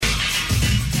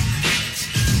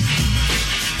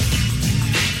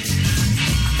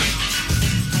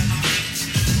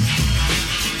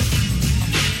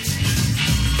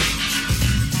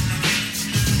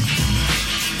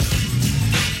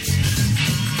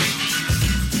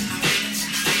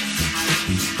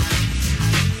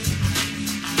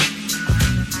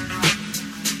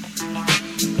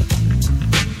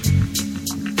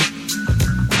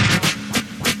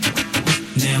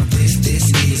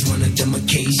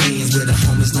Cajun where the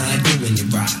homies not doing it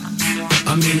right.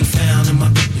 I mean, found in my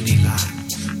pretty lie,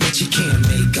 but you can't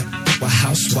make up a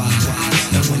housewife.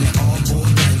 And when it all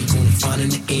boils down, you're gonna find in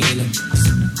the end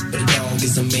but a dog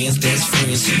is a man's best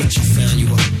friend. So what you found, you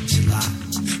a lie,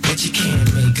 but you can't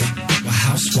make up a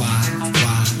housewife.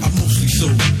 Why? I mostly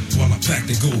sold while I packed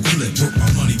the gold clip. Work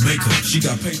my money maker. She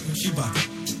got paper, she bought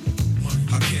money.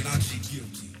 How can I be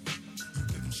guilty?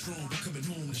 If I'm strong, coming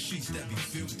home the sheets that be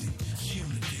filthy. She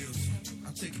on the deals, I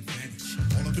take advantage.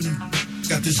 All up in them,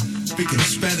 got this speaking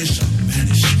Spanish. I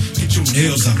manage. Get your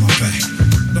nails out my back.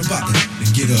 I'm about to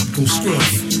get up, go scrub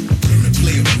you. Learn to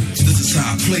play a rules. This is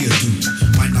how a player do.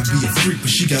 Might not be a freak, but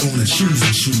she got on her shoes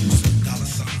and shoes. Dollar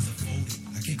signs are folded.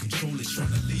 I can't control it, trying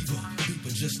to leave her.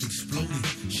 People just exploded.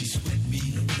 She split me,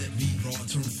 don't let me raw,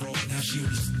 turn fraud. Now she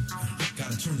on this.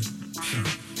 Gotta turn it.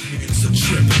 It's a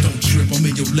trip, but don't trip. I'm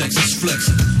in your Lexus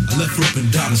flexing. I left her up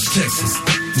in Dallas, Texas.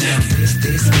 Now this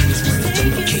is one of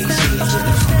them occasions where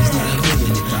the homies not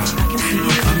doing it right.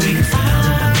 I mean, found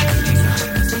in my pretty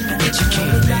lie, but you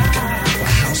can't make up a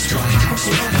housewife.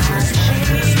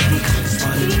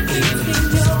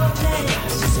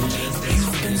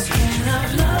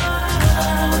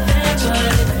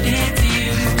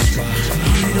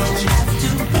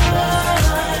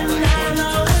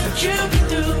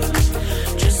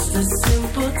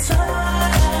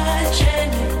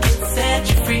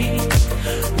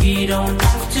 We don't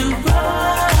have to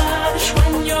rush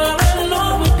when you're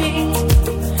alone with me.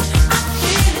 I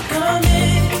feel it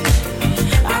coming.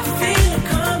 I feel it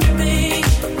coming.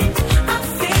 I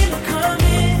feel it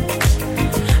coming.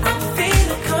 I feel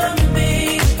it coming.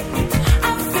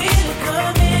 I feel it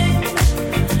coming.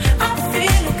 I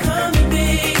feel it coming.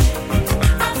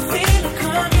 I feel it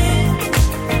coming.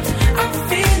 I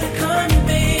feel it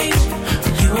coming.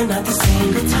 You are not the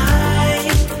single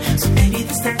time, so maybe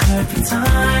this the perfect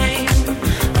time.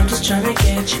 I'm just trying to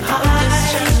get you high.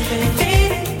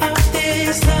 Fading off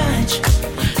this touch.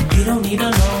 You don't need a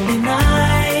lonely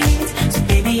night, so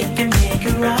baby I can make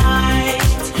it right.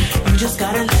 You just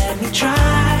gotta let me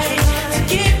try to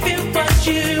give you what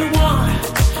you want.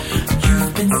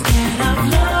 You've been scared of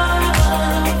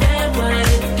love and what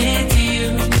it did to you.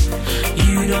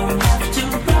 You don't have to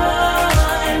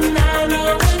run. I know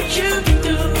what you can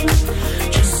do.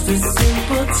 Just a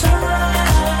simple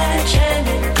touch and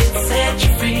it can set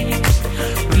you free.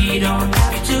 We don't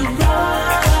have to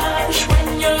rush when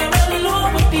you're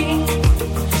alone with me.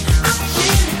 I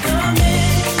feel it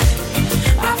coming.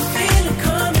 I feel it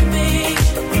coming.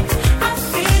 I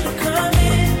feel it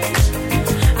coming.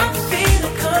 I feel it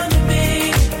coming.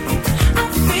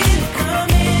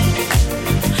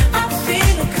 I feel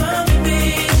it coming.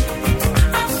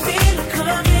 I feel it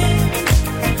coming. I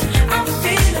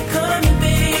feel it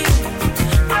coming.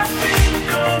 I feel it coming. I feel it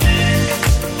coming. I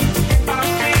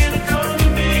feel it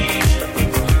coming.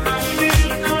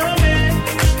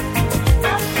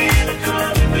 I feel it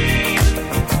coming.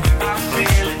 I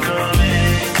feel it coming.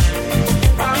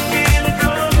 I feel it coming. I feel it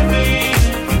coming.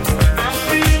 I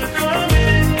feel it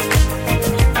coming.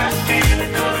 I feel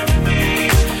it coming.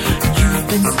 You've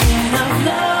been scared of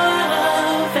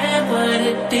love and what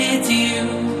it did to you.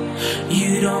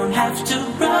 You don't have to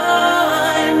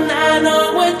run. I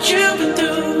know what you've been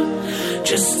through.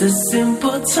 Just a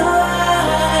simple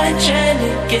touch and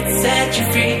it can set you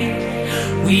free.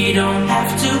 We don't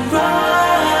have to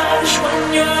rush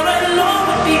when you're alone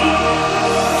with me.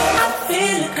 I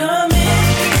feel it coming.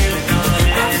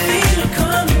 I feel it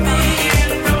coming.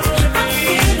 I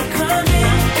feel it coming.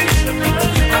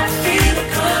 I feel it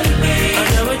coming. I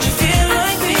know what you feel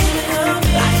like. Feel it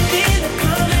coming. I feel it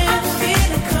coming. I feel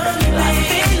it coming. I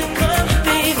feel it coming.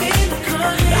 Feel it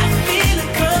coming. I feel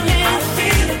it coming. I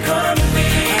feel it coming.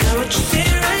 I know what you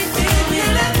feel right.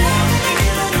 Feel it. I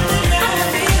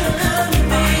feel it coming. I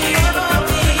feel it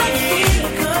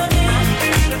coming.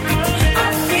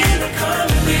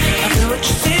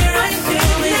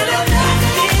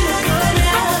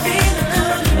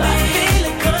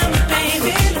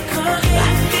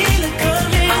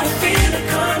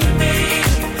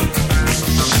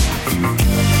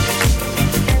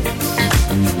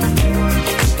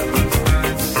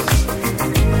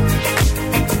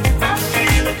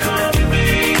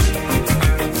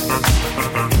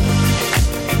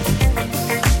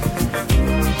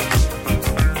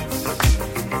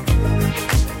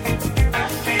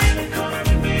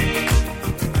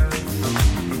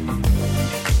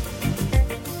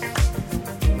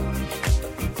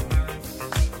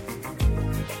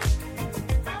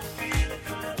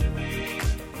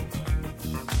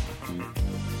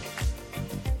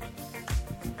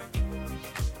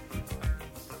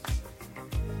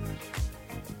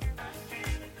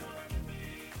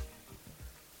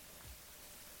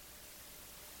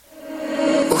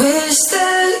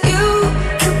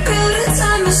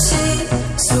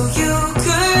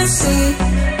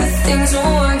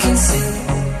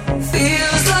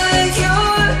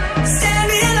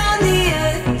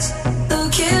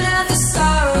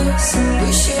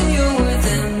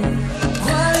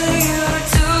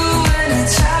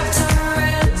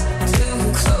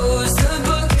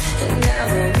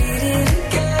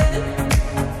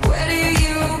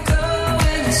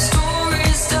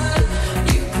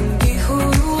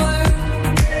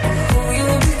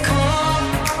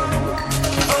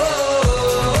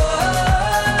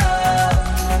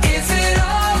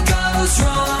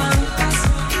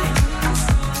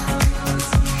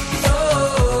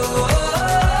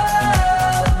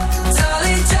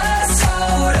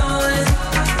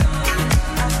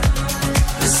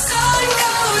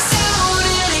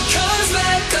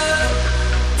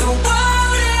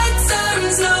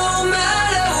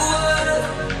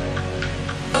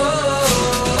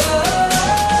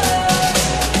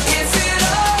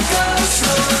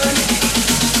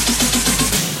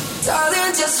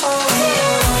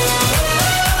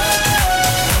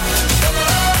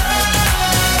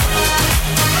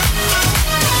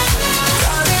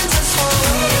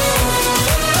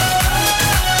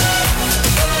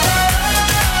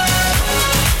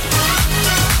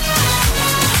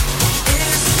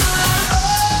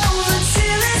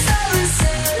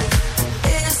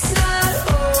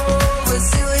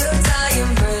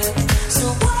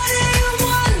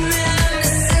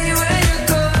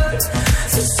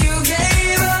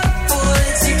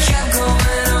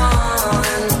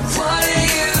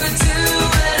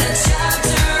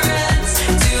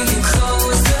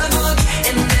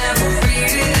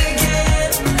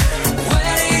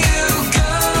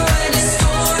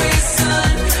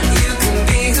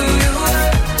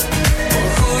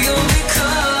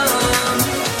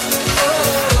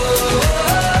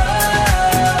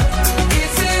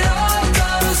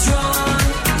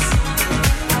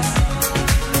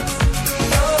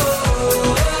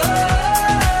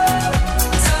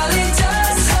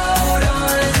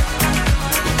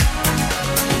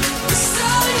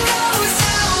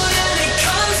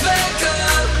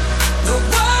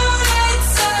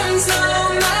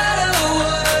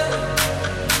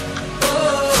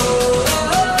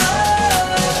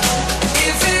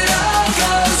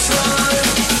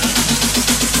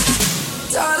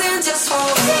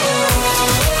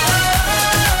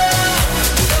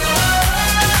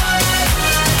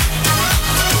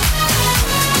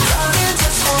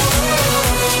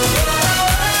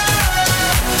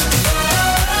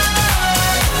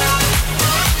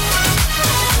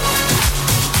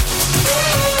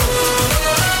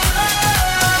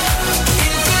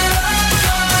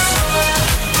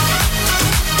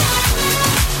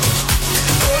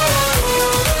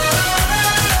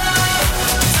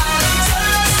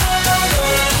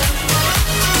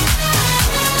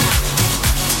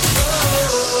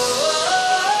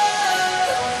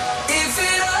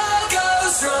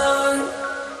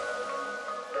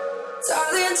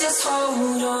 can just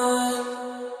hold on.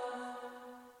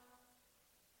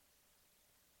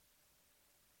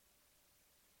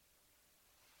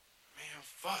 Man,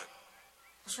 fuck.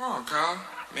 What's wrong, Kyle?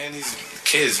 Man, these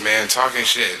kids, man, talking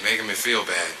shit, making me feel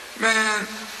bad. Man,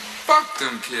 fuck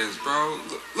them kids, bro.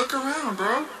 Look around,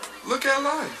 bro. Look at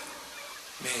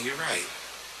life. Man, you're right.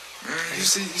 Man, you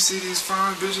see these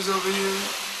fine bitches over here?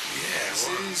 Yeah, You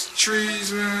see these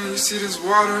trees, man? You see this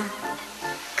water?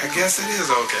 I guess it is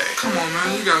okay. Come on,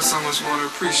 man. You got so much more to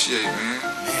appreciate, man.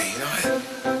 Man, you know what?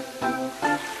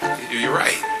 You're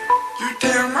right. You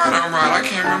damn right I'm right. I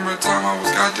can't remember a time I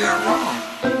was goddamn wrong.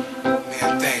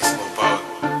 Man, thanks, little boat.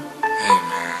 Hey,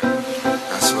 man.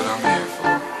 That's what I'm here for.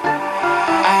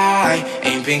 I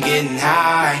ain't been getting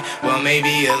high. Well,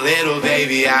 maybe a little,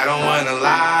 baby, I don't wanna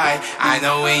lie. I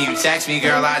know when you text me,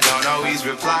 girl, I don't always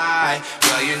reply.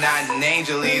 Well, you're not an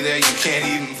angel either, you can't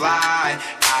even fly.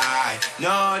 I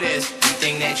know this, you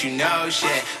think that you know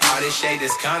shit. All this shade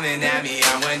that's coming at me,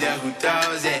 I wonder who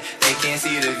throws it. They can't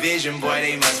see the vision, boy,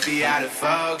 they must be out of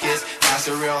focus. That's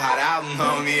a real hot album,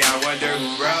 homie, I wonder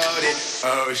who wrote it.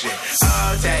 Oh shit,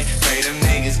 okay, pray them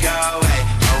niggas go away.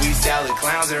 Always tell the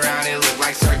clowns around it look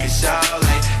like circus show.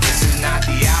 Like, this is not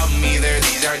the album either,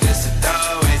 these are just the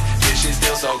throwaways. This shit's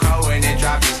still so cold when it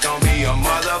drops, it's gonna be a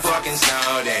motherfucking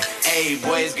snow day. Hey,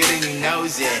 boy, it's good and he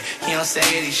knows it. He don't say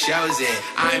it, he shows it.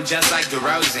 I'm just like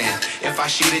DeRozan. If I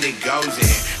shoot it, it goes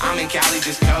in. I'm in Cali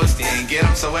just coasting. Get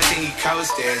him so wet, then he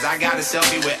coasters. I got a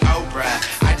selfie with Oprah.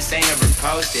 I just ain't ever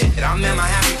posted. I'm in my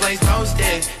happy place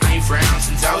posted. I ain't frowned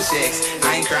since 06.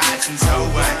 I ain't cried since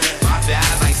 01. My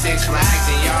bad like Six Flags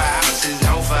and your house is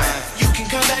no fun. You can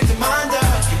come back to mine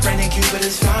though. Your friend ain't cute, but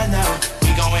it's fine though.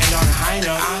 We gon' end on a high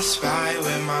note. I spy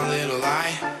with my little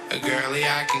eye. A girly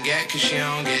I can get cause she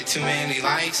don't get too many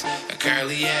likes. A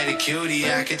curly-headed cutie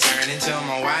I could turn into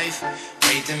my wife.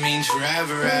 Wait, that means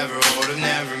forever, ever, hold up,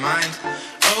 never mind.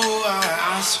 Oh,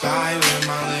 I spy with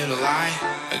my little eye.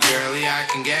 A girly I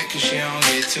can get cause she don't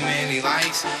get too many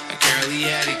likes. A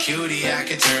curly-headed cutie I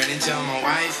could turn into my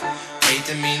wife. Wait,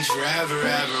 that means forever,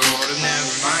 ever, hold up,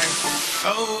 never mind.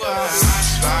 Oh, I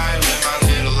spy with my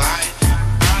little eye.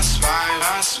 I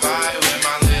spy with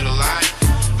my little eye.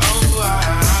 Oh,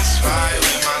 I spy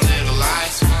with my little eye.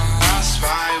 I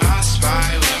spy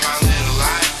with my little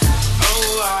eye.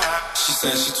 Oh, She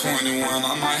said she 21,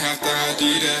 I might have to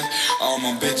ID that. All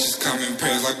my bitches come in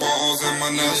pairs like balls in my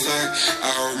nutsack. I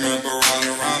remember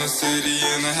riding around the city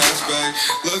in a hatchback,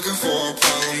 looking for a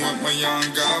problem with my young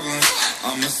goblins.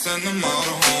 I'ma send them all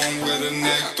to home with a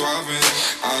neck throbbing.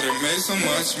 I done made so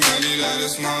much money that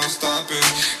it's non-stopping.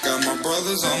 Got my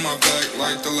brothers on my back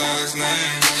like the last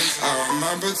name. I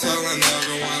remember telling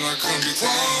everyone I couldn't be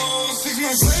tamed. 6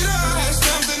 months later I had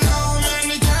something, now I'm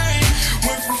in the game.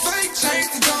 Went from fake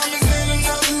chains to diamonds in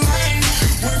another lane.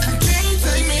 Went from king,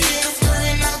 take me here to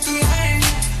flirting out the lane.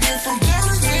 Went from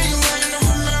Dallas, nigga, lane to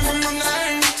remember my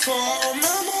name. So I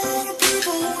remember all the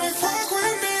people who ain't fuck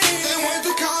with me. They went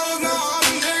to college, now all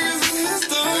them niggas is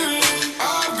history.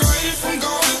 I upgraded from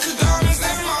gold to diamonds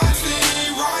in my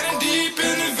team. Riding deep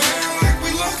in the van like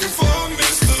we looking for a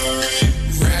mystery.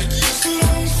 Rack used to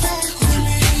don't fuck with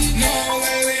me. No,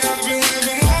 lately I've been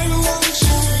living life with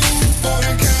luxury. Bought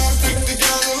a cows stick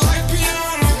together like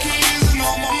piano keys. And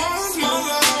on my mama's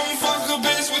mother, I won't fuck a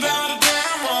bitch without a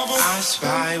damn rubber. I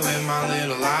spy with my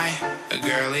little eye. A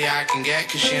girly I can get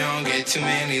cause she don't get too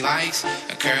many likes.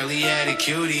 A curly-headed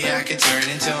cutie I could turn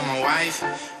into my wife.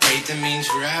 Wait, that means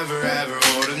forever, ever,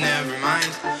 hold up, never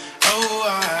mind. Oh,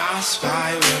 I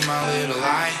spy with my little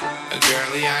eye. A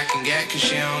girly I can get cause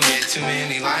she don't get too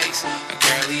many likes. A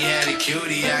curly-headed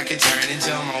cutie I could turn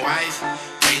into my wife.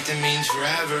 Wait, that means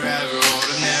forever, ever, hold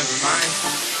up, never mind.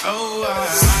 Oh, I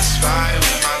spy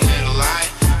with my little eye.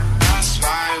 I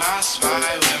spy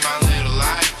with my little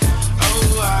eye.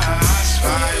 Oh, I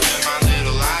spy with my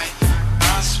little eye.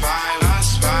 I spy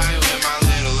with my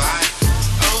little eye.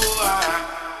 Oh,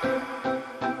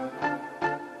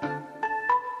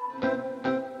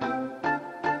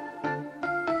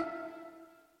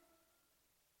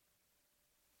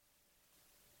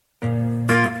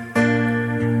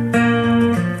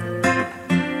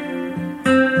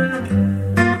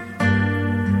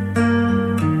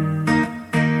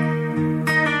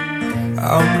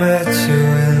 I met you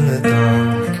in the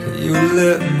dark, you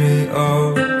lit me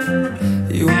up.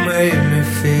 You made me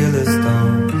feel as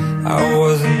though I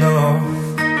wasn't off.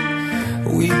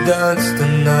 We danced the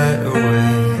night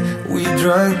away, we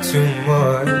drank too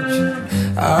much.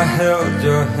 I held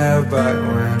your hair back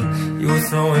when you were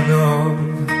throwing up.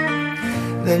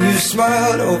 Then you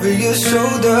smiled over your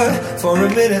shoulder. For a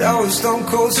minute I was stone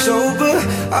cold sober.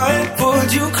 I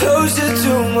pulled you closer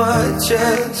to my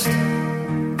chest.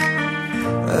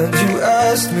 and you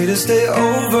asked me to stay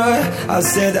over. I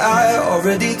said I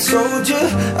already told you,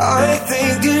 I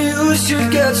think that you should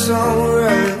get some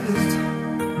rest.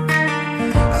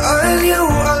 I knew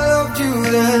I loved you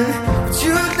then, but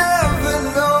you never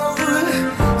know.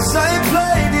 'Cause I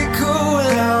played it cool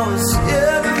when I was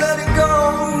scared of letting go.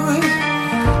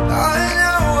 I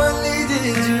know I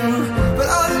needed you, but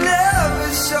I never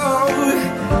showed.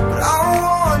 But I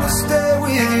wanna stay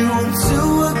with you until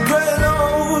we're grown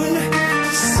old.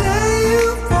 Just say you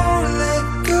won't let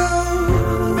go.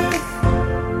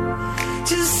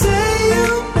 Just say you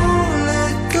won't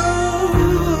let go.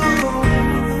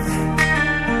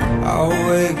 I'll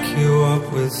wake you up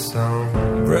with some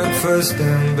breakfast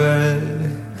in bed.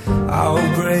 I'll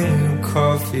bring you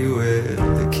coffee with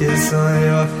a kiss on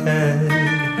your head.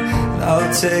 And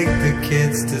I'll take the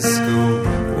kids to school,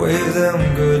 wave them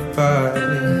goodbye.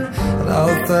 And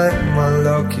I'll thank my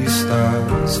lucky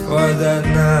stars for that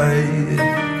night.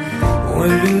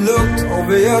 When you looked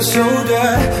over your shoulder,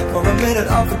 for a minute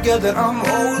I forget that I'm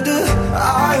older.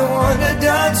 I wanna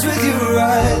dance with you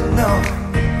right now.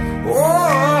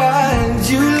 Oh, and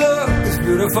you look as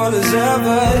beautiful as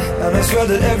ever, and I swear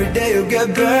that every day you'll get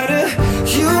better.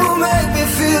 You make me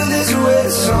feel this way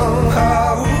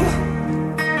somehow.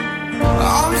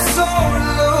 I'm so in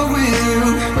love with you,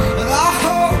 and I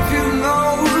hope you know,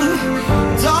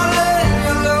 darling,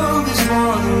 your love is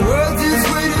more than worth its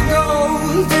weight in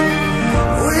gold.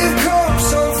 We've come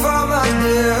so far, my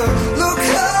dear, look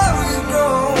how we've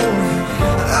grown.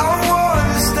 And I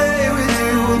wanna stay with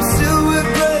you until we're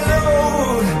grown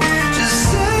old. Just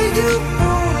say you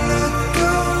won't let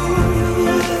go.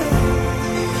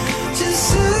 Just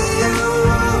say you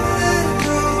won't let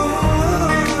go.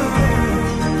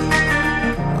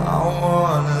 I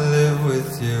wanna live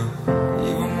with you,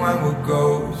 even when we're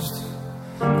ghosts.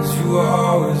 'Cause you were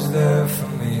always there for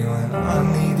me when I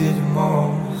needed you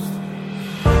most.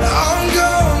 I'm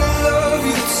gonna love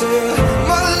you till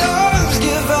my lungs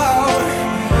give out.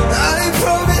 I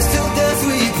promise till death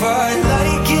we part,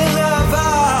 like in our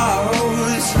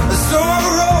vows. So I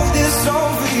wrote this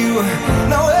song for you,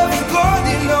 now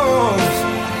everybody knows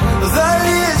that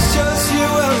it's just you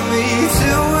and me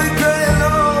till we're getting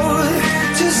old.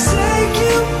 Just say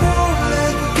you won't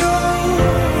let go.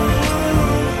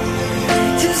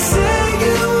 Just say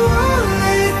you won't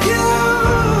let go.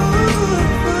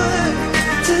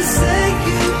 Just say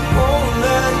you won't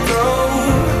let go.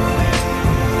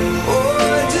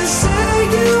 Oh, just say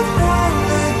you won't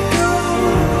let go.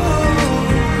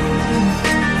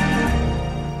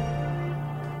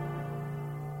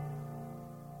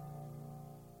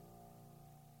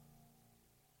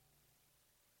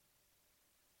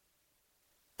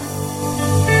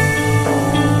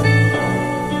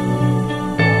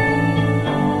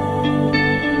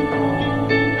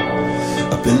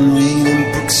 I've been reading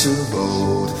books of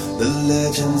old, the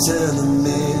legends and the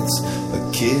myths,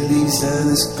 Achilles and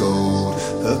his gold,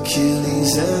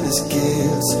 Hercules and his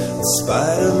gifts,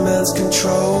 Spider-Man's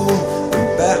control, and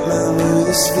Batman with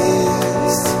his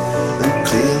fist. And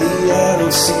clearly I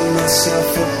don't see myself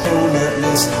upon that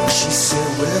list. She said,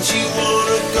 where'd you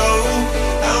wanna go?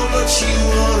 How much you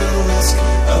wanna risk?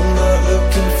 I'm not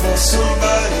looking for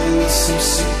somebody with some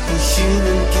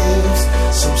superhuman gifts,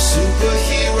 some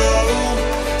superhero,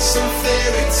 some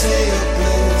fairy tale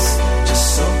bliss. Just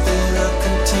something I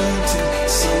can turn to,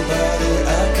 somebody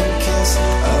I can kiss.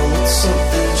 I want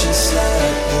something just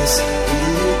like this.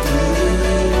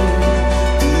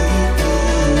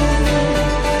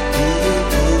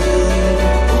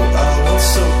 Oh, I want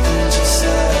something just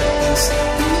like this.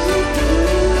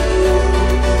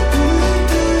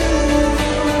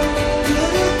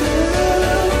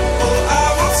 Oh, I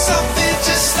want something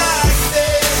just like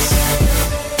this.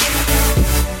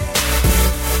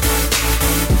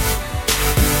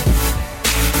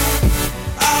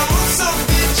 I want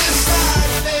something just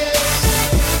like this.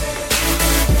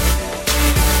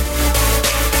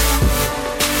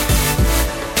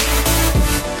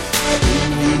 I've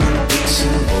been reading books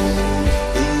of old,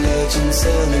 the legends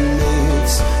and the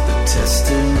myths, the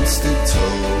testaments they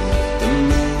told, the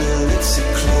moon and its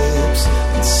eclipse,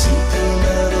 and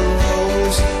Superman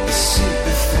unrolls the suit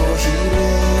before he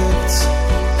lived.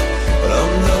 But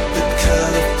I'm not the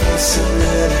kind of person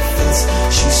that it fits.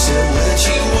 She said, where'd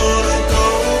you wanna go?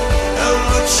 How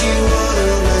much you wanna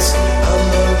risk? I'm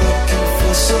not looking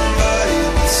for somebody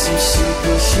with some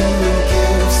superhuman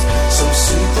gifts, some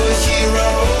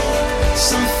superhero,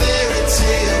 some fairy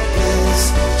tale bliss.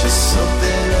 Just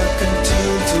something I can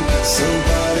turn to,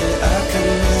 somebody I can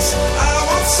miss. I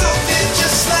want something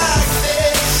just like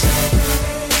this.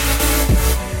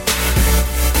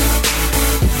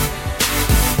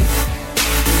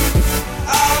 I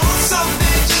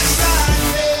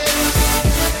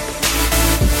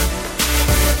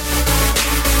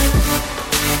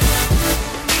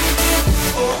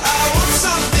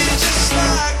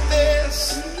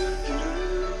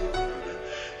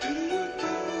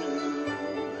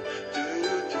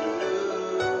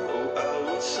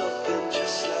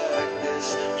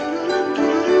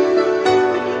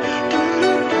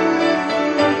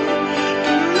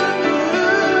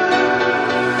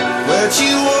Where'd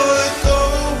you wanna go?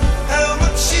 How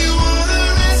much you wanna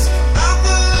risk? I'm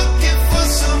looking for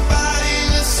somebody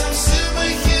with some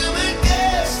superhuman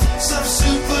gifts, some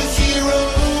superhero,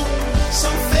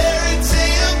 some fairy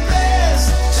tale bliss,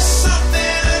 just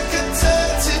something I can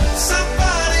turn to,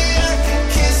 somebody I can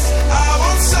kiss. I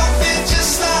want something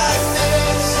just like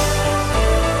this.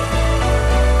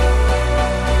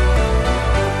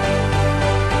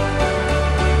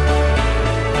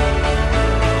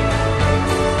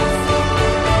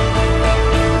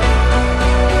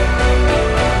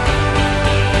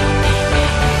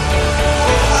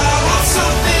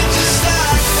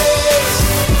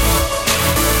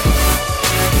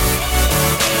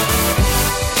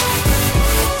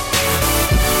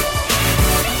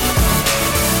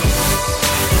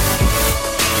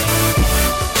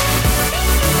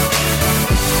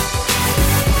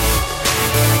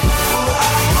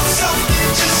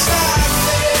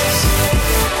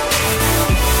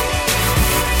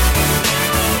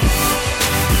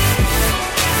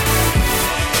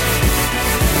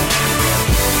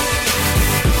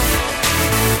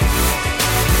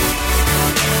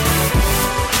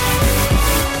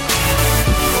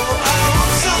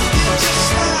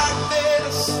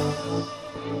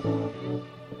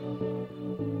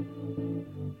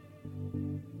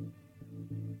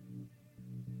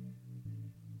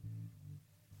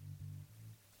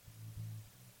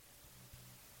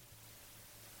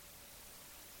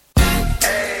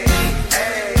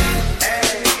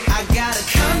 I got a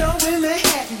condo in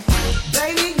Manhattan.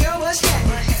 Baby girl, what's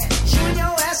happening? You and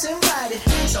your ass invited,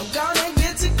 so gonna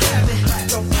get to clapping.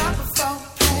 Go pop it for a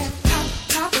plan,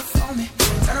 pop it for me.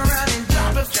 Turn around and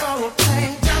drop it for a plan,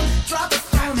 drop it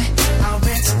for me. I'll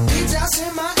rent a beach house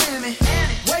in Miami.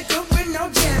 Wake up with no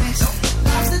jammies.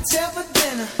 Lobster tail for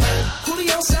dinner.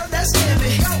 Julio served that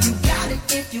skippy. You got it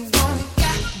if you want it.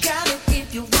 Got it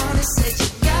if you want it. Said you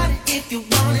got it if you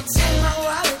want it. Take my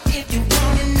wallet if you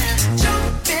want it now.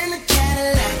 Jump in the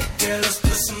Cadillac. Girl, let's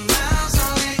put some miles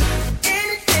on it.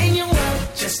 Anything you want,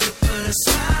 just to put a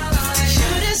smile on it. You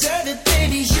deserve it,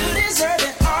 baby. You deserve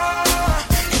it all.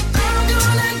 And I'm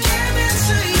gonna give it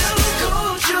to you.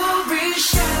 Gold jewelry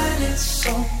shining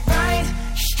so bright.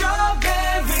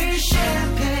 Strawberry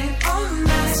champagne on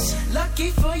ice. Lucky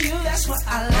for you, that's what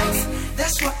I like.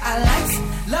 That's what I like.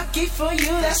 Lucky for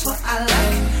you, that's what I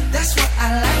like. That's what I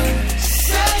like.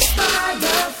 Sex by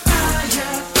the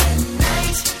fire at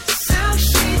night. Silk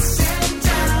sheets and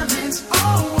diamonds,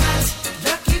 all white.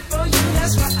 Lucky for you,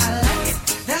 that's what I like.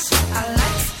 That's what I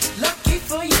like. Lucky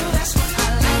for you, that's what I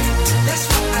like. That's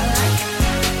what I like.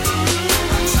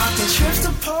 I'm talking trips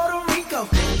to Puerto Rico.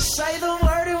 Say the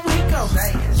word and we go.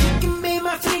 You can be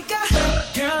my flica.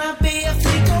 Girl, I'll be a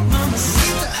flico,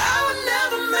 mamacita. I would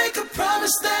never make a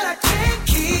promise that I can't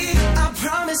keep. I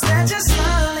promise that your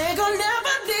smile ain't gonna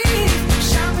never leave.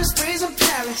 Shopping sprees in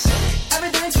Paris,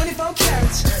 everything 24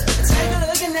 carats. Take a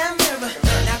look in that mirror.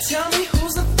 Now tell me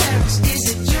who's the fairest. Is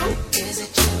it you? Is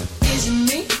it you? Is it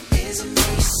me? Is it me?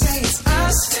 Say it's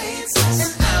us,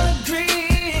 and I'll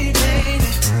agree, baby.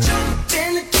 Jump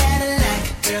in the Cadillac,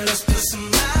 girl, let's put some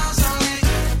miles on it.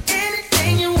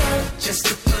 Anything you want, just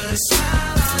to put a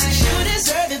smile on it. You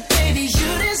deserve it, baby. You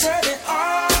deserve it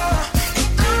all. And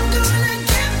I'm gonna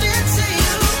give it to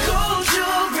you. Gold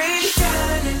jewelry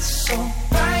shining so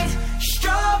bright.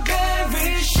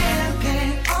 Strawberry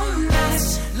champagne on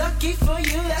ice. Lucky for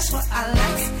you, that's what I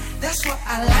like. That's what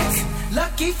I like.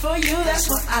 Lucky for you, that's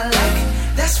what I like.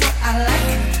 That's what I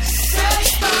like.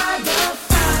 Sex by the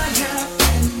fire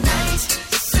at night.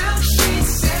 Silk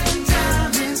sheets and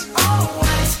diamonds, all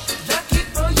white. Lucky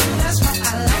for you, that's what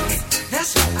I like.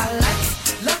 That's what I like.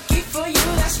 Lucky for you,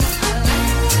 that's what I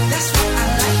like. That's what I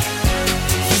like.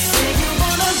 You say you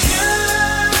want a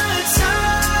good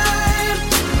time,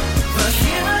 but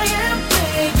here I am,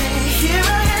 baby. Here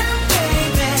I am,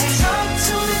 baby. Talk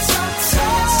to me, talk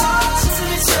to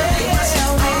me, say what's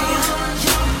on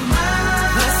your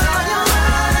mind. What's on your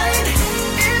mind?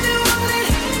 If you want it,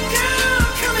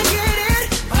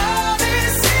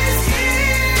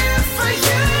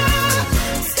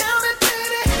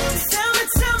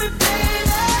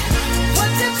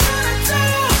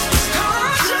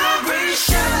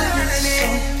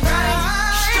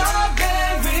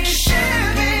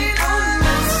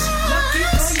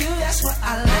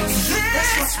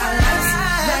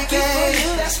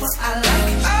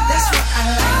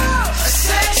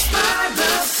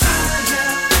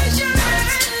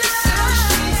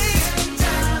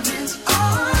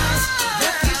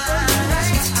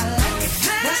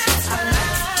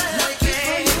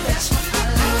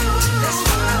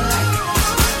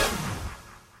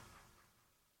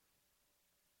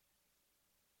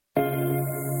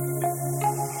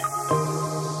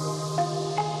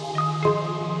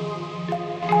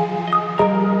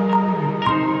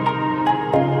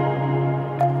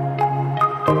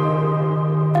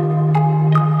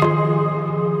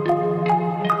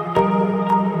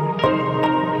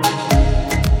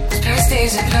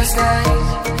 amazing plus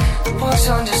night. Walks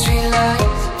on the street light.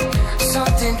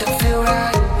 Something to feel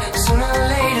right. Sooner or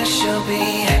later she'll be.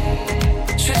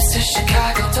 Trips to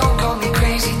Chicago, don't call me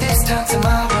crazy this time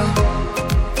tomorrow.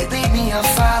 You leave me, I'll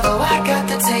follow. I got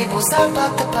the tables, I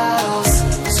bought the bottles.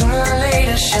 Sooner or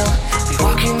later she'll be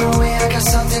walking away. I got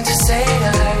something to say to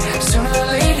her. Sooner or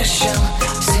later she'll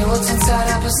see what's inside.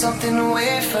 I put something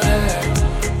away for her.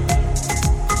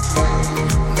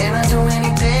 Man, I'd do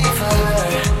anything for her.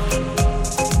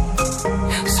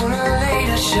 Sooner or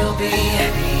later she'll be.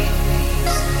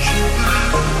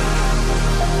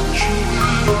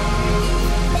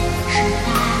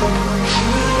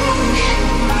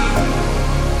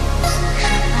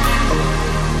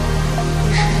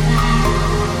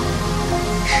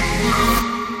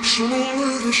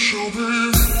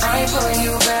 I ain't pulling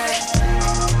you back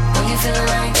when you feeling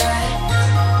like that.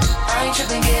 I ain't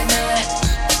tripping, get mad.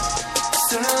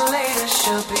 Sooner or later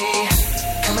she'll be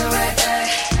coming right back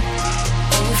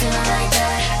when you feeling like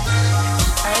that.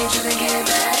 I ain't tripping, get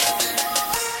mad.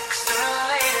 Sooner or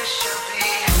later she'll be.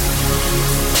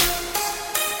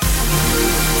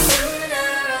 Sooner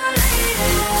or later.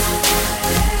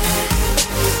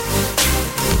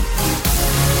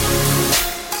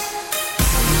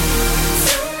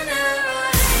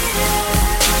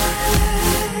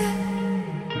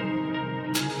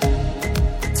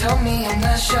 Tell me I'm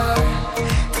not sure.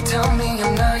 Tell me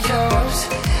I'm not yours.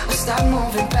 Well, stop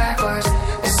moving backwards.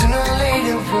 And sooner or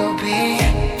later we'll be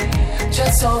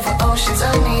jets over oceans. I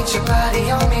need your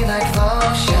body on me like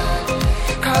lotion.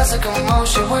 Cause a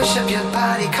commotion. Worship your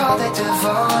body, call it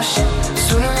devotion.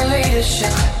 Sooner or later she'll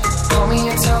call me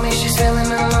and tell me she's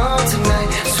feeling alone tonight.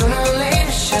 Sooner or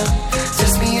later she'll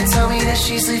text me and tell me that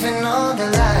she's leaving all the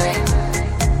light.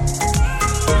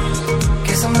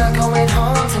 Guess I'm not going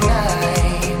home tonight.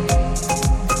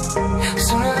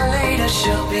 Sooner or later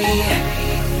she'll be.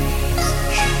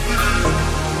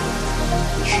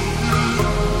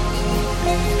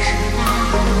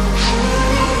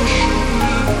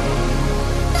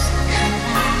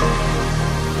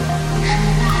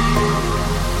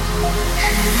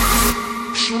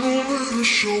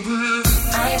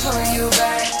 I ain't pulling you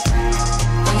back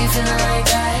when you feeling like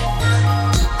that.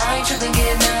 I ain't tripping,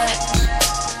 get mad.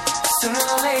 Sooner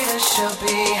or later she'll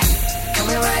be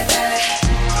coming right back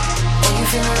when you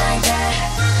feeling like that.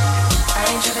 I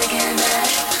ain't tripping, get mad.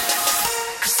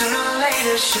 Cause sooner or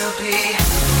later she'll be.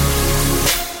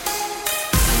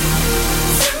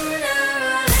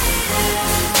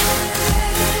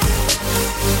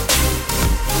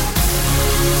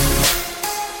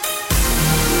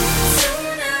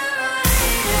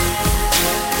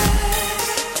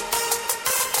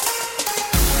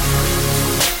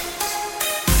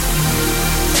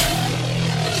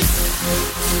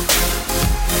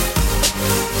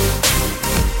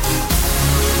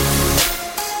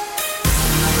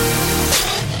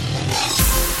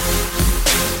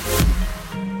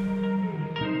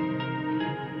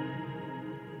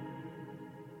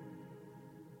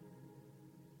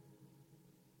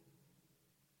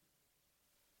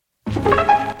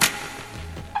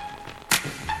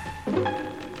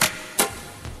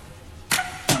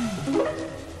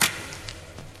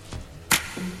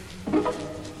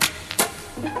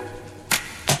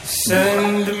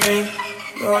 Send me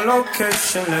your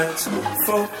location, let's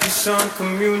focus on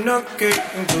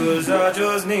communicating. Cause I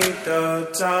just need the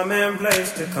time and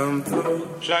place to come through.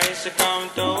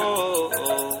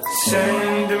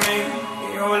 Send me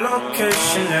your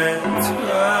location, let's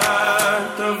ride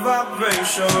the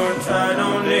vibrations. I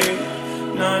don't need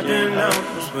nothing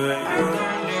else but you.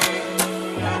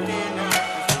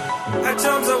 At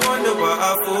times I wonder why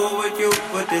I fool with you,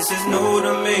 but this is new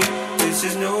to me. This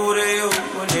is new to you.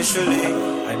 Initially,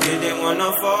 I didn't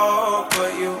wanna fall,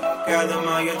 but you gathered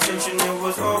my attention, it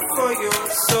was all for you.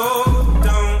 So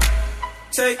don't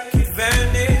take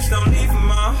advantage, don't leave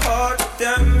my heart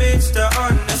damaged. To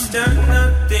understand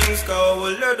that things go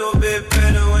a little bit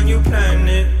better when you plan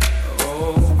it.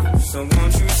 Oh, so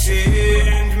won't you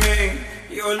send me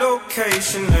your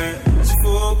location? Let's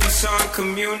focus on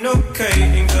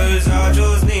communicating. Cause I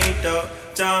just need the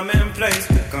time and place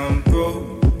to come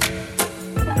through.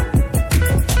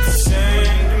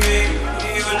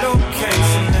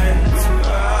 Location, let's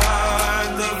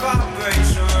ride the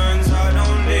vibrations. I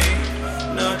don't need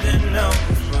nothing else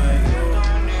but you.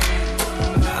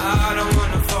 I don't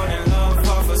wanna fall in love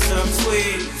off of some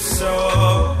sweet, so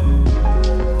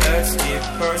let's get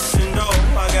personal.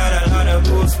 I got a lot of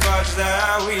cool spots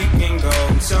that we can go.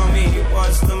 Tell me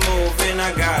what's the move and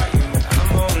I got you. I'm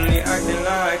only acting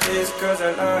like this cause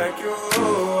I like you.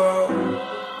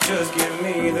 just give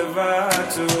me the vibe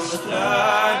to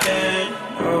slide in.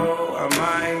 Oh, I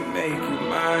might make you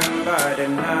mine by the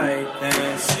night.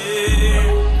 Then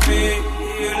send me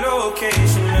your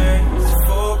location. Let's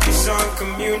focus on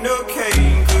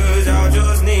communicating, 'cause I'll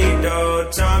just need the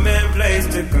time and place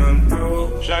to come through.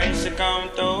 Place to come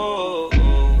through.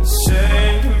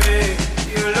 Send me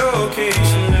your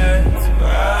location. Let's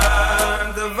vibe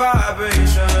the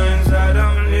vibrations. I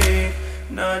don't need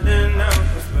nothing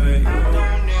else, baby. I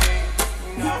don't need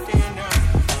nothing else.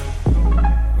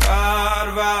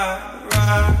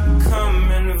 Ride, come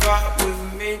and vibe with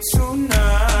me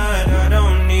tonight. I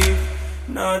don't need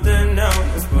nothing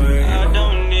else, baby. I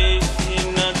don't need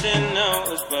nothing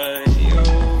else, baby.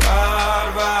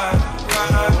 Ride,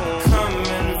 come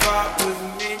and vibe with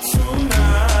me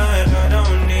tonight. I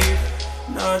don't need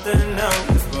nothing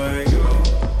else, baby.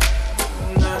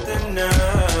 Nothing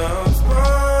else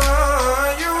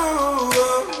but you.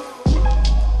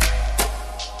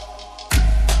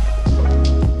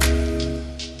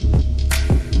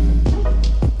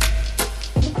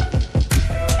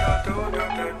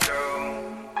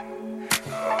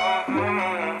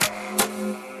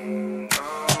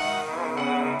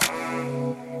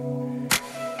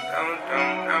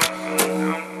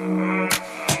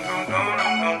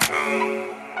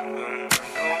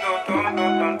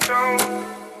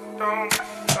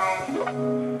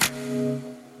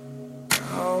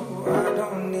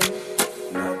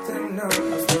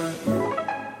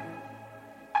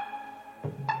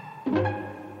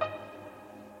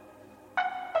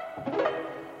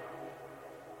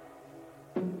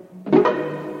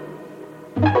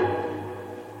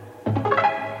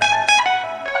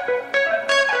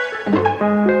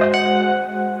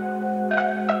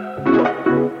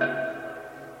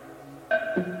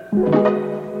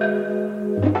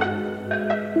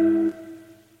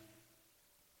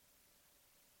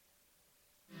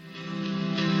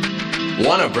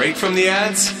 Want a break from the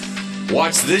ads?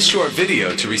 Watch this short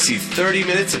video to receive 30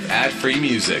 minutes of ad-free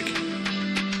music.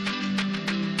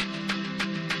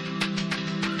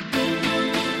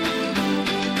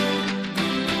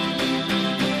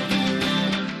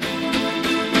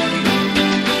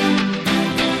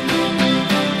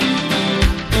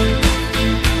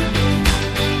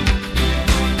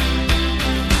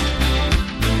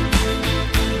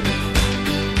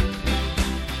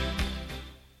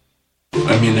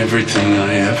 Everything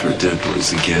I ever did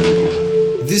was a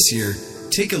gamble. This year,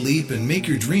 take a leap and make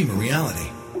your dream a reality.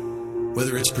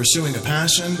 Whether it's pursuing a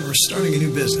passion or starting a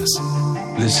new business.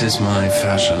 This is my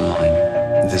fashion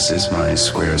line. This is my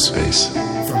Squarespace.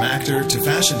 From actor to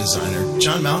fashion designer,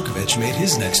 John Malkovich made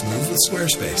his next move with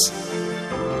Squarespace.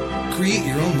 Create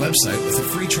your own website with a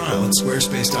free trial at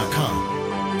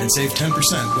squarespace.com and save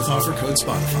 10% with offer code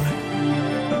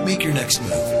Spotify. Make your next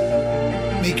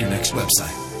move. Make your next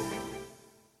website.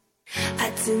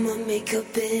 I do my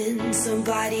makeup in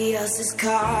somebody else's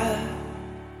car.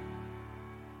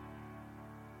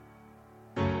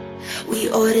 We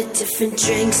order different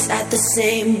drinks at the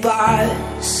same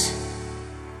bars.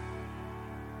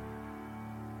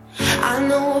 I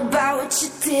know about what you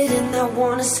did and I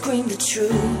wanna scream the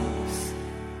truth.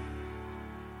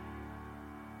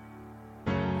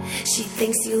 She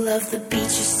thinks you love the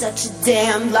beach, you're such a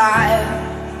damn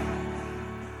liar.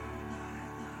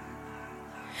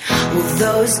 Well,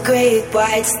 those great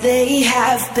whites, they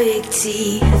have big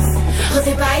teeth. Oh,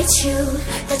 they bite you.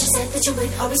 That you said that you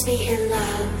would always be in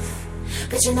love,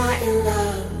 but you're not in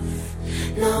love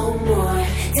no more.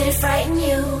 Did it frighten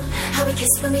you how we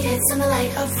kissed when we danced on the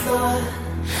light of floor,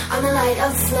 on the light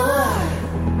of floor?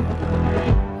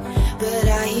 But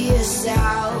I hear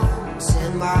sounds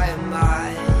in my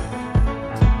mind,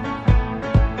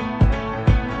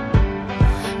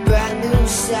 brand new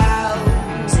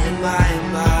sounds in my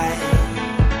mind.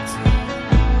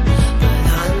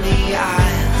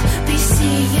 I'll be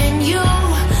seeing you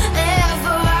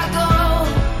wherever I go.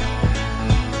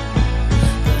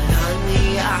 But honey,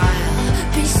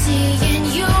 I'll be seeing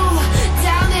you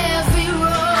down every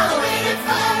road. I'm waiting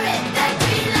for it, that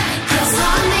green light. 'Cause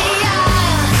honey,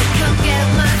 I'll come get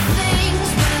my things,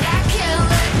 but I can't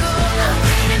let go. I'm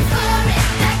waiting for it,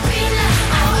 that green light.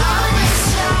 I'll always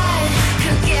try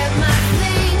to get my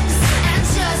things and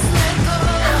just let go.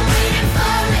 I'm waiting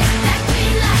for it, that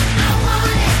green light. I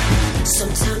want it.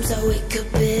 Sometimes I wake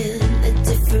up in a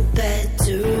different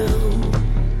bedroom.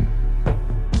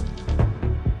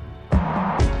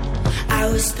 I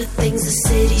whisper things the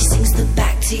city sings them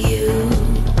back to you.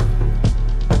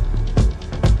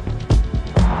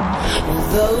 Well,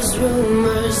 those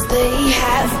rumors, they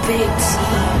have big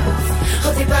teeth.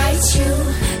 Oh, they bite you.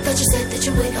 Thought you said that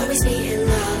you would always be in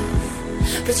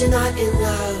love, but you're not in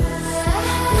love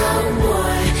no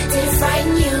more. Did it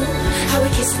frighten you? How we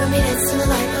kissed for minutes in the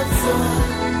light of four,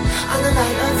 on the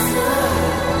light of four.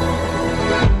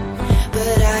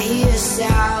 But I hear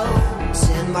sounds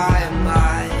in my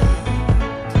mind,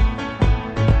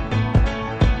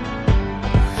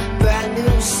 brand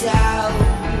new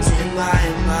sounds in my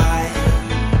mind.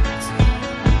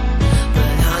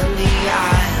 But honey,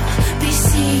 I'll be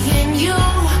seeing you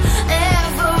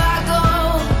wherever I go.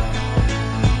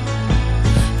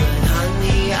 But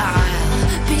honey,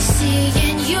 I'll be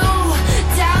seeing you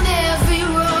down every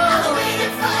road. I'm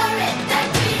waiting for it, that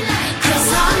green light. 'Cause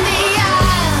honey,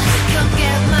 I'll come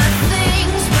get my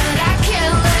things, but I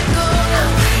can't let go.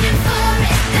 I'm waiting for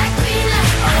it, that green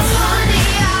light. Oh honey,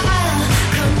 I'll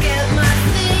come get my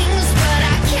things, but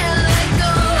I can't let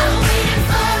go. I'm waiting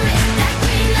for it, that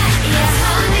green light. Yeah,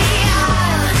 honey,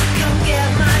 I'll come get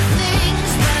my things,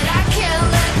 but I can't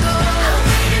let go. I'm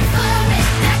waiting for it,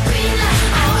 that green light.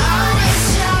 Oh, I wish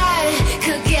I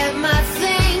could get my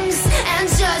things and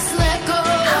just let go.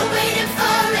 I'm waiting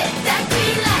for it, that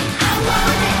green light. I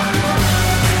want it.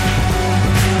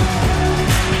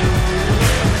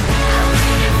 I'm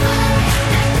waiting for it,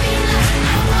 that green light.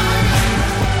 I want it.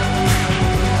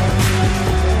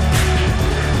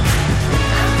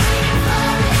 I'm waiting for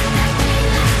it, that green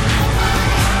light. I want it. I'm waiting for it, that green light. I want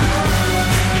it.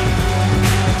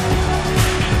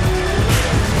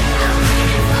 I'm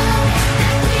waiting for it,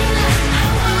 that green light.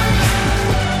 I want it.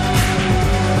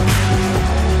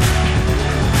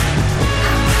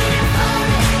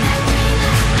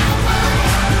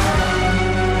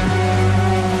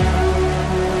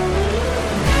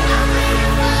 I'm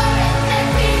waiting for it, that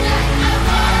green light. I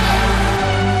want it.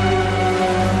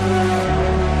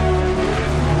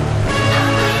 I'm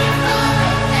waiting for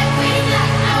it, that green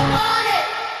light. I want it.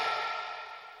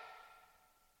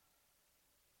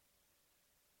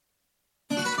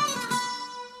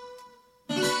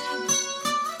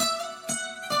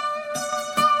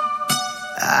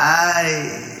 Ay.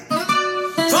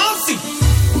 Fonsi,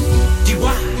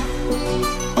 Chihuahua.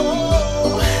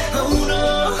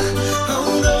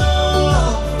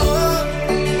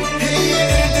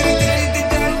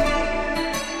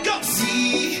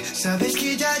 Sí, sabes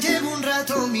que ya llevo un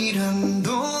rato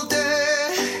mirándote.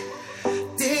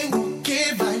 Tengo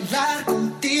que bailar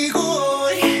contigo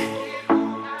hoy.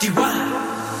 Chihuahua.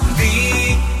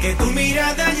 Vi que tu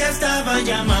mirada ya estaba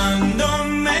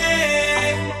llamándome.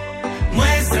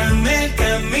 Muéstrame el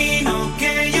camino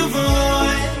que yo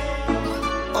voy.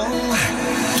 Oh,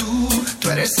 tú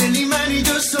eres el imán y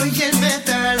yo soy el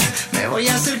metal. Me voy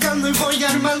acercando y voy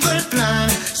armando el plan.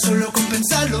 Solo con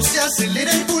pensarlo se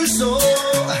acelera el pulso.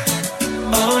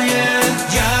 Oh yeah,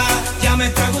 ya me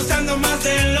está gustando más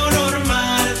de lo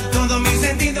normal. Todos mis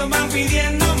sentidos van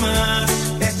pidiendo más.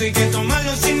 Esto hay que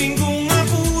tomarlo sin ningún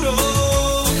apuro.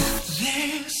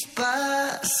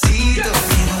 Despacito.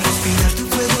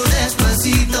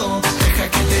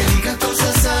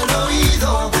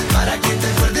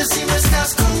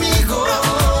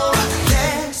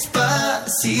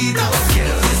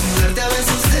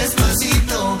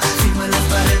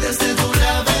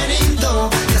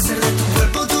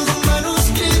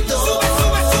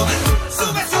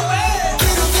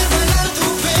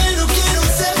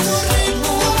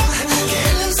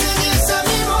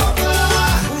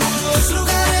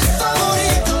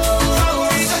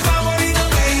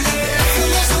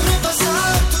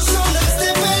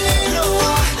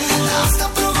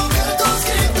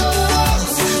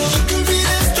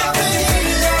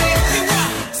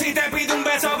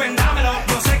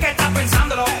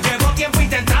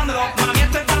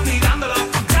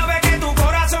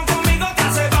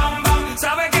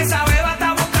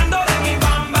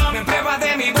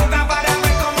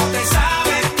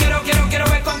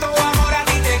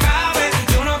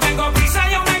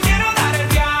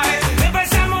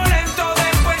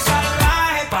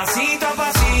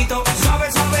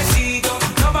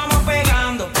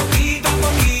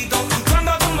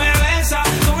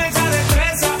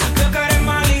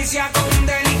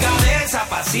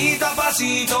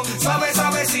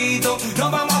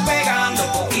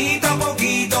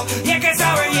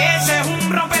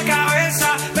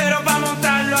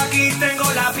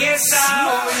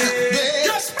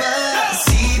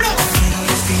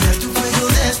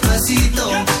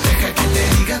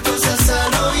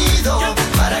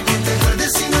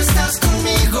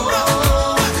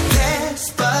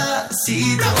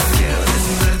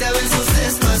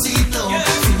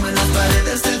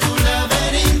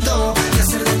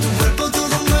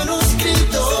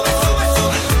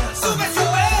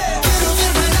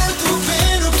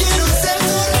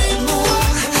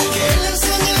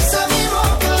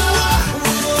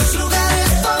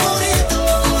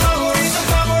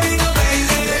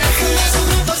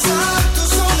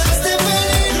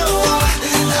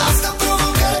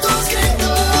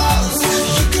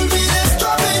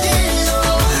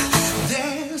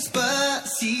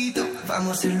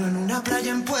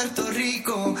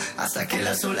 hasta que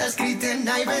las olas griten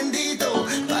ay bendito,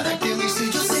 para que mi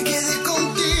sello se quede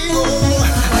contigo.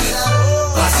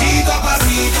 Pasito a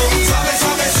pasito, suave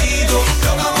suavecito,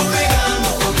 lo vamos pegando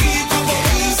poquito a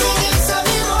poquito. Esa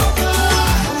mi roca,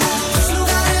 tus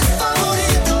lugares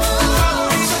favoritos.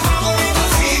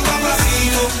 Pasito a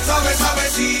pasito, suave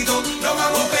suavecito, lo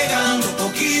vamos pegando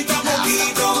poquito a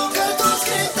poquito. Tocar tus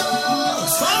gritos,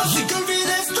 así que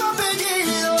olvides tu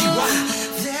apellido.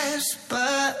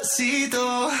 Despacito.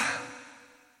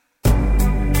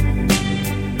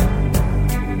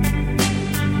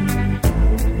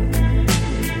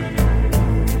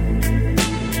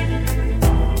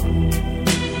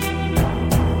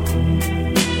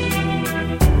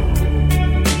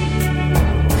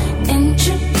 And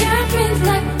you got me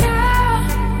like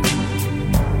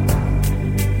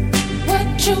what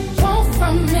you want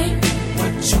from me,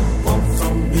 What you want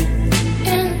from me?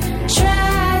 and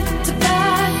tried to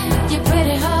buy your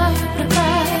pretty heart, the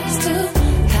price too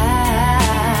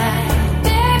high.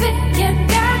 Baby, you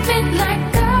got me like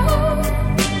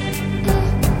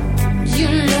you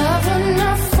love when I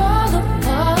fall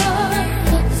apart,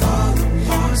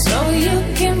 so you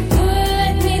can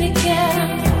put me together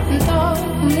and throw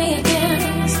me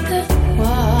against the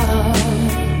wall.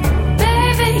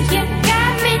 Baby, you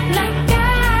got me like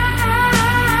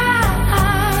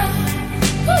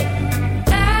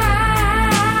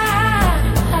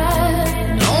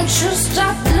don't you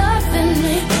stop loving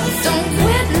me, don't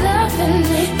quit loving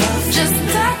me, just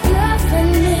stop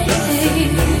loving me.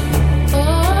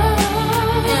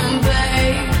 Oh, and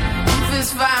babe, I'm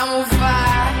fist fine with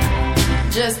fire,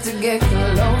 just to get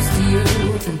close to you.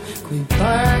 Can we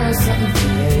burn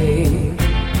something?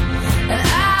 And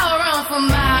I'll run for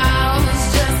miles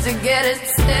just to get a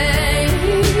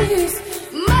taste.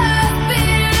 Must be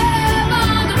love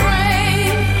on the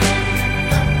brain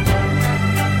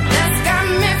that's got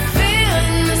me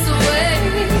feeling this way.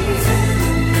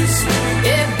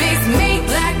 It beats me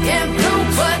black and blue,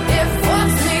 but it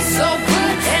fucks me so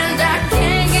good, and I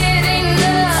can't get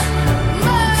enough.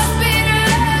 Must be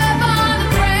love on the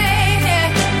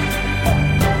brain,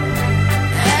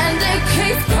 and it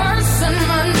keeps cursing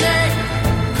my name.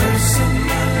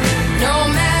 No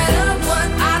matter what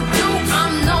I do,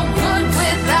 I'm no good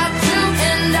without you,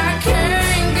 and I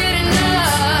can't get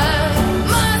enough.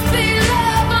 Must be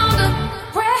love on the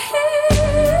brain.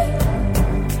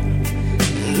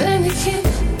 Baby, keep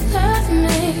love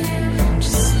me,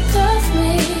 just love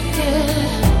me, yeah.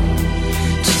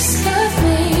 Just love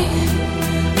me.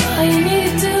 All you need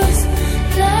to do is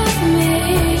love me,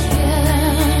 yeah.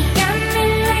 Got me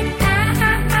like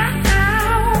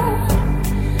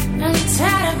I'm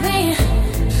tired of being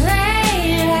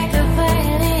played like a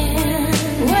violin.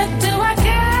 What do I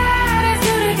gotta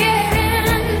do to get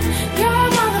in your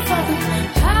motherfucking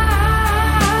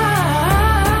heart?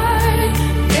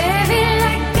 Baby,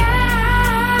 like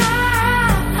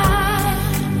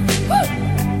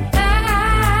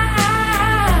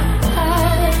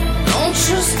don't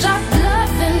you stop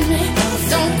loving me,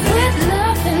 don't quit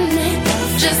loving me,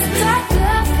 just stop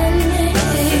loving me.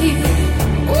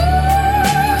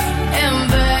 And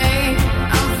babe,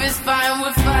 I'm fist fine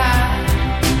with fire,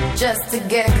 just to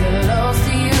get close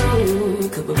to you.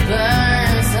 Could we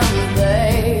burn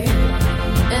someday?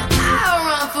 And I'll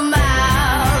run for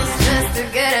miles just to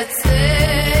get a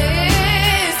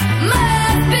taste.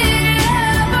 Must be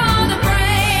love on the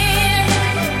brain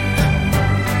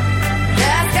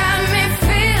that's got me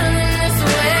feeling this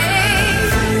way.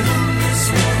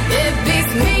 It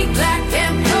beats me black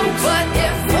and blue, but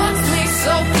it fucks me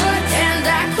so good, and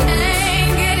I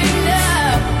can't get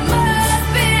enough. Must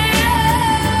be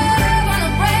love on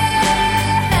the brain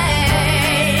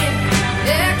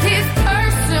that keeps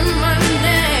cursing my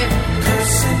name.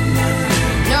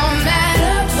 No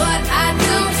matter what I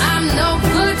do, I'm no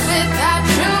good without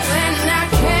you, and I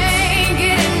can't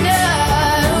get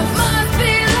enough. Must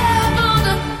be love on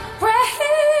the brain.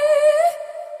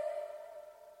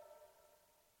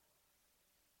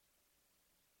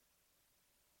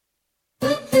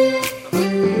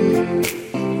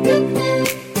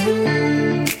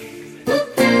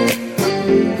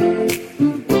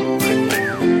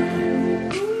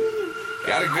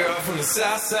 Got a girl from the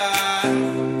south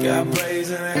side, got braids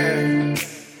in her hair.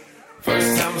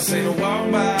 First time I seen her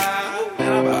walk by, and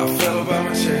I about fell about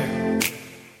my chair.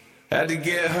 Had to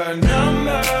get her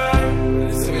number,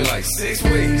 it took me like 6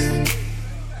 weeks.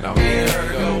 Now me and her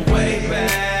go way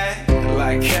back,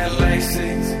 like Cadillac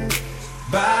 6.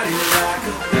 Body like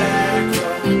a back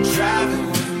road, driving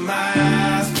with my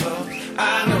eyes closed.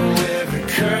 I know every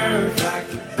curve like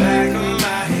the back of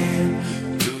my hand.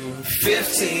 Do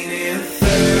 15 and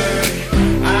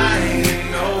 30, I ain't in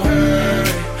no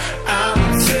hurry.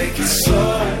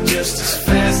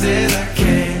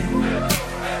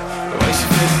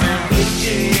 in them blue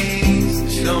jeans.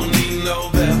 She don't need no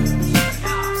belt,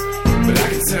 but I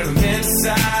can turn them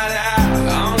inside out.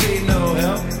 I don't need no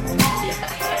help.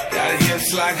 Got hips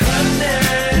like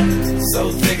honey, so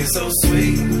thick and so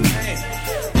sweet.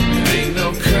 There ain't no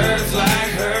curves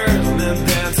like hers on them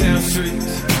downtown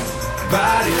streets.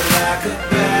 Body like a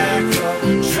back road,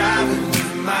 driving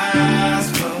with my eyes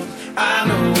closed. I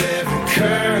know every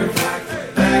curve like the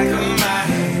back of my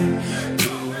hand.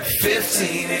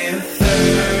 15 and 30,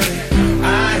 I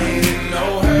ain't in no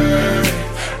hurry.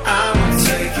 I'ma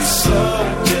take it slow,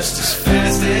 just as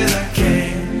fast as I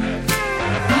can.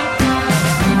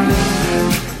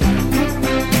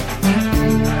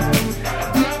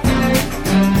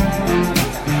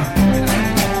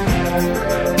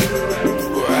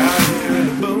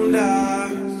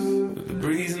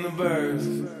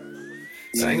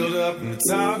 Tangled up in the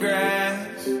tall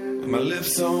grass, with my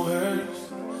lips on hers.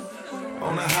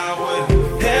 On the highway to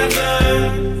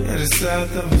heaven, at the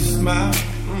south of a smile.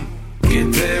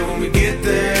 Get there when we get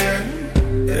there,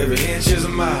 every inch is a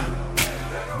mile.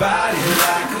 Body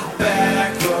like a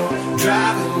back road,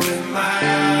 driving with my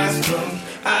eyes closed.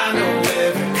 I know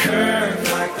every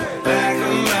curve like the back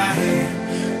of my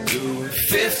hand. Doing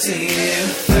 15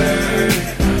 and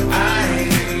 30, I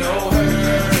ain't in no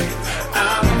hurry.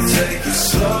 I'ma take it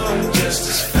slow, just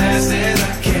as fast as I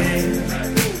can.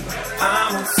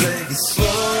 I'ma take it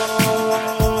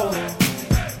slow,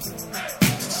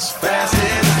 just as fast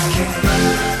as I can.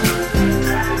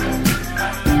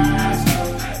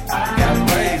 I got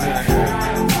waves in her.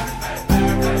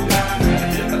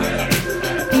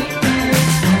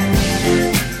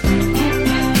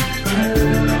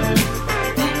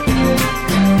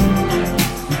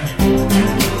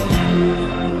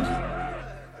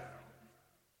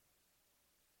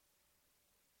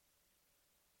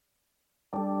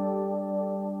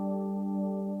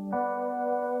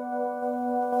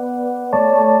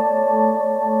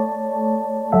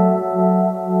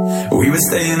 We were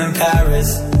staying in Paris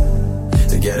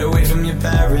to get away from your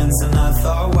parents, and I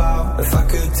thought, wow, if I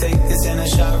could take this in a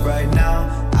shot right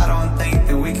now, I don't think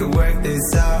that we could work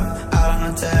this out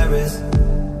on the terrace.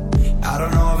 I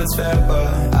don't know if it's fair,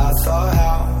 but I thought,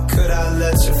 how could I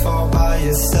let you fall by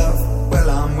yourself? Well,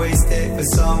 I'm wasted with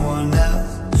someone else.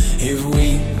 If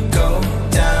we go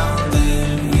down,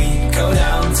 then we go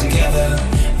down together.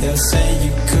 They'll say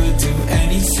you could do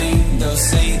anything, they'll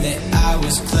say that I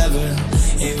was clever.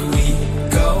 If we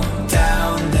go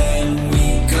down, then we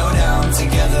go down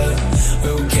together.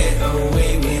 We'll get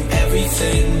away with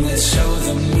everything. Let's show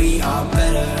them we are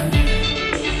better.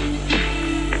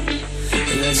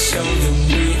 Let's show them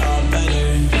we are better.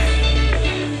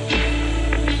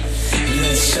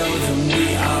 Let's show them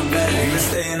we are better. We were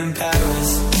staying in Paris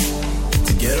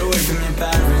to get away from your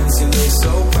parents. You look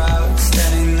so proud,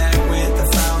 standing there with a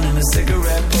frown and a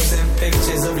cigarette, posting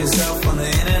pictures of yourself on the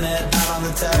internet, out on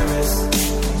the terrace.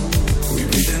 We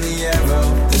breathe in the air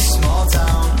of this small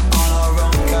town, on our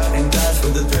own, cutting glass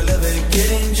with the thrill of it,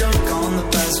 getting drunk on the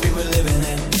past we were living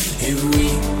in. If we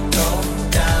go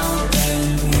down, then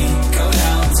we go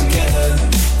down together.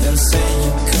 They'll say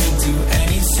you could do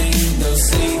anything, they'll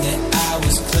say that I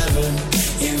was clever.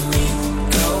 If we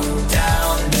go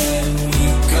down, then we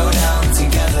go down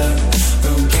together.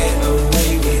 We'll get away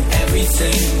with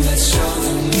everything. Let's show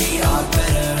them we are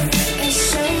better. Let's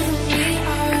show them we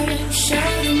are, show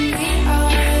them we are,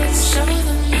 show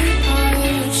them we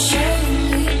are, show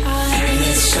them we are.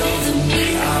 Let's show them we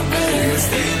are better. We're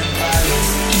staying in Paris.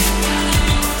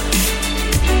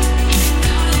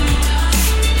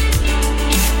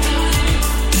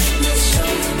 Let's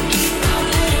show them we are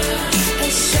better.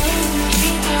 Let's show them we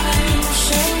are,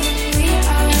 show them we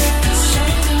are, show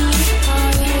them we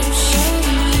are, show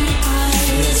them we are.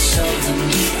 Let's show them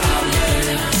we are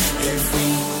better. If we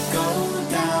go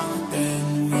down, then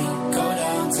we go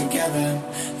down together.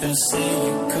 They'll say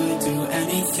you could do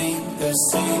anything, they'll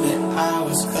say that I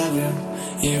was clever.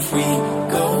 If we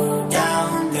go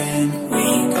down, then we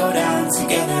go down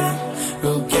together.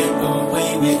 We'll get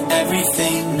away with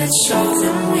everything. Let's show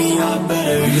them we are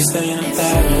better. We were staying in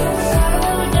Paris.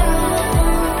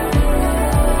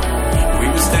 We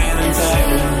were staying in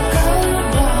Paris.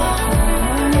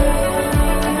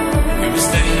 We were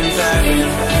staying in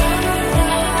Paris.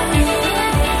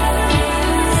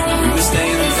 We were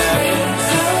staying in Paris.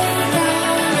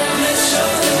 Let's show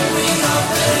them we are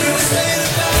better. We were staying in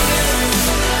Paris.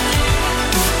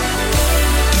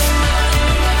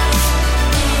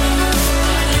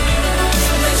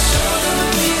 Let's show them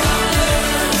we are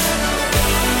better.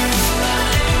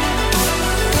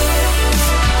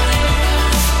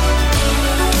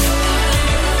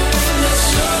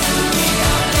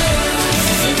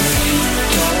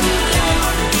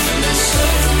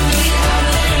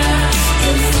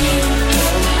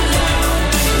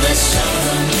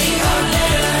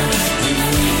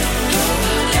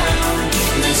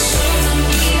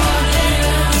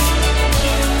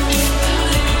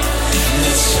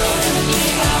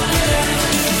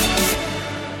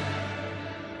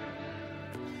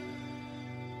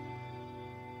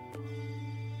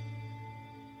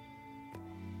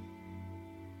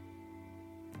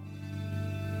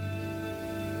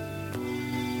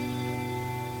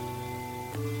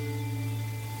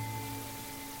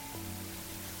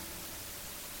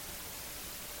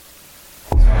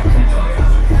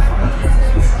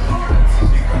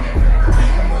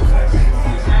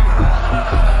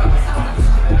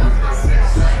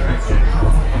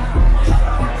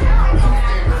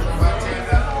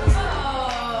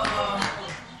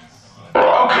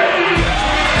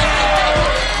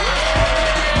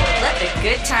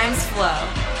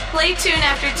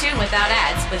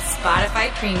 with Spotify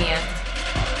Premium.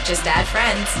 Just add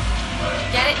friends.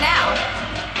 Get it now.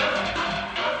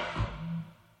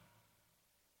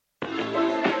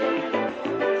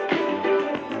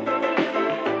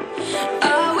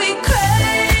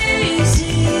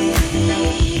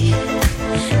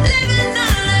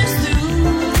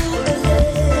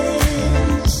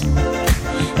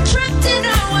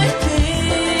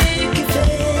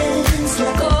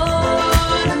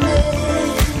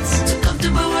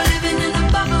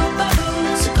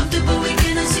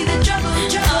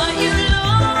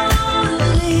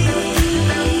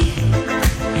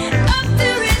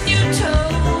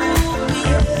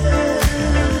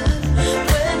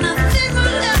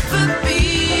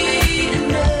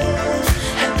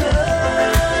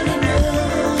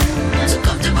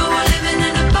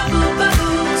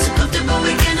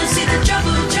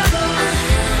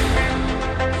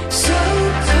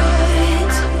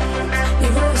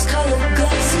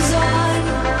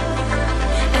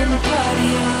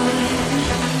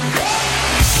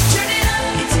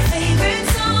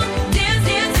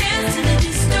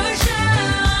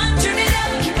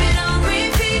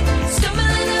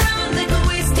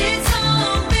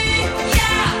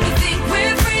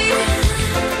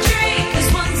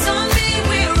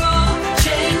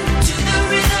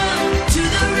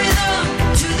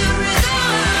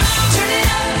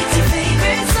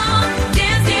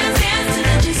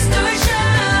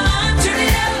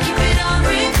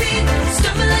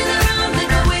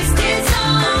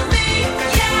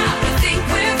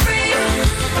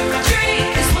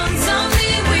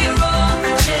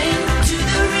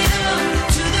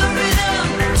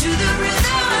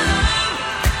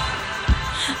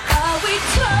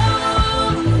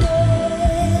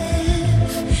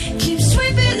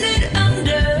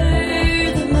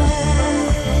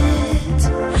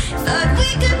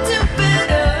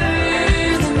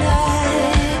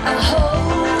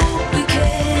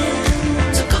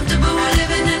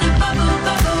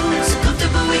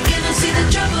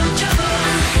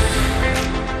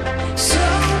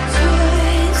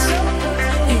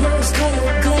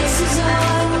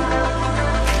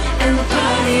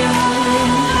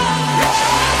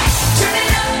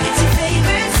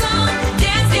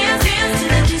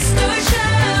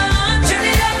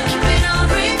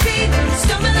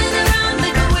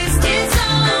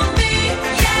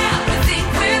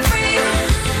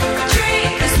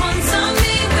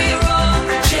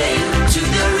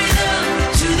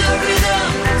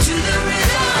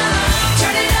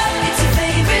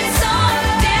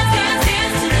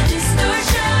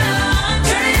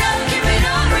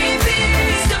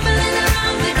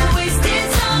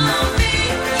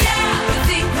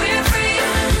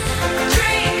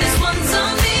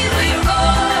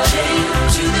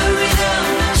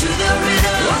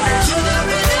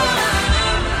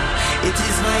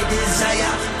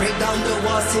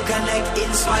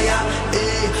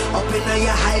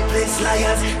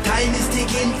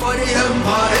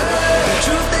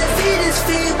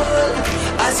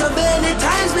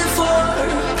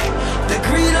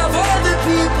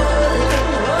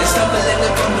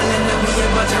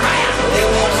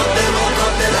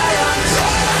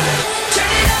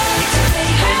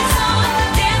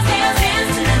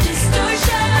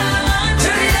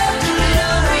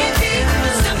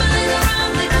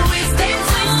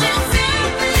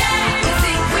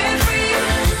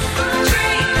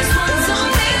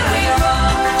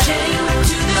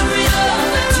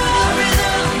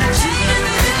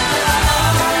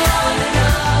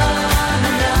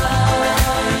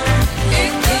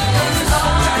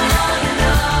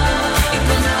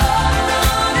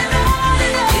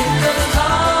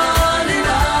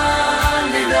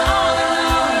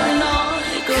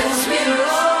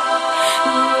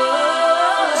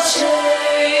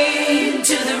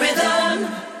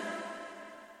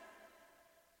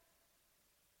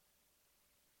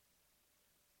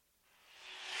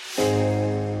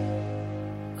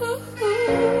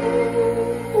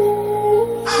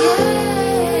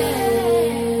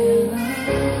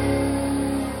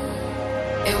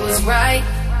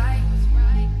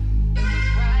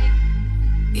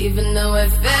 Even though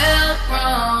it felt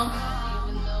wrong,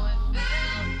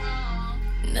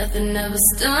 nothing ever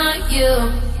stopped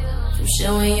you from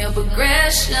showing your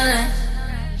progression.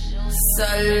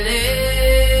 Solid,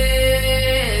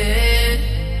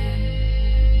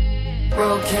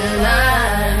 broken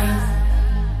lines,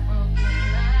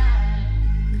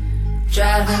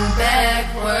 driving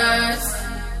backwards,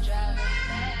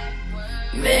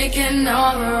 making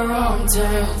all the wrong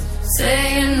turns,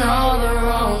 saying all the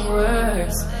wrong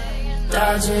words,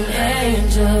 dodging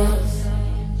angels.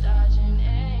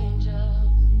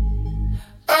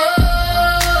 Oh,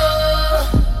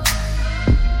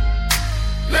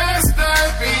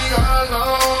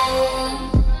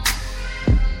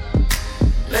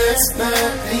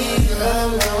 not be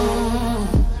alone.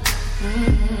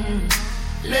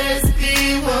 Let's be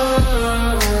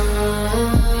one.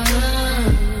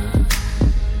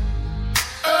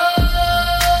 Oh,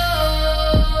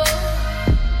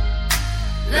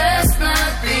 let's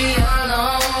not be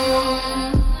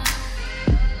alone.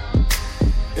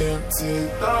 Empty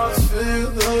thoughts fill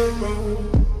the room.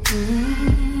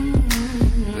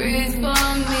 Breathe for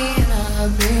me and I'll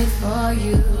breathe for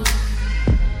you.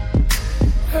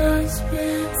 Hurts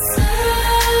been selfish,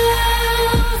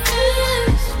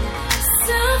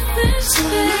 selfish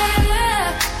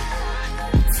tonight.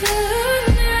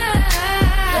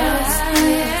 Hurts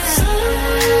been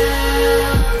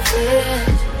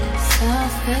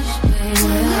selfish,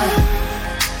 baby.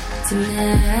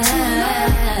 Tonight.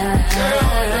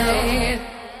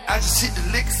 I just hit the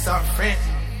liquor store, friend.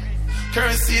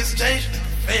 Currency exchange,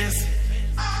 fancy.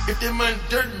 If that money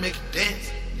dirty, make it dance.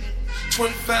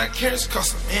 25 carats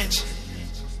cost a mansion.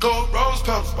 Gold rose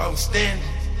petals while we standing.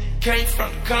 Came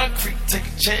from the concrete, take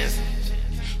a chance.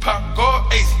 Pop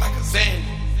gold ace like a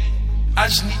Xander. I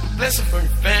just need a blessing from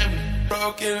your family.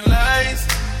 Broken lights,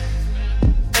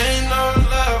 ain't no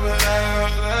love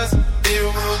without us. It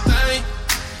will die.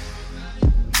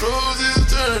 Roses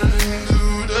turning to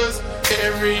dust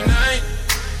every night.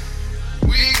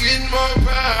 We get more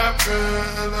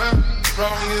popular,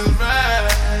 wrong is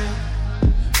right.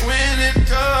 When it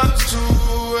comes to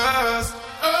us,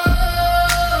 oh,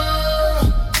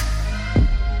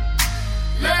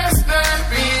 let's not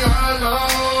be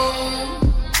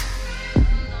alone.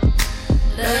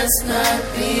 Let's not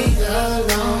be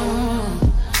alone.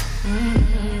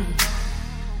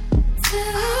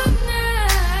 Tonight.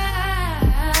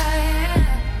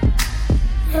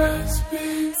 Let's be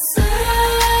selfish,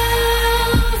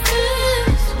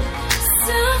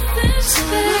 selfish,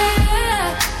 babe.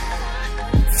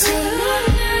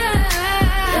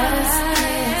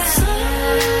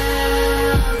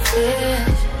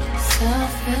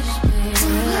 Selfish,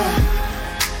 baby.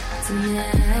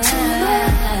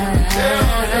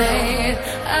 Tonight,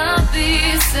 I'll be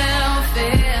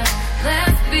selfish.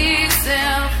 Let's be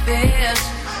selfish.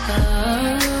 Oh,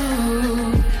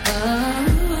 oh,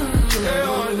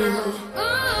 oh,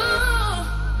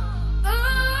 oh.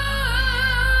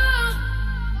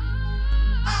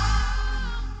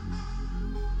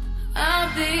 I'll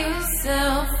be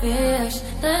selfish.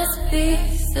 Let's be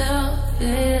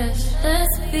selfish.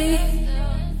 Let's be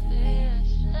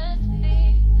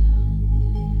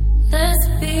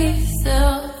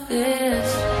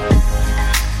selfish.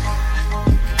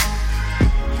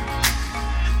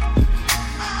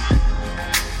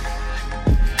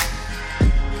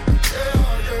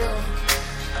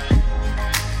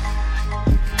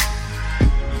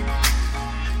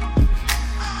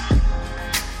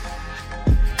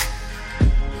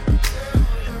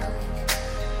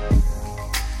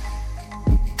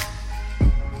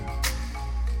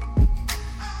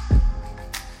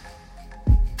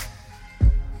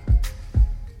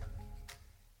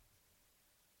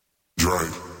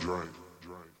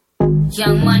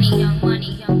 Young money, young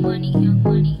money, young money, young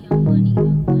money, young money,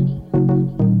 young money, young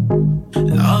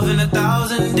money. Love in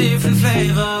 1,000 different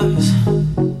flavors.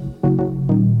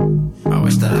 I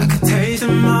wish that I could taste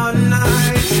them all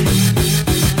tonight.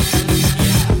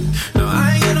 No, I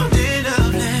ain't got no dinner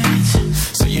plans,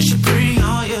 so you should bring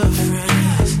all your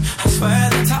friends. I swear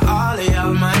that to all of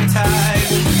y'all my type.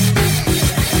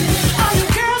 All the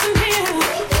girls in here,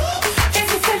 if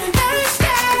you're feeling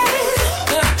thirsty,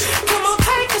 come on,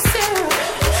 take a sip,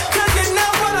 'cause you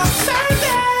know what I'm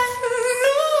serving.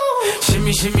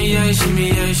 Shimmy, shimmy, yeah, shimmy,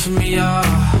 yeah, shimmy, yeah.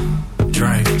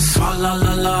 Drink, swalla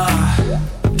la la.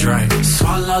 Drink,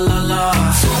 swalla la la.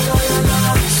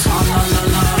 Swalla la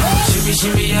la. Shimmy,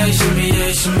 shimmy, yeah, shimmy,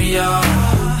 yeah, shimmy, yeah.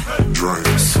 Drink,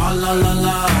 swalla la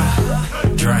la.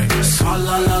 Drink,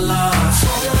 swalla la la.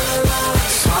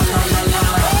 Swalla la la.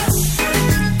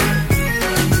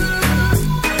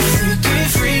 Freaky,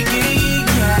 freaky,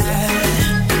 yeah.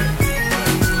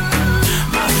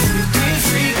 My freaky,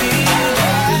 freaky,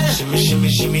 yeah. Shimmy, shimmy,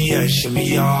 shimmy, yeah, shimmy,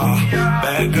 yeah.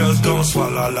 Bad girls gon'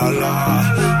 swallow la la.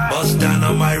 Bust down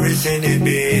on my wrist in it,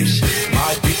 bitch.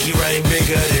 My pinky ring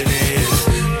bigger than this.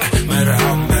 Matter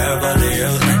how I'm Beverly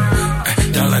Hills.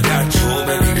 Dollar got you,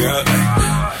 baby girl.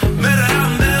 Matter how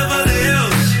I'm Beverly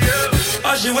Hills.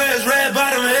 All she wears red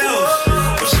bottom heels.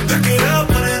 When she back it up,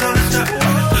 put it on the top.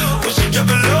 When she drop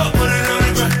it low, put it on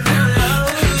the ground.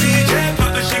 DJ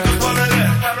pop it, she gon' swallow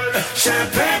that.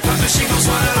 Champagne pop it, she gon'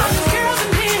 swallow that. Girls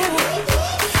in here,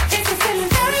 if you're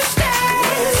feeling thirsty,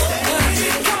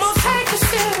 come on, take a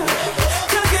sip,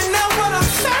 'cause you know what I'm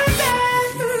serving.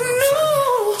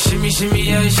 Shimmy, shimmy,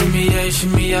 yeah, shimmy, yeah,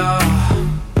 shimmy, yeah.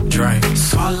 drink,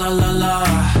 swalla la la,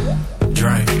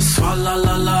 drink, swalla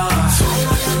la la,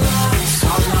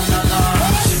 swalla la la,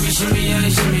 shimmy shimmy yeah,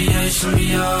 shimmy yeah, shimmy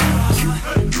yeah,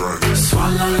 drink,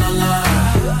 swalla la la,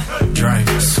 drink,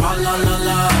 swalla la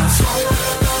la,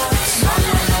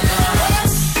 swalla la la,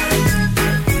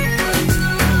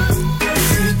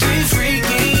 freaky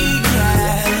freaky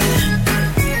yeah,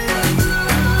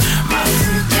 my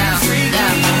freaky freaky.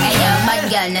 Hey yo, bad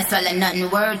girl, no swallow nothing.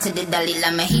 Word to the Dalai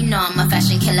Lama, he know I'm a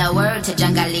fashion killer. Word to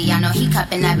John Galliano, he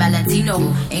cupping that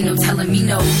Valentino. Ain't no telling me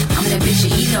no, I'm that bitch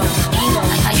that he know.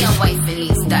 How your wife in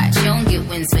these thoughts, you don't get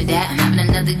wins for that. I'm having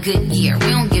another good year, we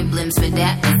don't get blimps for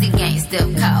that. Cause the gang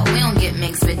still call, we don't get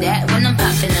mixed for that. When I'm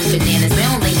popping them bananas, we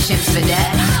don't link chimps for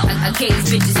that. I gave these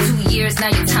bitches 2 years, now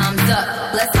your time's up.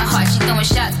 Bless her heart, she throwing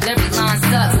shots, but every line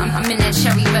sucks. I'm in that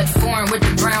cherry red foreign with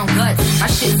the brown guts. My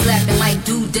shit slapping like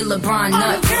dude did LeBron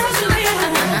nuts.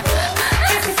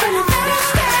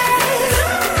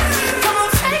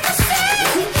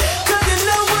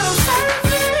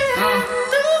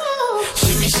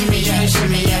 Shimmy yeah,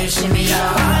 shimmy yeah, shimmy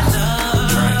yeah.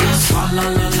 Drink, swalla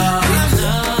la la.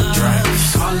 Drink,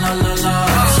 swalla la la.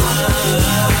 Swalla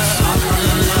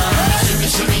la la. Shimmy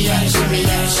shimmy yeah, shimmy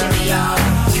yeah, shimmy yeah.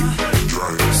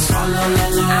 Drink, swalla la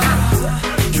la.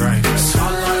 Drink,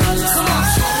 swalla la la.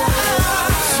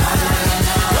 Swalla la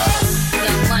la.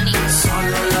 Young Money,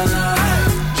 Swalla la la.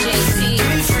 JC,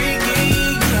 Freaky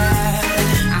yeah.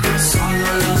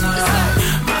 Swalla la la.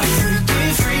 My freaky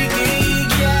freaky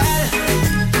yeah.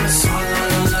 Swalla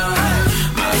la la.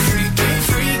 My freaky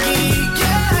freaky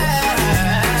yeah.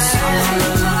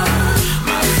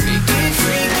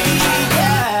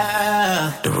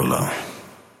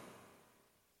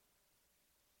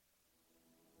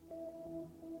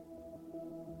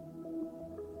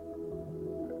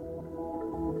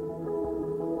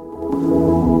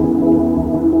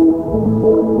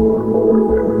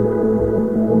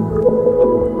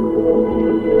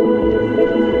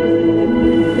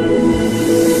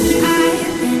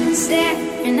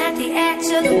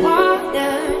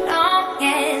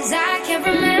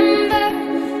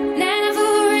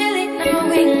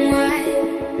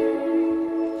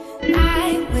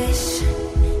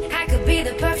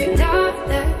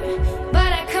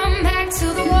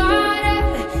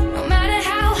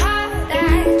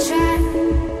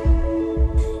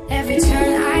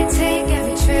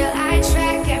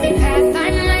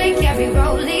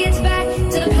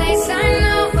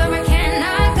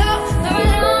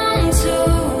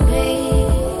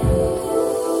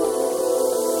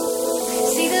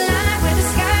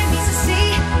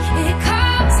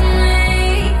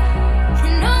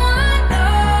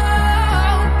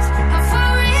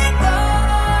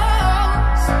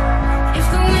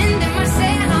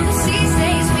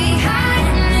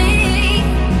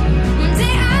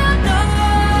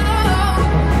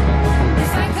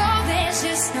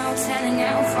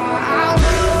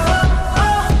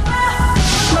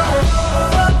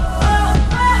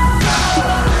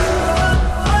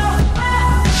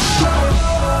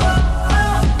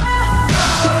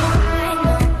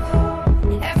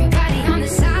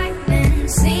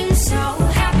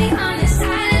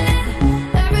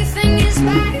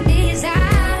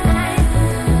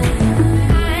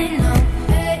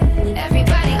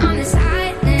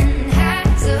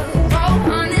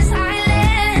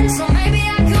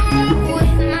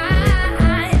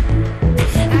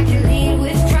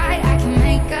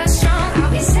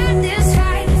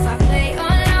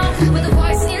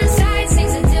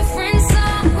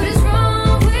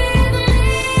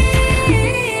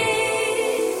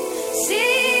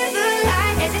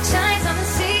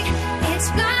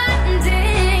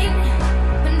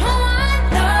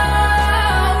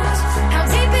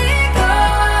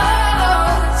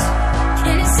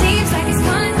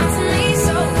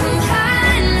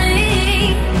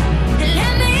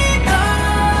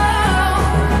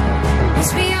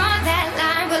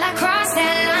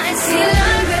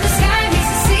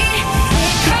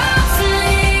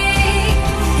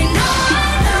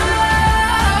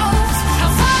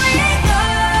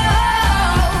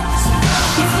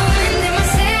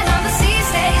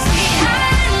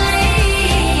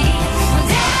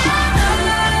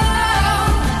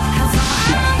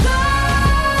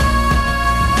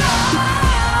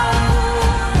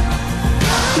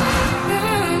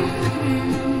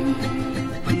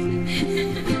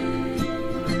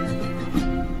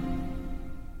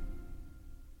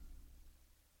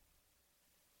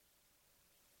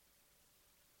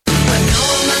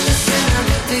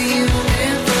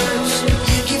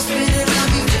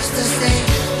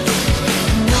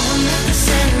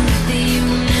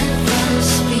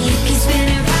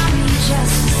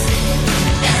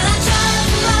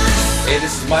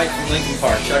 Mike from Linkin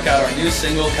Park. Check out our new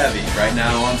single, Heavy, right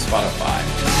now on Spotify.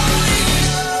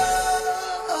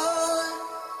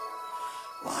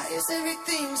 Why is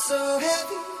everything so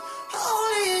heavy?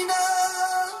 Holding on.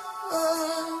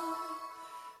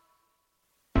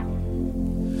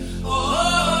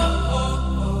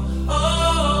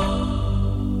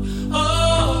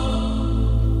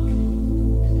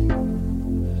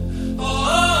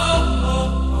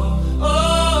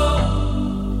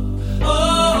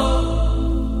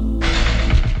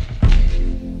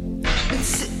 Been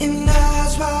sitting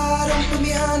eyes wide open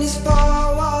behind these four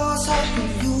walls,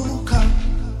 hoping you come.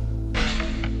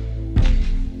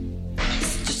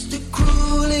 It's just a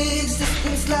cruel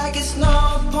existence, like it's no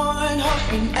point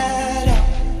hoping at all.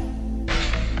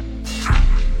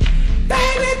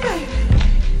 Baby, baby,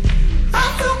 I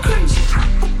feel crazy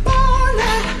up all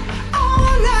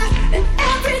night, and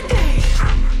every day.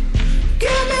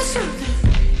 Give me something,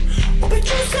 but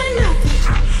you say nothing.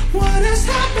 What is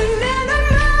happening to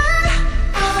me?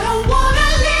 I don't wanna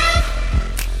live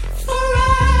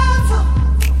forever,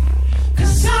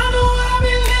 'cause I know I'll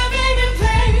be living in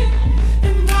pain,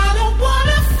 and I don't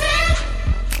wanna fit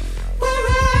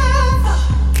wherever.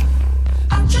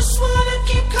 I just wanna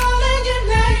keep calling your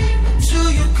name until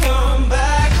you come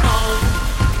back home.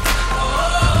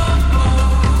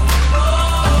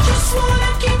 I just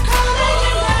wanna keep calling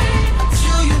your name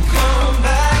until you come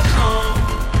back home.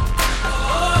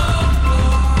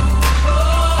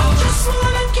 I just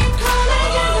wanna keep calling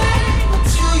your name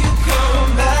until you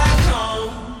come back home.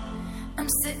 I'm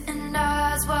sitting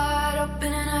eyes wide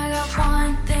open and I got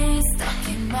one thing stuck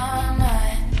in my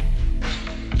mind.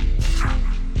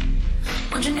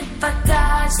 Wondering if I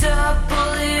dodged a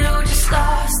bullet or just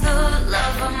lost the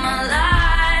love of my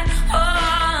life. Oh,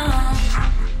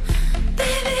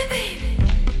 baby, baby,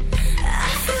 I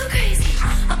feel crazy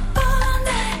all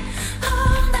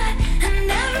night,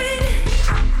 and every day.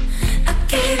 I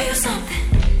gave you something,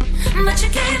 but you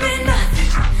gave me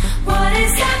nothing. What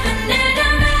is happening to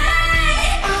me?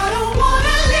 I don't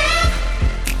wanna live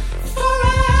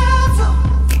forever,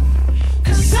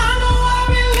 'cause I know I'll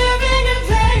be living in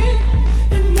pain,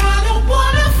 and I don't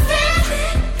wanna fit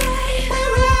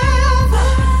wherever.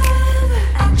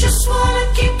 I just wanna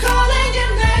keep calling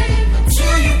your name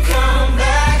until you come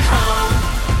back home.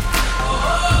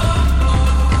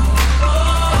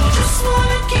 I just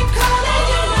wanna keep calling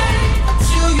your name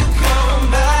until you come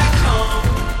back home.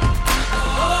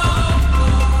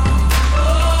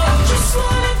 I just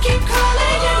wanna keep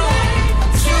calling your name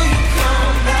until you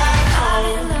come back home.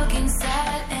 I look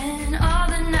inside in all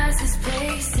the nicest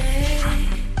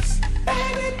places.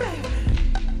 Baby, baby,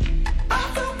 I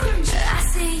feel crazy. I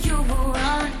see you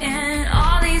around in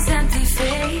all these empty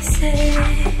faces.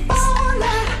 All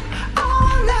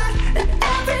night, and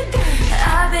every day.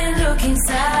 I've been looking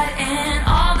inside in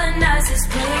all the nicest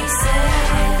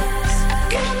places.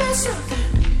 Give me something,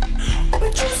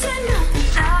 but you say nothing.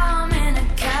 Now I'm in a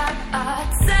cab, I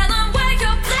tell them where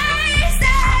your place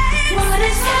is. What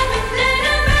is happening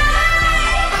to me?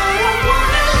 I don't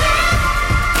wanna live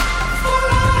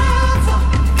forever,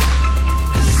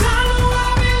 'cause I know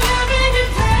I'll be living in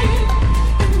pain,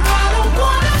 and I don't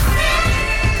wanna fit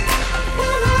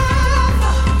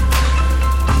wherever.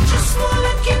 I just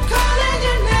wanna keep calling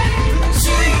your name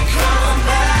until you come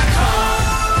back home.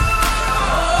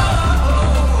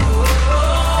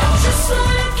 I just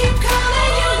wanna keep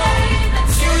calling your name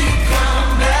until you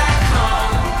come back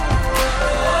home.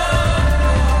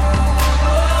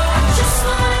 I just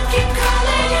wanna keep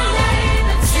calling your name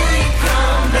until you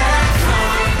come back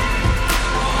home.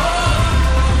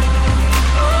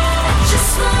 I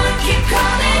just wanna keep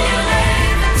calling your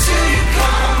name until you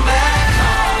come back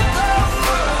home.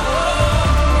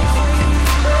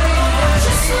 I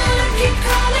just wanna keep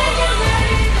calling your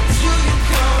name until you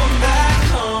come back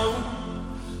home.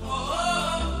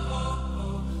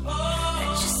 I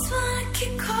just wanna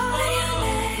keep calling your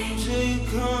name Until you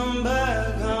come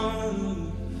back home.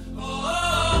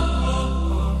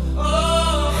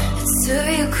 until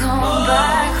you come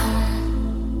back home.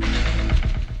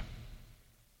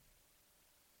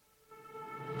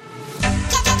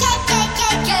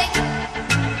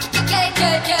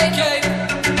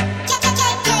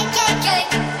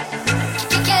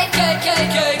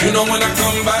 You know when I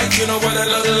come back, you know what I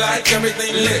look like.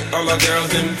 Everything lit, all the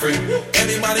girls in free.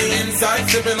 Everybody inside,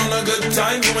 sipping on a good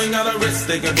time. You ain't got a risk,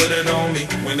 they can put it on me.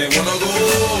 When they wanna go,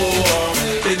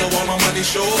 they know all my money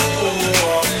show.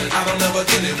 I don't ever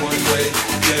get it one way,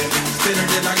 yeah. Sooner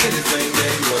than I get it same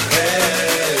day, but hey,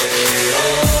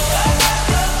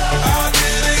 I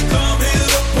didn't come here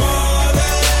to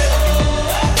party.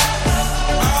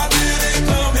 I didn't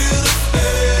come here to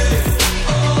stay.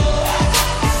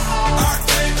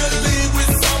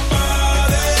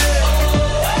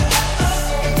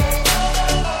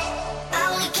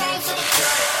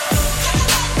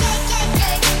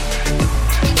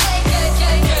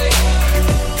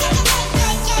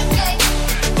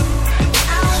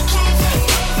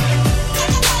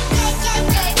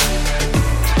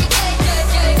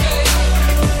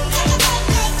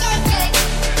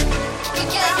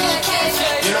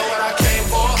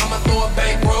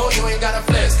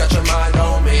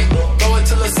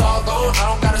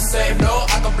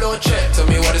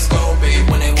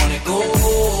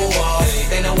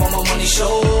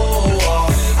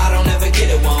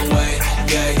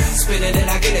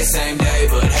 same day,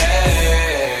 but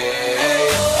hey,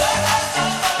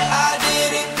 I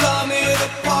didn't come here to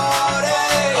party.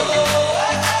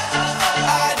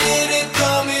 I didn't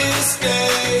come here to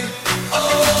stay.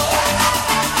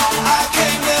 I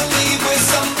came to leave with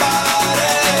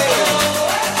somebody.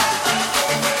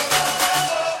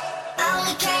 I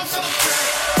only came for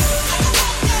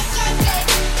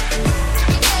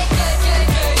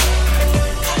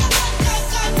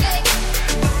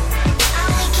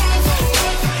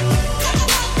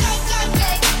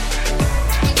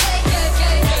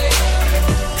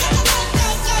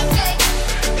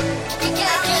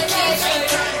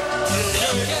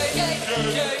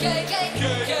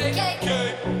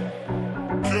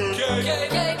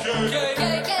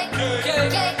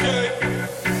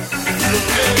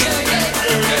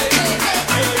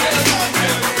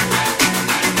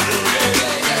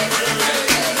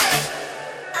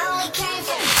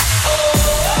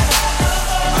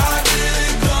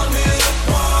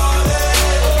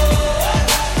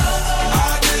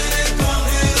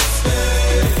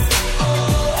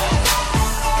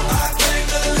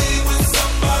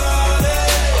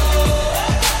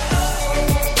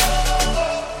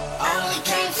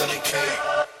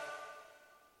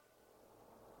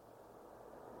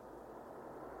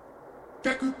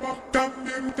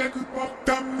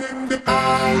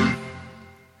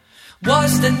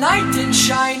was the knight in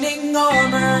shining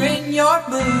armor in your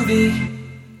movie.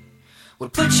 Well,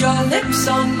 put your lips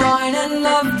on mine and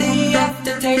love the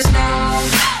aftertaste now.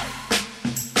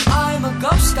 I'm a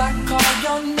ghost, I call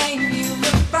your name, you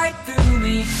look right through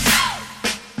me.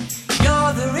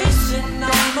 You're the reason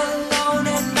I'm alone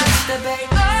and masturbate.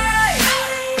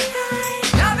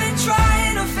 I've been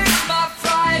trying to fix my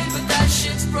pride, but that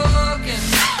shit's broken.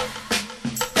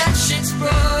 That shit's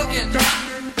broken.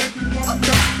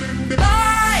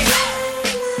 Lie,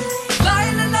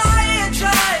 lie, lie, lie, I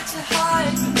tried to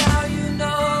hide, but now you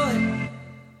know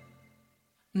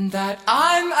it, that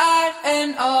I'm at an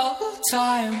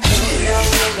all-time.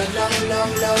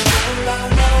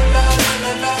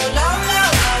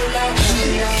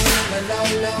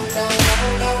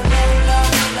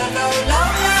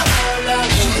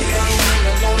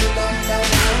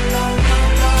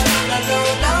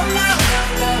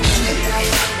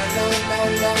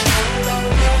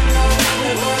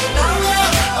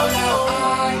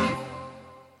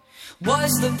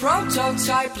 Was the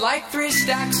prototype like 3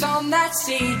 stacks on that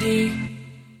CD?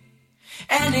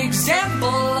 An example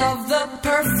of the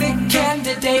perfect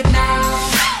candidate now.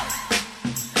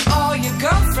 All your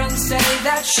girlfriends say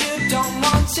that you don't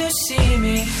want to see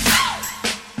me.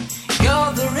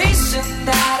 You're the reason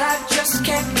that I just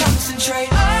can't concentrate.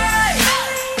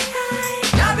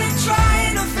 I've been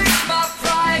trying to fix my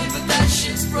pride, but that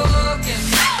shit's broken.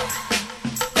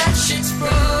 That shit's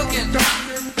broken.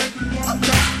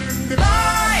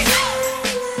 Lie,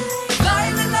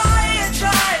 lie, lie, lie, I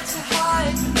tried to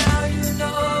hide, but now you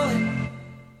know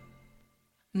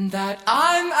it, that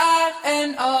I'm at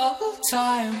an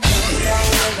all-time.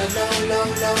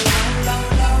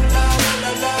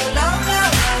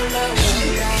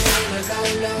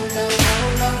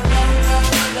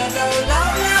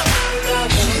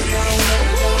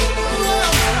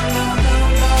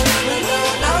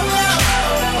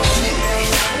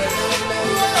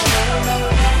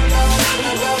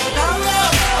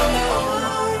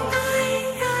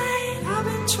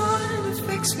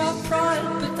 My pride,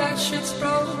 but that shit's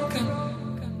broken.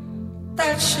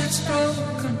 That shit's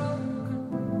broken.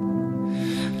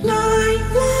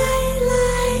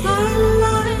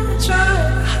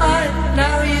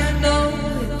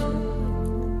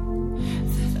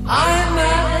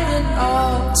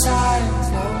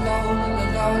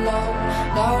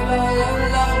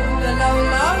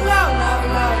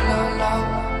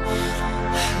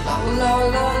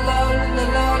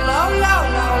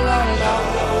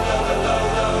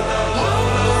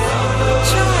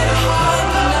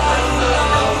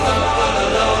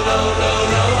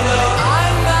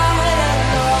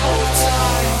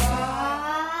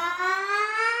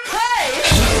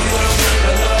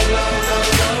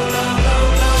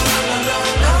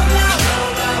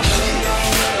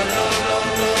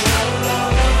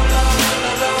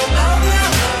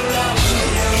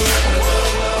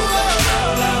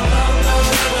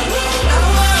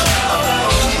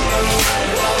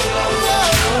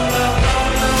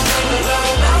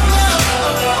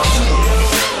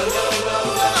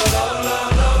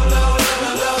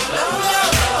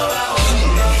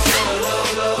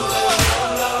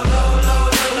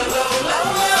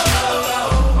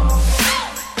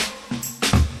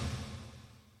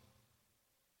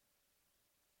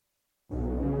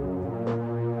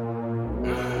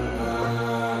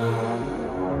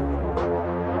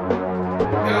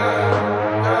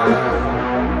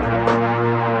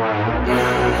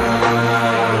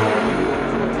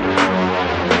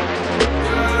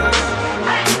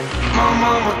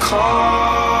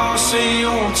 seen you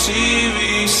on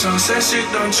TV. Sunset shit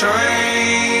done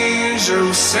changed.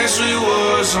 Ever since we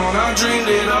was on, I dreamed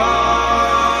it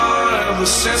all. Ever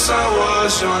since I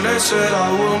was young, they said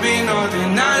I wouldn't be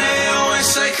nothing. Now they always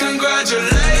say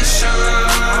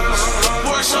congratulations.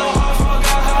 Worked so hard,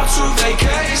 forgot how to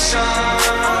vacation.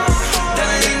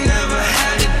 They ain't never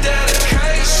had the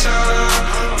dedication.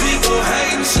 People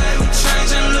hate and say we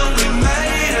changed and look, we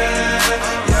made it.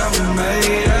 Yeah, we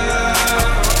made it.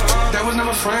 That was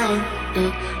never friendly,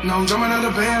 yeah. Now I'm jumping out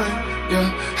of Bentley, yeah.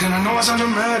 And I know I sound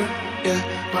dramatic, yeah.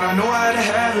 But I know I had to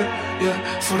have it, yeah.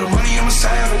 For the money I'm a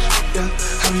savage, yeah.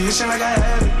 I be itching like I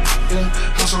have it, yeah.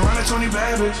 I'm surrounded 20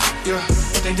 bad bitch, yeah.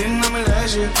 But they didn't know me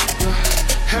last year, yeah.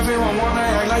 Everyone wanna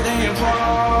act like they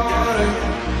important,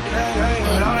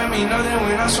 but all that mean nothing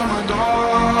when I saw my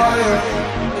door, yeah.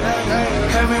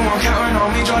 Everyone counting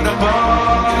on me, drop the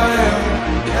ball,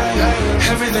 yeah.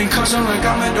 Everything custom like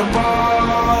I'm at the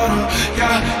bottom,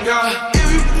 yeah. If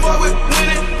you fuck with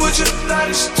winning, put your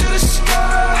lighters to the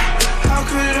sky. How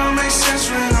could it make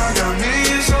sense when I got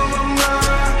millions on my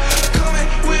mind? Coming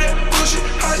with that bullshit,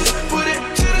 I just put it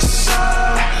to the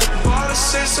side. Bought a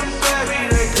sense of baby,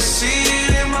 they could see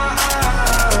it in my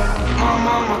eyes. My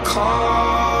mama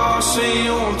called, see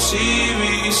you on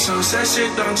TV. Sunset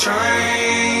shit done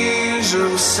changed.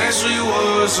 Ever since we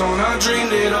was on, I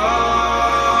dreamed it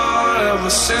all. Ever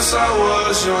since I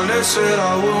was young, they said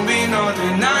I wouldn't be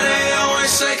nothing. Now they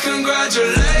always say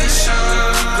congratulations.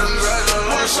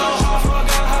 Worked so hard,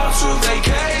 forgot how to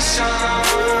vacation.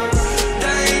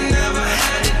 They ain't never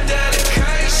had the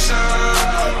dedication.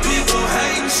 People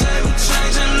hate and say we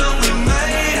changed and look, we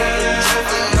made it.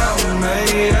 Yeah, we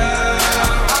made it. I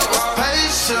was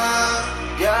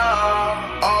patient,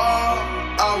 yeah. Oh,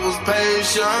 I was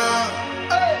patient.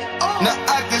 Now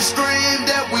I can scream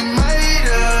that we made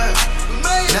it.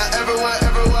 Now everywhere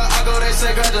I go, they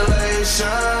say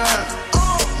congratulations.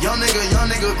 Young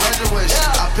nigga, graduation.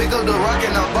 I pick up the rock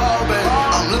and I ball, baby.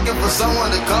 I'm looking for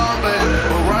someone to call, baby.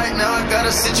 But right now I got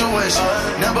a situation.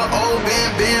 Never old,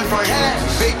 being frank.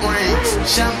 Big rings,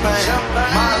 champagne.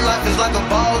 My life is like a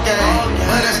ball game,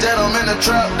 but instead I'm in a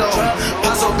trap though.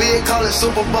 Pot so big, call it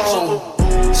Super Bowl.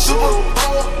 Super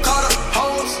Bowl, call the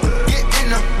hoes, get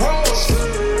in the rolls.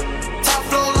 Top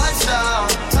flow lifestyle,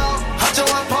 Huncho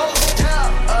and Post.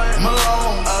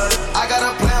 Malone, I got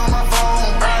a play on my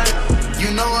phone.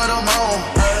 You know what I'm on.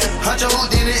 Huncho who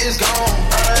did it is gone.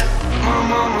 My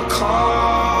mama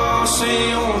called, see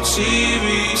you on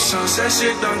TV. Sunset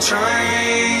shit done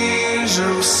changed.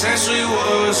 Ever since we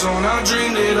was on, I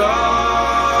dreamed it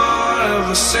all.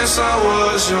 Ever since I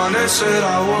was young, they said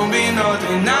I wouldn't be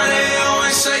nothing. Now they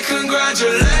always say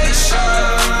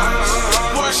congratulations.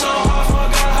 Worked so hard,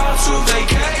 forgot how to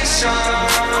vacation.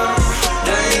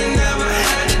 They ain't never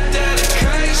had the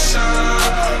dedication.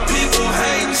 People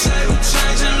hate and say we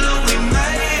changed and look, we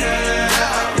made it.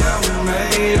 Yeah, we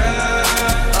made it.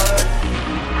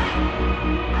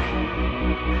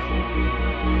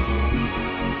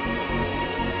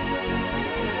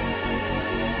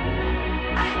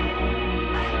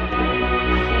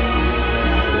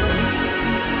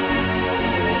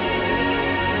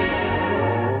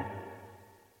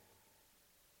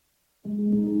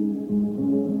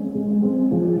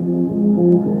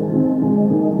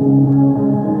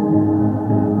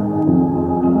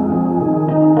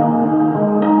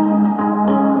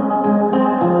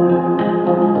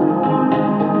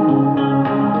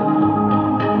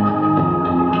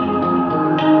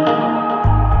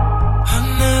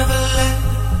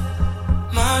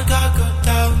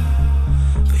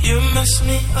 messed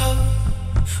me up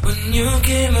when you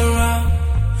came around.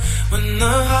 When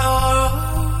the heart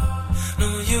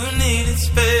knew you needed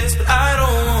space, but I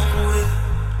don't wanna wait.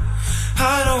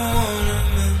 I don't wanna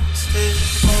miss it.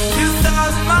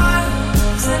 2,000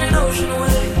 miles in an ocean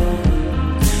away,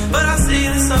 but I see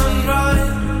the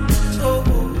sunrise. Oh,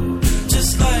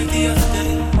 just like the other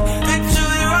day.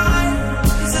 Picture your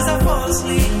eyes as I fall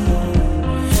asleep.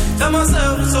 Tell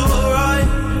myself it's alright.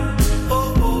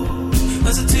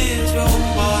 As the tears roll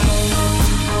by.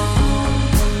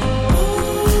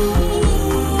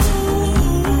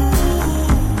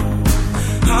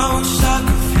 I wish I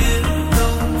could feel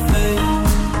your face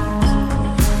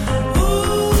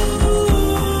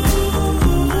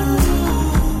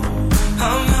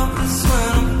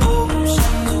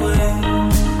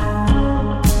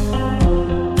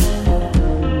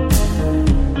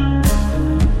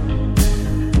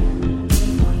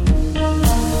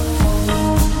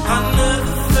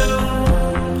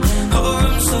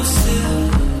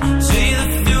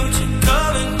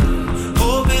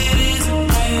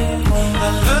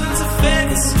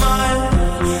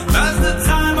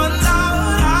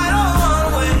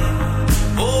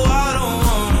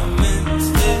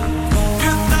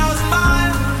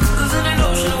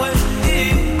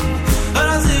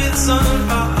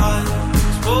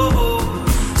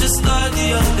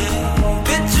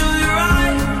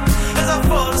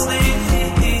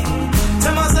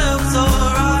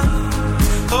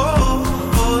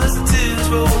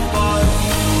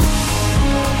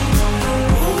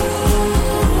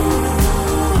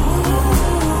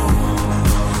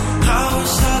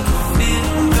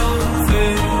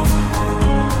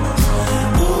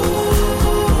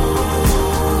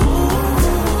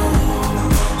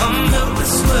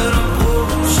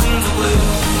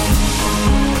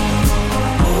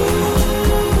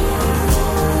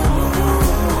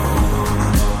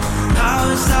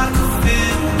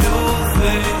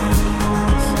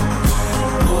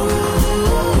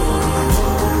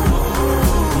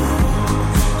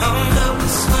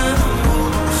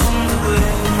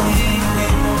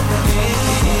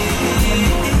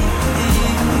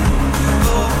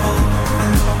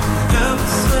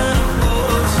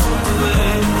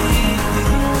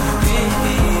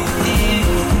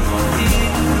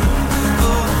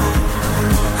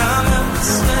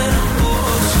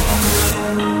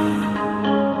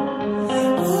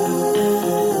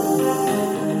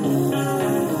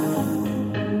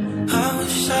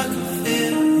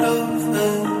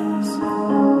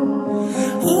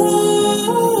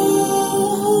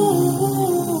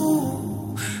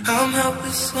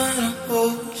lost when our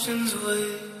oceans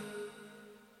wave.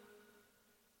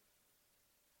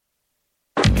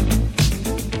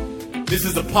 This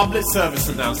is a public service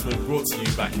announcement brought to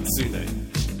you by Kitsune.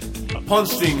 Upon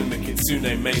streaming the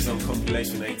Kitsune Maison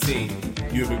Compilation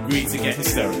 18, you have agreed to get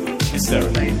hysterical.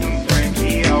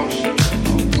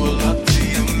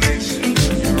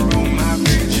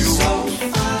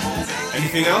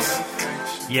 Anything else?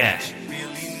 Yeah.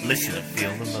 Listen and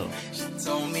feel the love.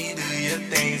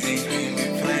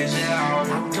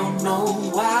 I don't know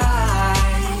why.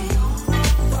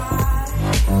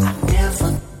 I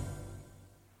never.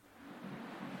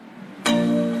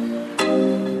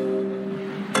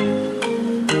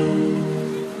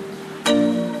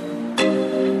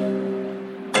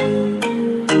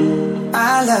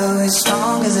 Our love is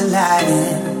strong as a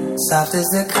lion, soft as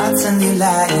the cotton you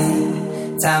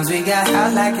lying. Times we got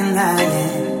out like a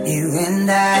lion, you and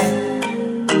I.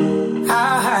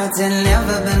 Our hearts had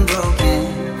never been broken.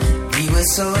 We were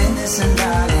so innocent,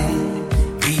 darling.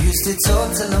 We used to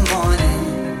talk till the morning,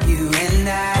 you and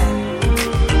I.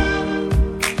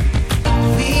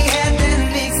 We had that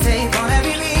mixtape on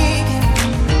every weekend.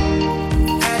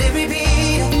 Had it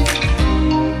repeating,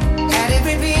 had it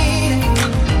repeating.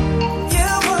 You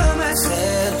were my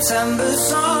September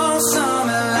song,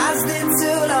 summer lasted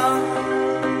too long.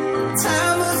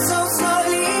 Time was so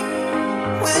slowly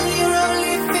when you're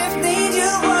only 15.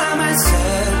 You were my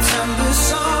September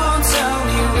song. Tell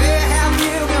me, where have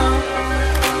you gone?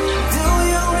 Do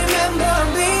you remember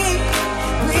me?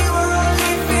 We were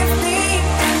only 15.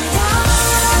 And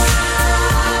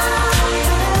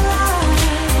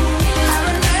I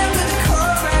remember the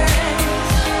chorus.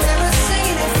 They were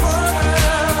singing it for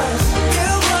us. You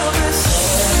were my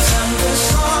September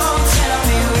song. Tell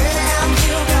me, where have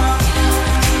you gone?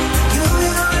 Do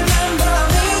you remember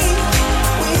me?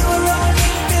 We were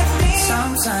only 15.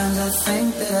 Sometimes I think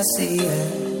that I see her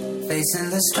facing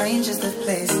the strangest of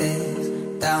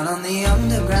places, down on the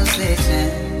underground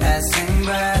station, passing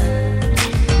by.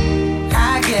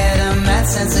 I get a mad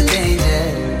sense of danger,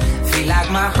 feel like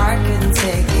my heart couldn't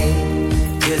take it.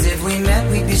 'Cause if we met,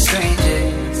 we'd be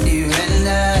strangers, you and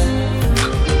I.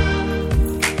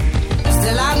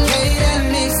 Still I play that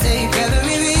mixtape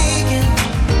every weekend.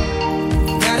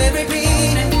 Got it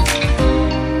repeating,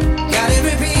 got it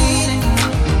repeating.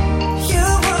 You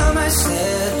were my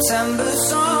September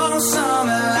song,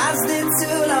 summer lasted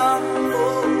too long.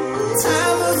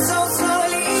 Time was so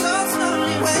slowly,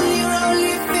 when you're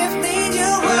only 15.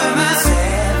 You were my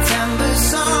September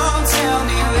song. Tell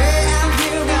me, where have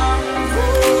you gone?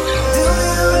 Do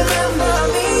you remember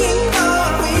me? Oh,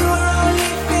 we were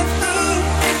only 15.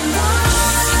 And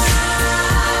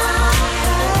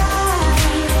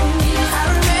I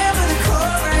remember the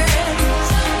chorus.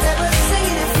 They were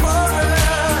singing it for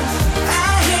us.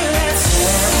 I hear that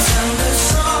September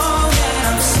song and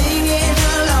I'm singing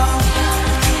along,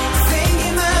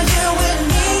 thinking about you and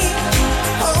me.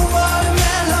 Oh, what a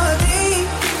melody.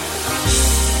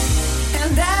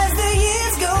 And as the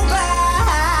years go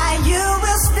by, you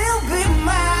will still be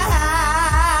mine,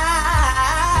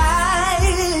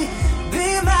 be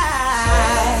mine.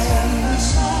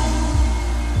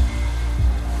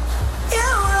 You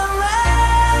were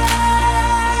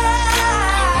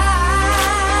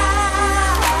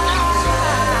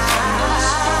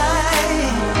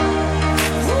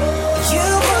You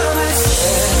were my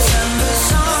September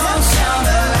song,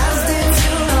 summer lasted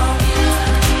too long.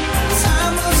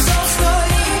 Time was so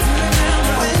slowly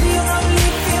when you're only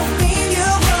 15. You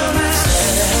were my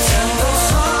September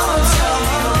song. Tell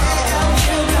me, where have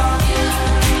you gone?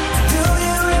 Do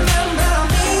you remember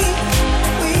me?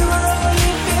 We were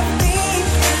only 15.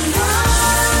 And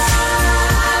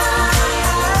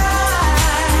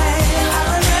I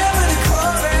remember the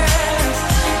chorus.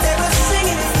 They were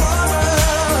singing it for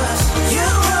us. You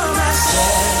were my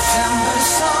September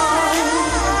song.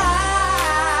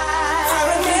 I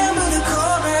remember the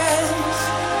chorus.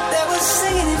 They were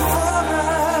singing it for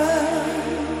us.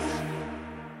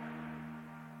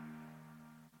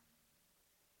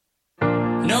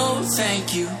 No, thank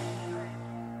you,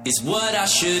 is what I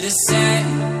should have said.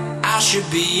 I should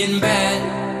be in bed,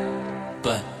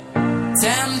 but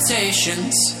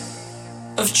temptations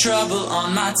of trouble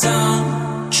on my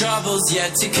tongue, trouble's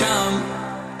yet to come.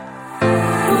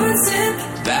 One sip,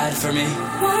 Bad for me,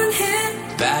 one hit,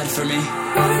 bad for me,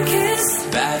 one kiss.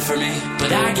 bad for me.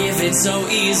 But I give in so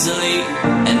easily,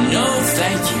 and no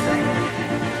thank you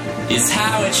is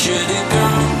how it should have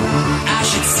gone. I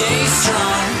should stay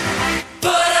strong,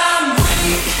 but I'm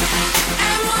weak.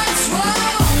 And what's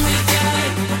wrong with that?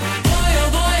 Boy, oh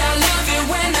boy, I love it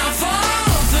when I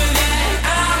fall for that.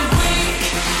 I'm weak.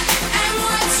 And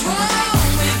what's wrong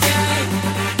with that?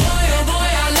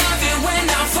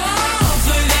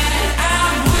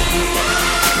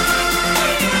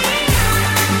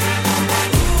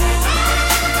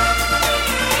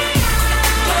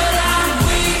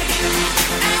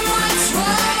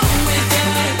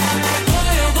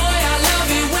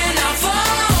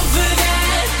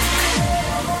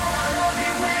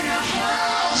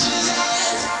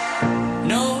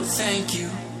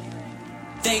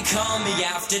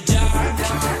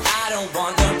 I don't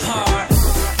want no part.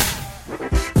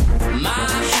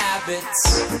 My habits,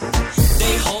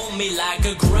 they hold me like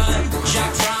a grudge. I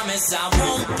promise I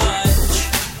won't budge.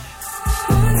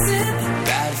 One sip,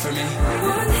 Bad for me,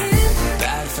 one hit,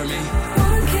 bad for me,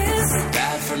 one kiss.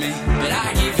 bad for me. But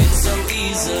I give in so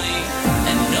easily,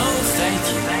 and no thank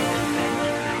you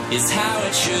is how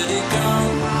it should have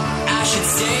gone. I should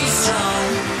stay strong,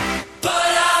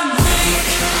 but I'm weak.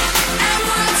 And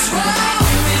what's wrong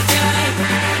with that?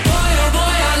 Boy, oh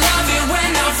boy, I love it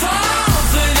when I fall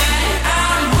for that.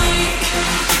 I'm weak.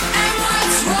 And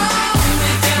what's wrong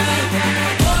with that?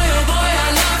 Boy, oh boy, I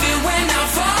love it when I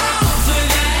fall for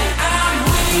that. I'm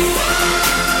weak.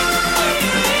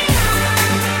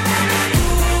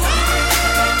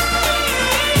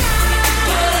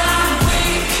 But I'm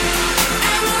weak.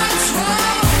 And what's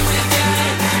wrong with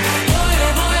that? Boy,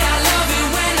 oh boy, I love it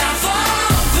when I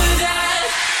fall for that.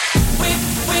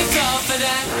 Wake up for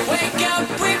that. Wake up,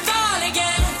 we fall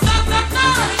again. Fall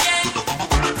again.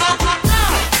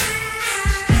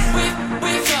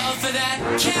 We fall for that.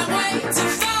 Can't wait to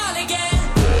fall again.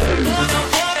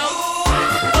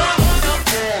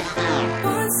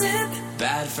 One sip,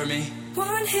 Bad for me,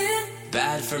 one hit,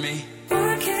 bad for me,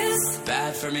 one kiss.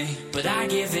 bad for me. But I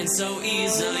give in so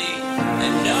easily,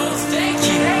 and no thank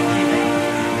you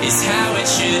is how it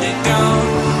should have gone.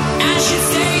 I should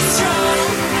stay strong,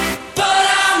 but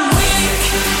I'm weak.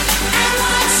 And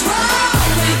what's wrong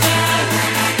with that?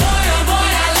 Boy, oh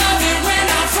boy, I love it when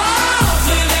I fall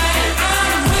for that.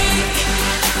 I'm weak.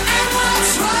 And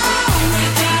what's wrong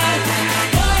with that?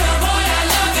 Boy, oh boy, I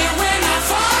love it when I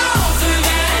fall for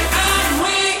that. I'm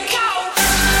weak.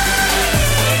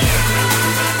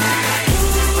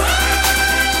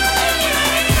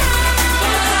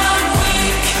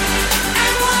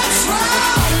 And what's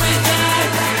wrong with that?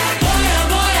 Boy, oh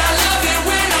boy, I love it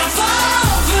when I fall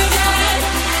for that.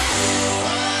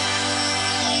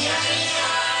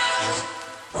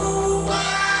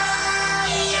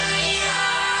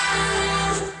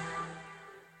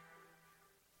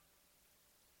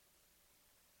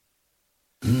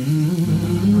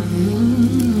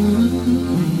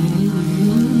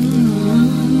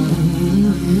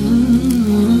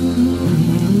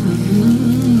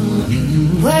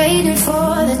 Waiting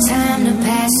for the time to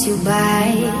pass you by.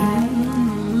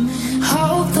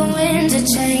 Hope the winds of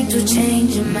change will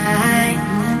change your mind.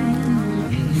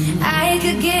 I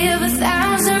could give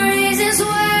 1,000 reasons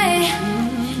why,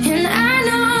 and I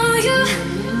know you,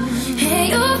 and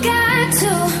you got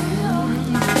to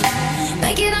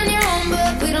make it on your own.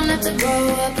 But we don't have to grow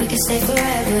up, we can stay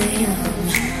forever young.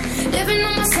 Living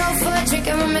on my sofa,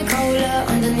 drinking rum and cola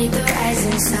underneath the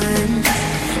rising sun.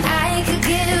 I could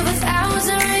give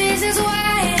 1,000 reasons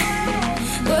why,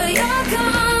 but you're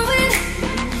going,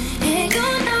 and you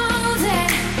know that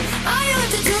all you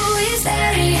have to do is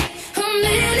stay a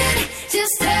minute.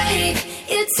 Just take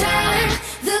your time.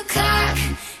 The clock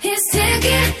is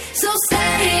ticking, so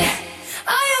stay.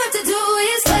 All you have to do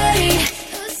is wait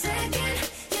a second.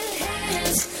 Your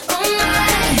hands on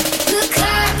mine. The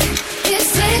clock is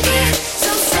ticking,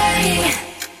 so stay.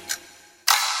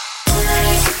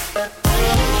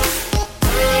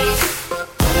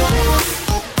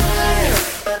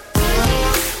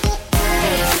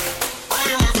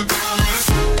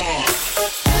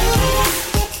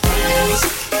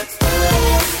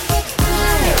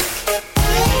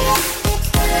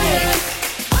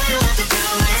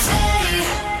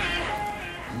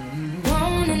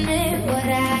 Won't admit what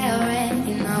I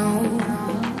already know.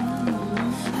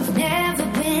 I've never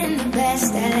been the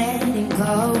best at letting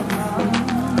go.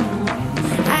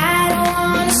 I don't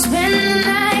wanna spend the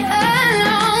night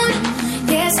alone.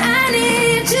 Yes, I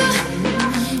need you,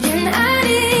 and I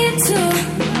need to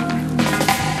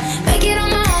make it on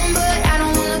my own. But I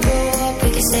don't wanna grow up, we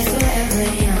can stay forever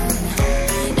young.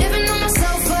 Living on my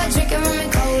sofa, drinking rum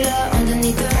and cola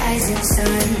underneath the rising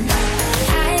sun.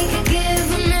 I could give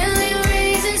 1,000,000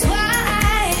 reasons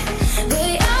why, but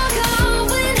you're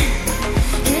going,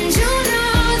 and you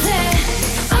know that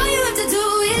all you have to do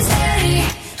is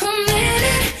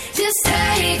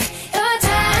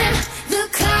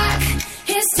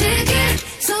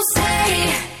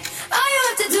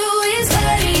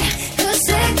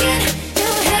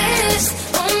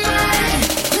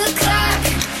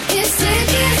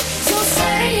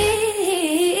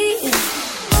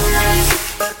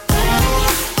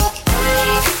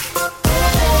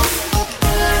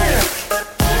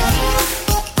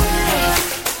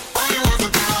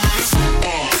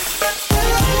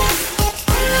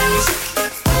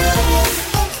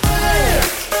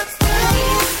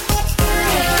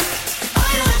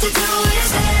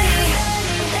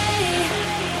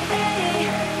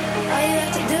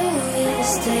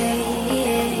stay.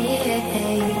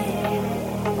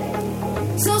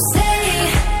 So stay.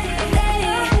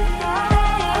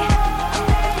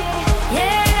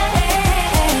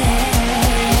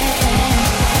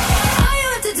 All you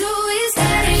have to do is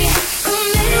stay.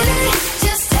 Committed,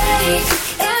 just stay.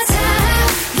 Your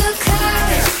time, the clock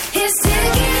is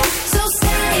ticking. So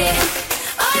stay.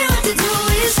 All you have to do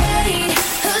is wait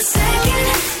a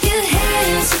second. Your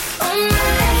hands on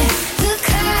mine. The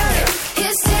clock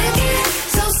is ticking.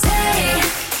 So stay.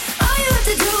 All you have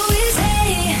to do is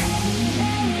stay.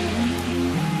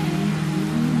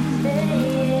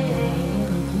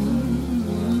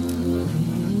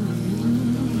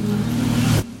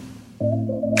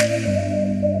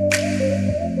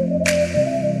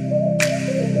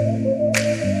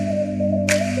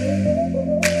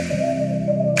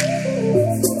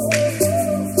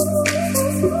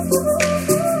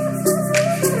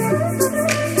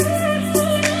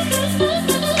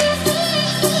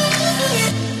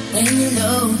 When you're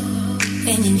low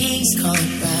and your knees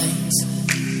can't rise,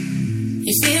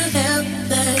 you feel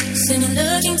helpless and you're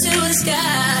looking to the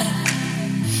sky.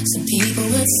 Some people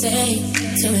would say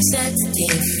to accept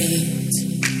defeat.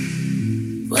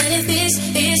 Well, if this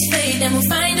is fate, then we'll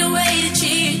find a way to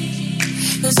cheat.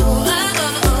 'Cause we'll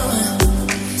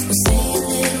say a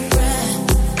little prayer.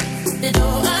 That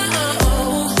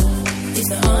if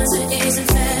the answer isn't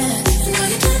fair, you know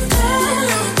you can call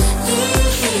on me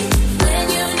when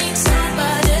you need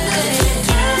somebody.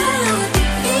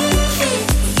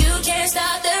 You can't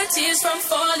stop the tears from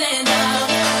falling down.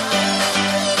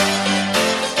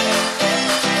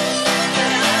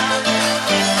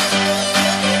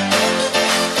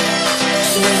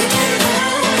 So you can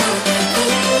call on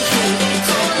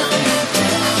me.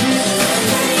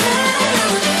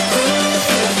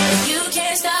 You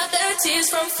can't stop the tears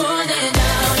from falling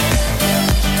down.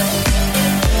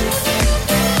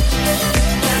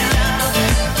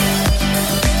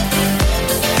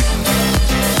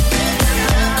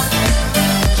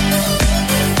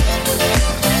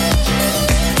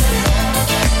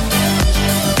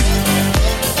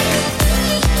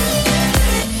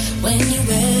 When you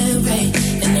weary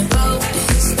and the road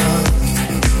is long,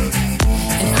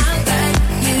 and I'll guide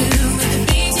you with the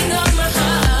beating of my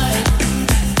heart.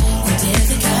 And if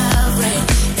the cowray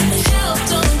and the help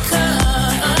don't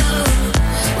come,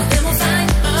 well then we'll find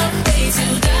a way to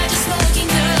dodge a smoking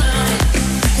gun.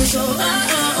 'Cause we'll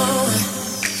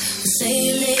say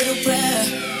a little prayer.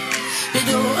 But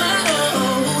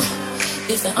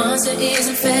if the answer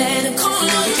isn't fair, then call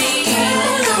on me.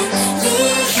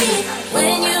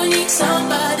 When you need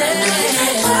somebody,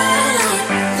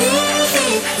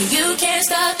 you can't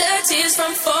stop the tears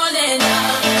from falling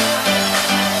down.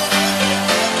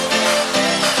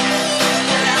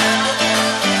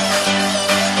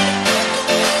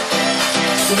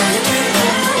 So you can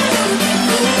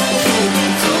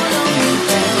call on me.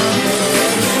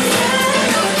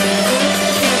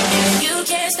 You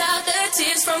can't stop the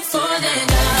tears from falling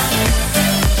down.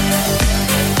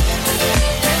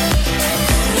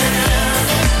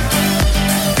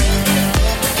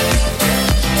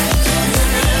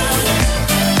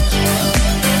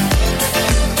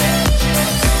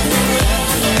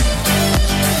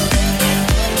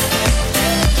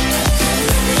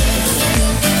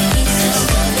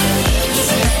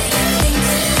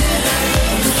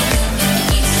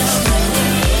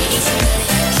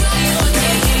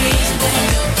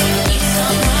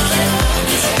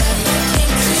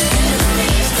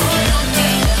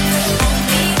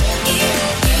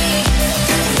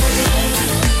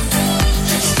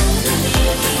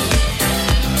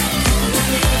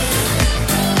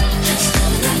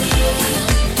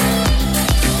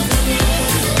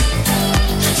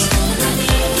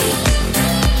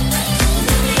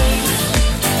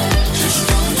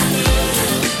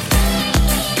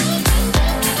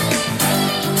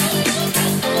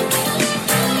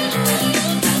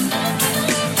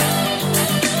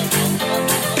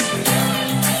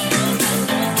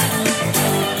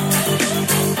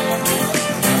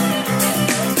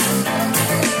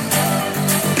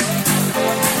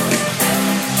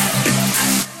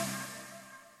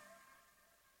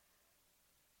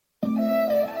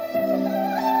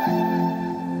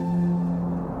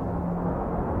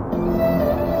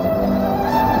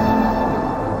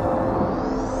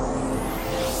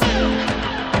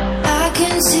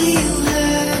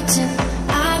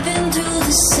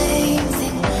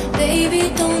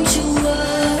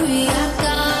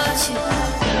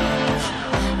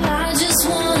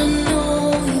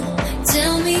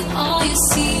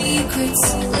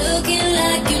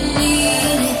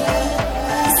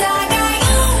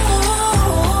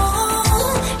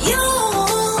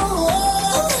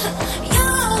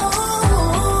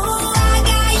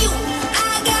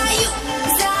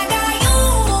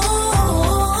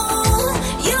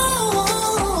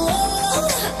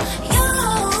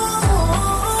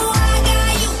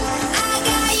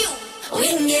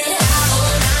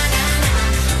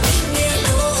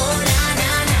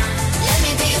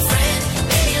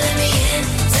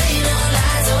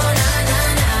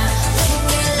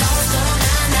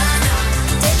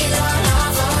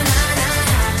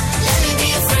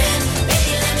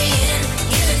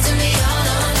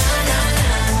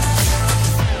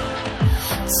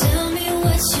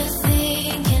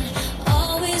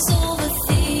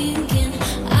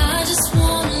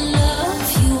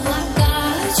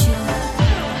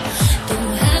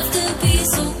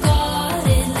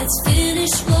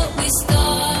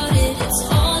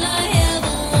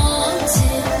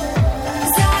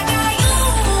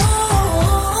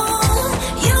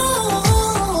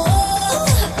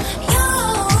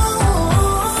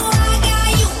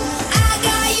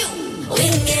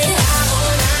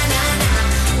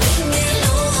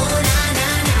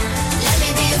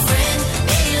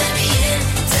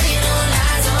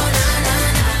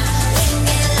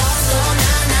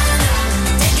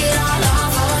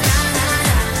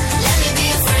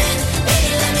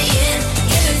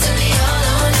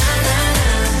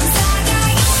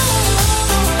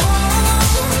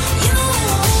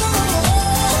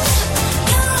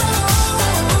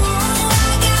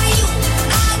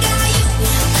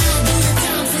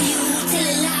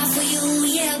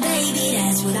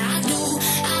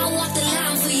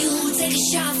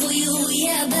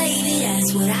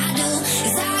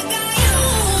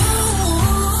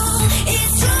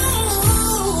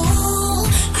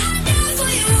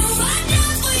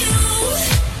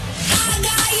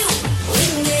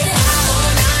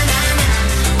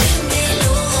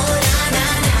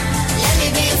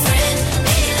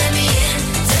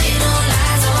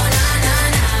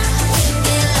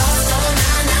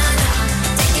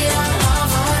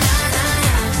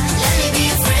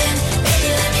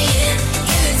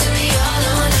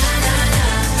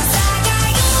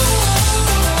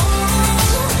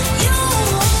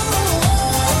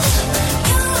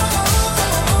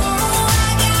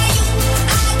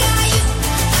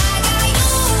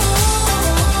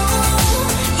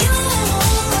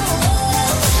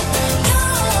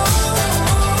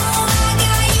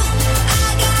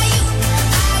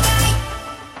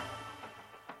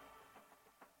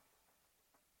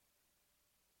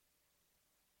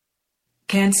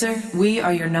 Cancer, we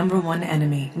are your #1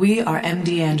 enemy. We are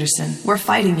MD Anderson. We're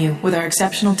fighting you with our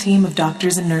exceptional team of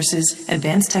doctors and nurses,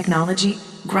 advanced technology,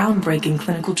 groundbreaking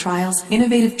clinical trials,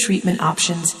 innovative treatment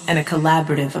options, and a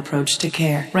collaborative approach to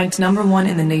care. Ranked #1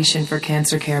 in the nation for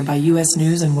cancer care by U.S.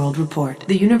 News and World Report.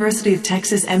 The University of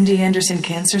Texas MD Anderson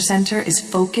Cancer Center is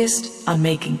focused on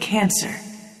making cancer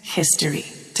history.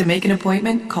 To make an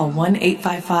appointment, call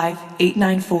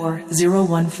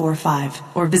 1-855-894-0145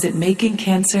 or visit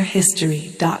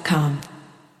makingcancerhistory.com.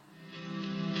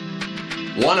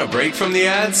 Want a break from the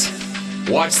ads?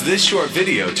 Watch this short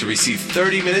video to receive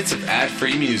 30 minutes of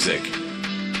ad-free music.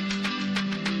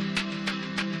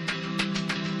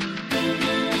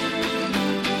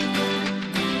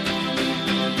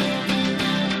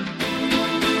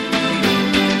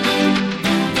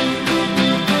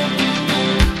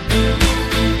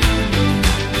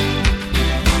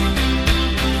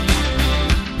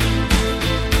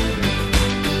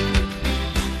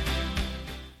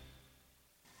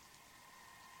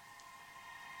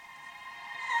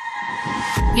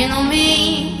 You know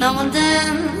me, now and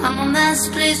then I'm a mess,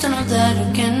 please don't hold that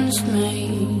against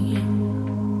me.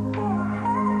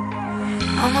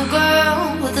 I'm a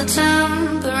girl with a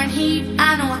temper and heat,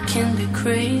 I know I can be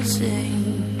crazy,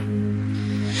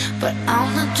 but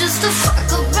I'm not just a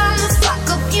fuck up, I'm the fuck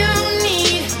up you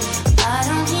need. I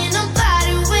don't hear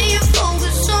nobody when you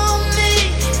focus on me.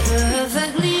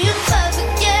 Perfectly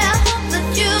imperfect, yeah, I hope that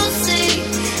you see.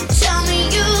 Tell me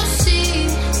you see,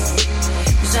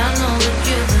 'cause I know that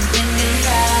you've been thinking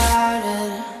about it.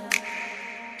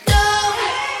 Don't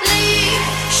leave,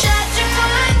 shut your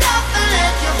mind off and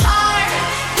let your heart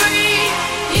breathe.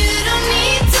 You don't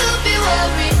need to be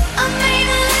worried, I mean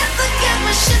I have to get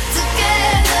my shit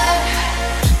together,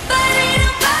 but ain't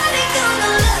nobody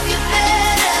gonna love you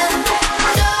better.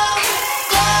 Don't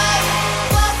go,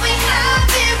 what we have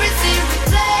here is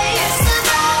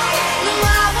irreplaceable. No,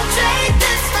 I won't trade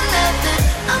this for nothing,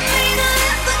 I mean I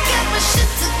have to get my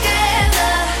shit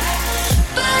together,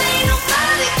 but ain't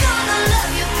nobody gonna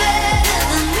love you better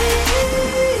than me.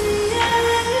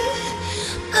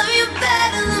 Love you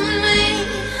better than me.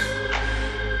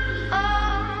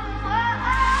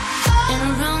 In a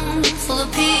room full of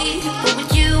people,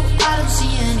 with you I don't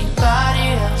see anybody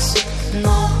else.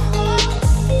 No.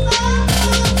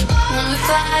 When we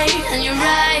fight and you're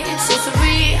right, so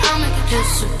sorry, I'll make it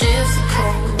just so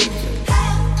difficult.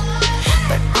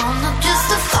 But I'm not just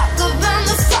a fuck up, I'm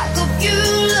the fuck up you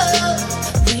love.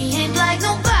 We ain't like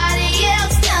nobody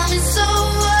else, tell me so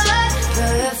what?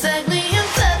 Perfectly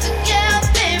imperfect, yeah,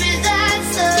 baby,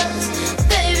 that's us.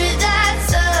 Baby,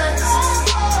 that's us.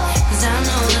 'Cause I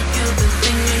know that you've been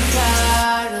thinking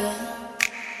about it.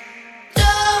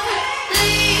 Don't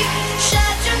leave,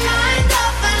 shut your mind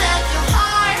off and let your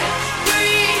heart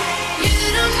breathe. You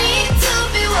don't need to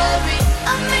be worried,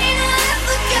 I mean I have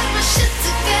to get my shit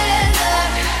together,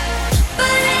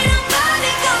 but ain't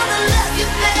nobody gonna love you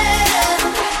better.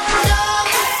 Don't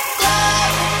go,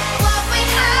 what we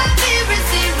have here is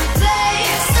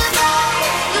irreplaceable.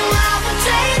 No, I won't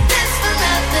trade this for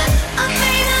nothing, I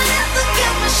mean I have to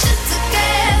get my shit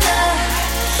together,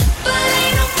 but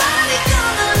ain't nobody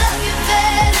gonna love you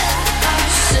better. I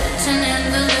was sitting in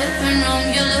the living room,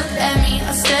 you look at me,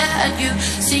 I stare at you.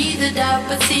 See the doubt,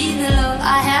 but see the love I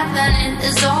have, and it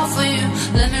is all for you.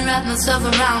 Let me wrap myself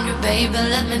around you, baby.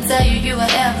 Let me tell you, you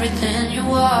are everything you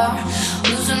are.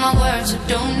 Losing my words, I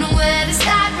don't know where to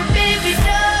start, but baby,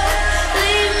 don't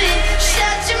leave me.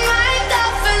 Shut your mind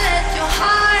off and let your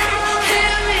heart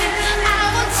hear me. I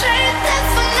won't trade this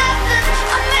for nothing,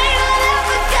 I may not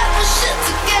ever get my shit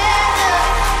together,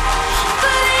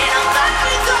 but ain't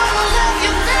nobody gonna love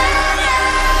you better.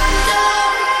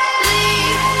 Don't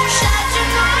leave, shut your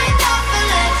mind off and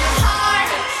let your heart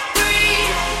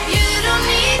breathe. You don't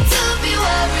need to be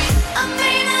worried, I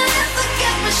may not ever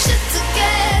get my shit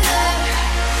together,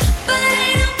 but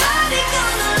ain't nobody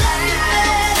gonna love you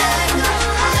better.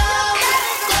 Don't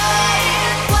go,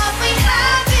 what we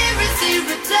have here is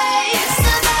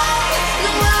irreplaceable.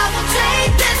 No, I won't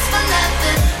trade this for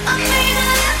nothing, I may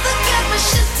not ever get my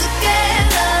shit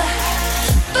together,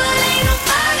 but ain't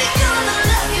nobody gonna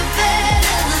love you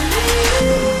better than me.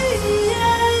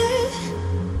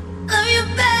 Love you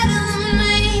better than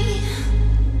me.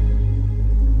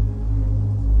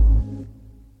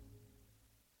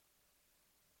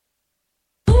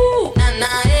 Ooh, nah,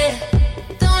 nah, yeah.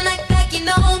 Don't act like you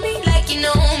know me,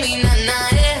 nah, nah,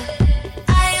 yeah. I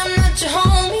am not your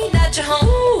homie, not your home.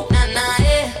 Ooh, nah, nah,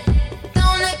 yeah.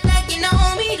 Don't act like you know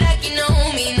me,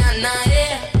 nah, nah,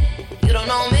 yeah. You don't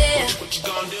know me. What you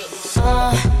gonna do?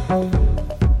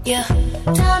 Yeah.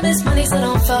 Time is money, so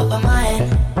don't fuck with mine.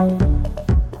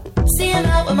 See him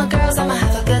out with my girls cause I'ma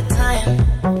have a good time.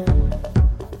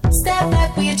 Step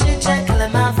back with your chit chat,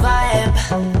 killing my vibe.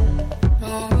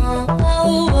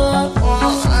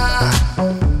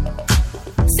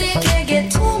 See, you can't get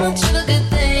too much of a good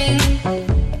thing.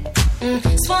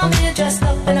 Swan me dressed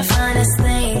up in the finest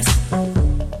things.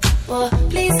 Well,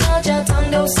 please hold your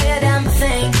tongue, don't say a damn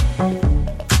thing.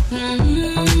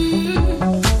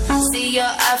 See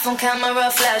your iPhone camera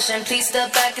flashing. Please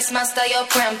step back, it's my style, you're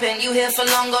cramping. You here for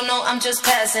long, oh no, I'm just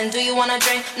passing. Do you wanna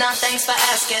drink? Nah, thanks for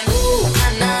asking. Ooh,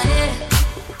 nah, nah, yeah.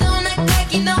 Don't act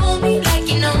like you know me, like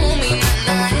you know me, nah,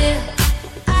 nah, yeah.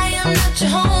 I am not your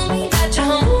homie, not your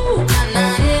homie, ooh, nah,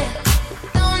 nah, yeah.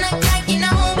 Don't act like you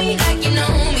know me, like you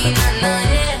know me, nah, nah,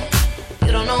 yeah.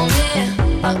 You don't know me,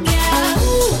 oh yeah,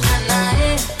 ooh, nah, nah,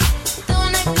 yeah.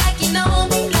 Don't act like you know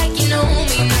me, like you know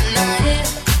me, nah, nah, yeah.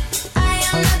 I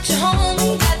am not your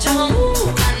homie, not your homie, ooh,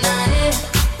 nah, nah, yeah.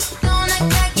 Don't act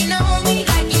like you know me,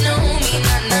 like you know me,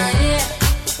 nah, nah, yeah.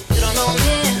 You don't know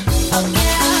me, oh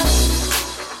yeah.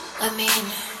 I mean,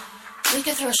 we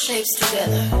can throw shapes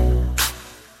together,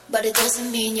 but it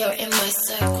doesn't mean you're in my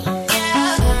circle.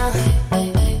 Yeah.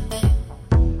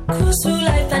 Cruise through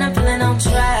life and I'm feeling on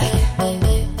track.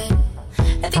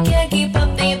 If you can't keep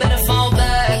up, then you better fall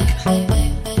back.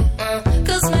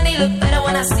 Cause money look better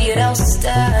when I see it all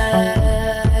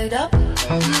stacked up. Ooh,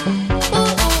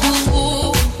 ooh,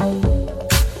 ooh.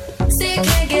 See, you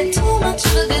can't get too much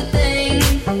of a good thing.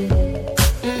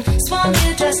 Swan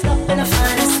me dressed up in the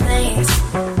finest things.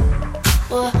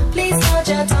 Well, please hold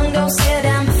your tongue, don't say a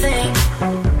damn thing.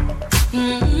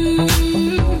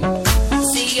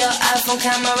 See your iPhone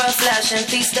camera flashing.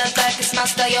 Please step back, it's my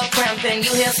style, you're cramping.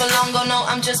 You here for long, oh no,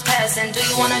 I'm just passing. Do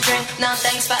you wanna drink? Nah,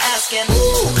 thanks for asking.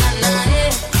 Ooh, nah, nah,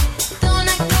 yeah. Don't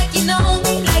act like you know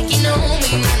me, like you know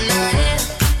me, nah, nah, yeah.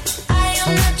 I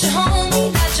am not your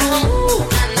homie, not your homie, ooh,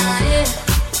 nah, nah, yeah.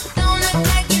 Don't act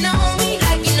like you know me,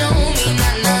 like you know me,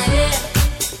 nah, nah, yeah.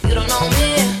 You don't know me,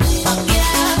 oh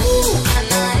yeah, ooh, nah,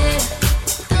 nah, yeah.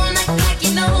 Don't act like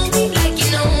you know me, like you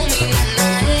know me, nah,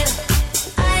 nah, yeah.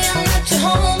 I am not your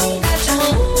homie, not your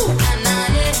homie, ooh, nah, nah,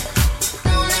 yeah.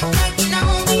 Don't act like you know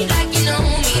me, like you know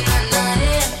me, nah, nah,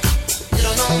 yeah. You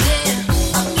don't know me,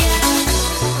 oh yeah.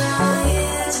 Nah,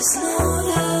 yeah, just know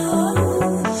that.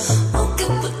 Okay,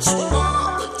 what you want,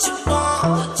 what you want,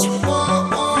 what you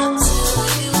want. Tell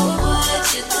you what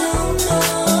you don't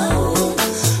know.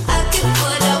 I get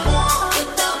what I want,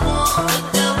 what I want,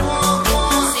 what I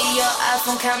want. See your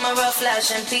iPhone camera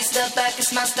flashing. Please step back,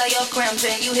 it's my style, you're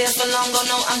cramping. You here for long, oh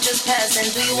no, I'm just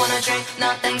passing. Do you wanna drink?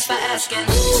 Nah, thanks for asking.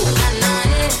 Ooh, nah, nah,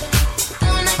 yeah.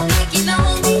 Don't act like you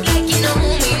know me, like you know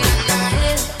me, nah, nah,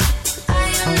 yeah. I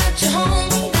am not your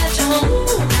homie, not your homie,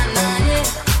 ooh, nah, nah, yeah.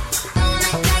 Don't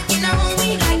act like you know me,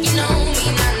 like you know me,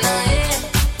 nah, nah, yeah.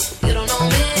 You don't know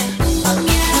me, oh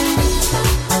yeah.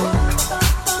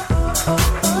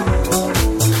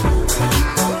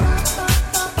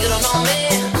 You don't know me,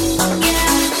 oh yeah.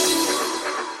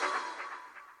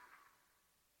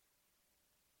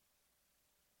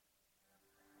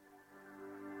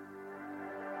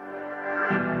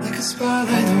 Like a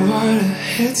spotlight, the water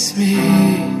hits me.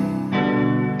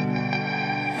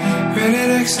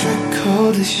 Rated extra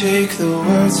cold to shake the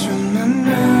words from my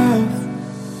mouth.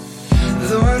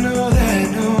 Though I know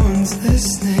that no one's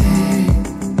listening,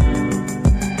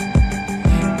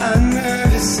 I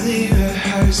nervously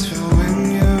rehearse for when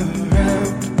you're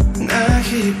around. And I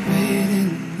keep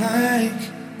waiting like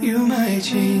you might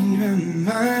change my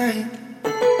mind.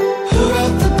 Who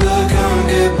wrote the book on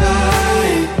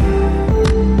goodbye?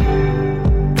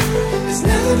 There's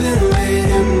never been a way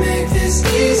to make this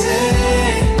easy.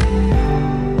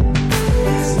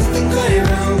 And there's nothing going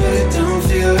wrong, but it don't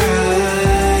feel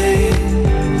right.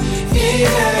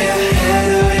 Either your head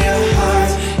or your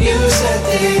heart, you set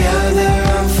the other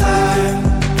on fire.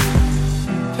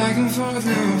 Back and forth,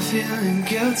 now I'm feeling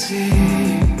guilty.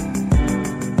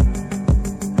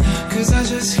 Cause I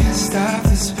just can't stop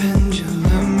this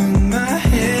pendulum in my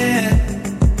head.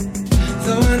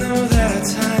 Though I know that our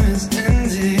time is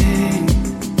ending.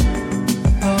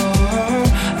 Oh,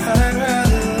 I'd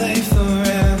rather lay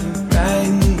forever right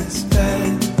in this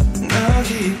bed. And I'll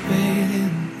keep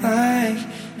waiting like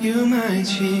you might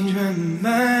change my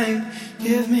mind.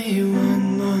 Give me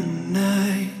one more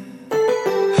night.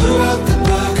 Who wrote the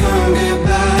book on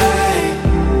goodbye?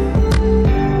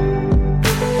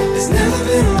 There's never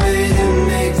been a way to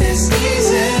make this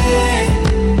easy.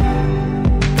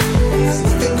 And there's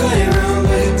nothing going wrong,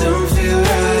 but it don't feel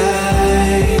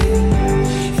right.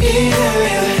 Either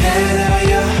your head or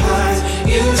your heart,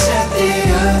 you set the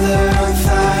other on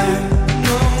fire.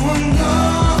 No one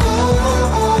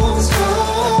knows. No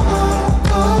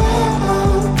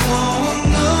one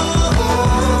knows.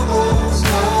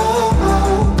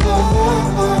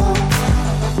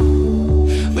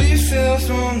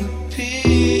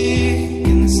 week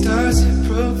and the stars have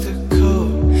broke the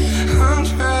code. I'm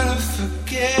trying to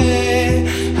forget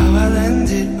how I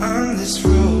landed on this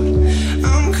road.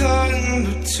 I'm caught in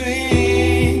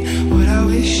between what I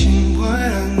wish and what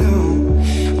I know.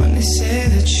 When they say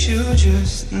that you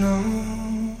just know.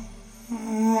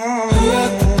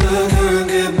 Rock the book on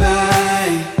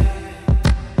goodbye.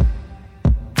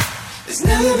 There's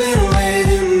never been a way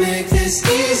to make this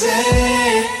easy.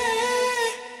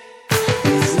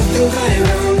 There's nothing going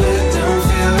wrong, but it don't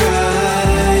feel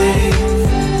right.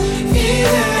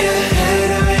 Either your head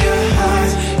or your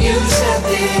heart, you set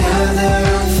the other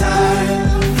on fire.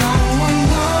 No one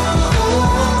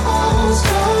knows,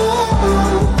 no one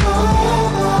knows,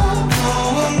 no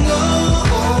one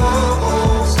knows,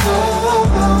 no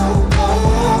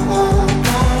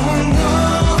one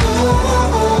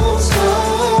knows, no.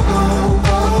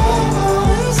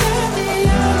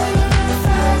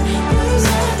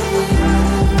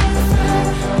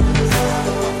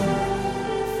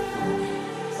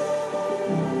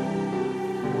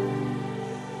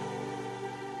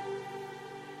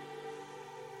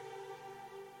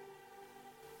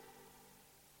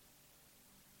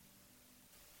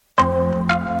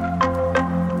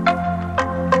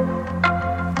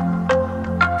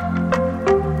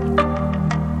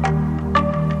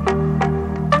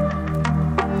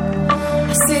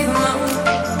 I see the moon,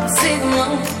 I see the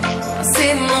moon, I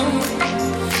see the moon.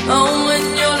 Oh, when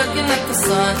you're looking at the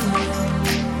sun.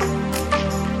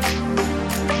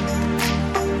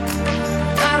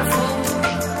 Not a fool,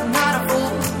 not a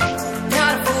fool,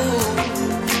 not a fool.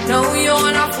 No,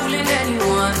 you're not fooling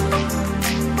anyone.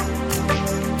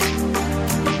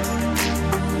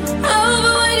 Oh,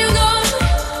 but when you're gone,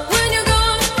 when you're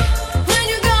gone, when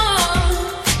you're gone,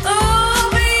 oh,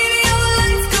 baby, your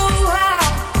lights go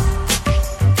out.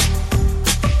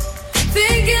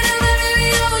 Thinking of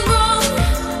everything I was wrong,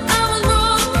 I was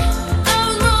wrong, I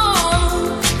was wrong.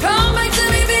 Come back to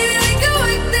me, baby, we can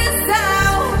work this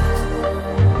out.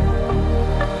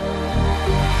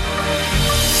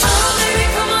 Oh, baby,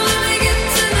 come on, let me get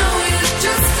to know you.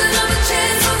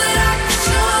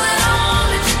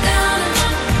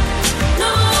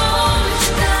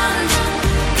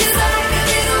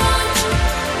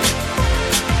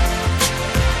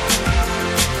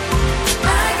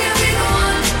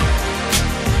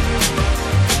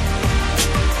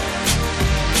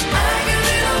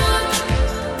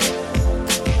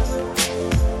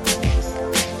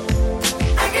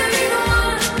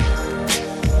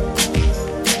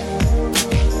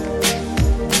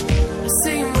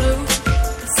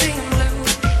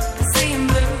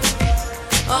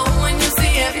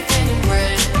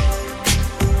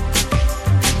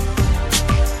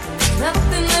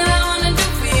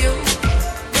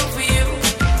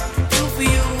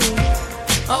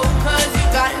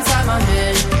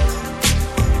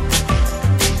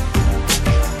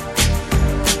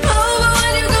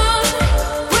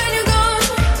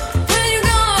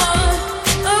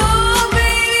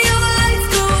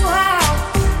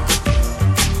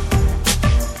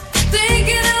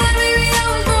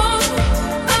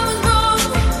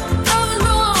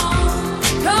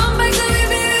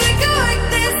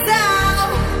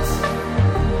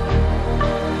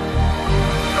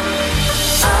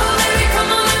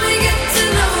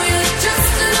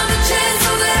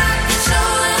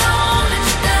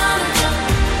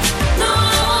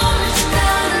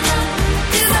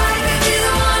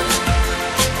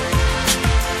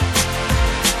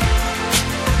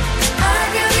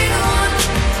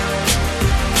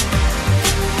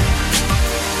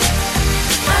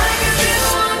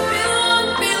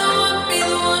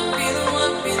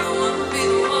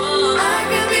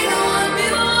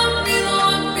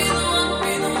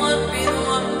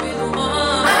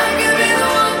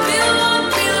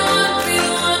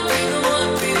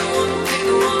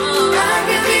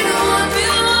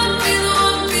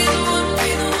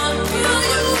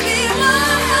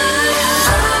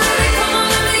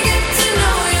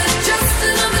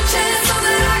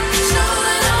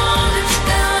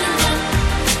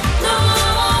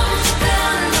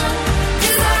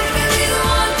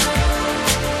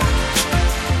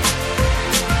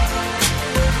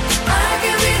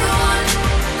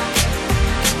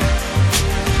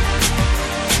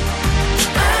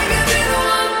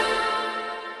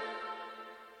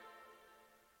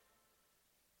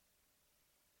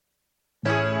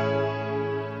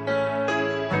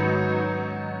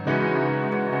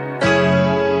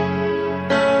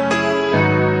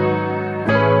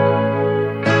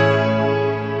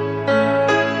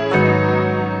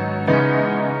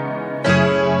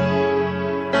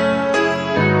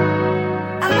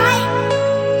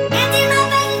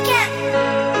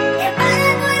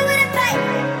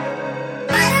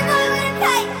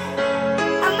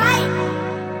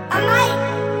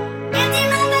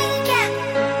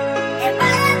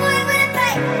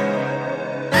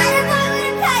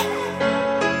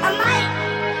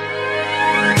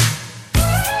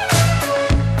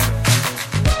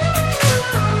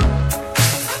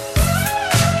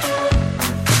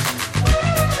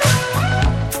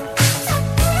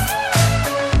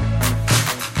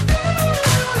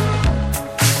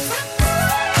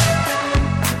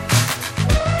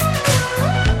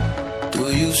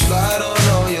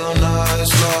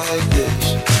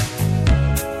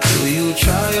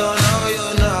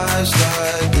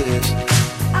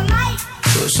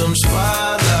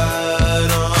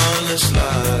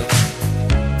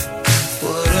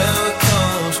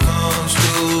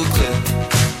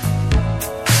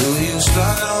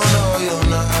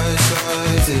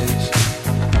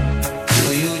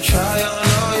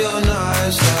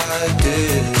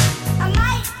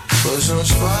 some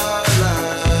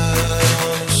spotlight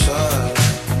on the side,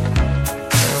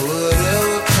 and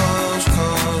whatever comes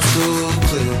through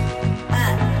clear.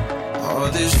 All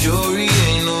this jewelry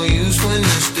ain't no use when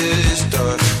it's this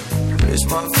dark. It's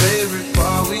my favorite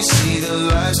part, we see the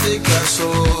lights that got so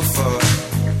far.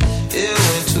 It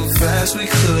went too fast, we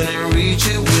couldn't reach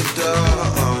it with the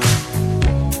arm.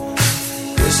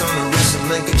 It's on the wrist and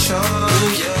link a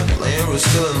charm, yeah. Laying we're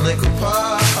still a link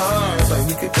apart, like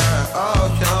we could die all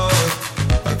young,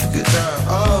 like we could die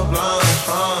all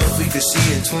blind. If we could see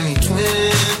it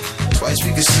 2020, twice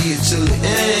we could see it till the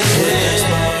end.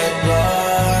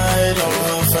 Spotlight on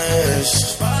her face.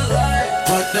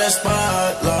 Put that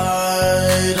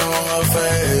spotlight on her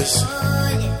face.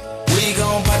 We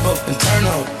gon' pipe up and turn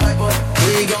up.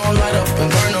 We gon' light up and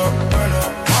burn up.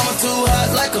 Mama too hot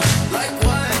like a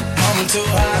Mama too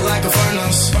hot like a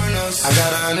furnace. I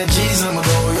got 100 G's, I'ma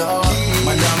go yard.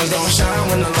 My diamonds don't shine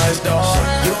when the lights dark.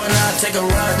 You and I take a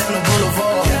ride down the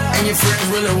boulevard, and your friends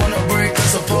really wanna break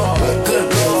us apart. Good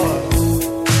Lord.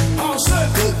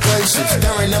 Good gracious,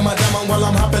 staring at my diamond while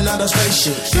I'm hopping out of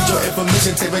spaceship. Need your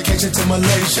information, take vacation to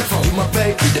Malaysia. You my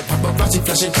baby, the paparazzi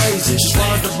flashing crazy. She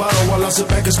swallowed the bottle while I sit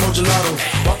back and smoke gelato.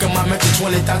 Walking my mansion,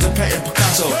 20,000 painting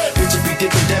Picasso. Bitch, be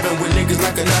dipping, dabbing with niggas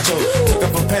like a nacho. Took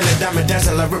up a pen and diamond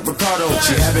dancing like Rick Ricardo.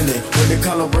 She having it with the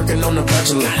color working on the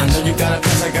bachelor. I know you got a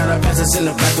pass, I got a pass, it's in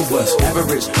the back of us.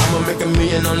 Average, I'ma make $1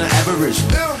 million on the average.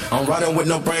 I'm riding with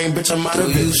no brain, bitch, I'm out of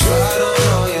it. You slide on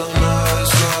all your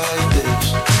nights like this.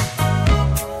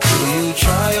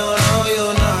 Try on all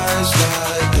your nights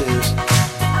like this.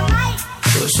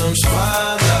 Put some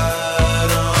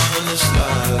spotlight on the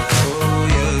slide. Oh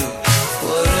yeah.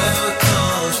 Whatever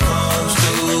comes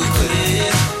through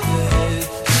clear.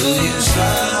 Do you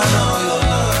slide on all your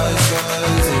nights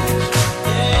like this?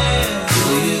 Do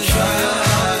you try on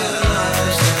all your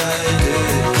nights like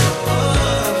this?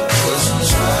 Put some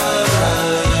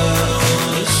spotlight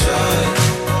on the side.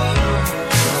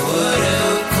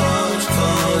 Whatever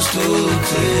comes through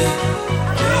clear.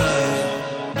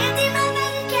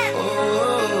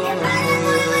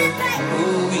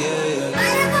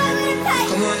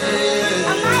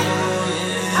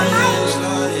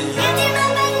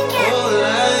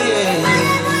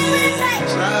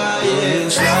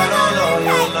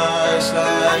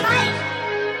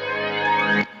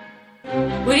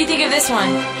 What do you think of this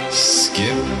one?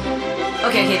 Skip.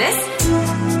 Okay, this?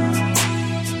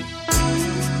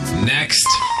 Next.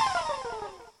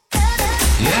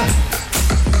 Yeah.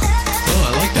 Oh, I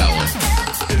like that one.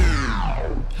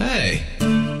 Hey.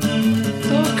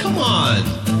 Oh, come on.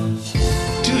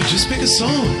 Dude, just pick a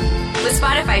song. With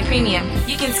Spotify Premium,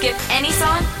 you can skip any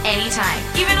song, anytime,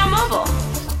 even on mobile.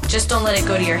 Just don't let it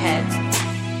go to your head.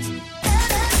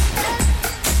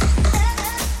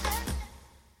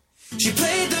 She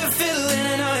played the fiddle in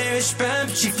an Irish band,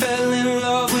 but she fell in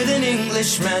love with an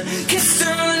Englishman. Kissed her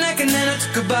on the neck and then I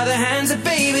took her by the hands. And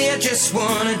baby, I just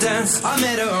wanna dance. I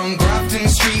met her on Grafton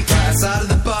Street, right outside of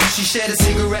the bar. She shared a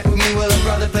cigarette with me while her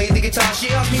brother played the guitar. She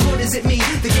asked me, what does it mean?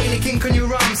 The Gaelic ink on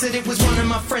your arm. Said it was one of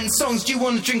my friend's songs. Do you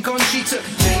want to drink on? She took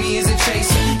Jamie as a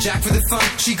chaser, Jack for the fun.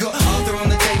 She got Arthur on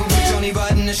the table with Johnny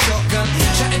riding a shotgun.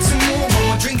 Chatted some more, one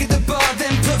more drink at the bar.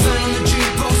 Then put Van on the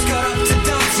jukebox, got up to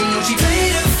dancing. You know, she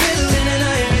played her fiddle in an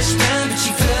Irish band, but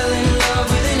she fell in love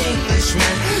with an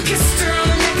Englishman. Kissed her on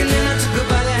the neck and then I took her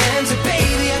by the hands. And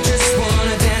baby, I just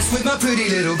wanna dance with my pretty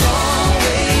little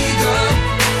Galway girl.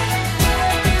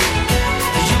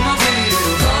 You're my pretty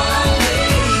little Galway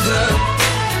girl.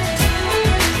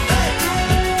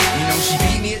 You know, she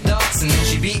beat me at darts and then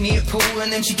she beat me at pool. And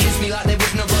then she kissed me like there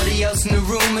was nobody else in the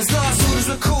room. As last orders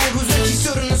were called was when she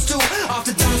stood on the stool.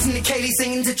 After dancing to Katie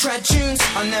singing to trad tunes.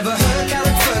 I never heard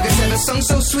Gareth Fergus ever sung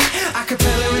so sweet. A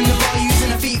cappella in the bar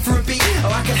using her feet for a beat. Oh,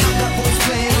 I could have that voice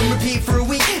playing on repeat for a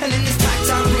week. And in this packed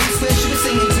out room where she was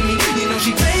singing to me. You know,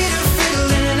 she played her fiddle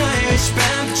in an Irish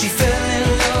band, but she fell in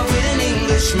love with an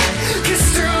Englishman.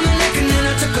 Kissed her on the neck and then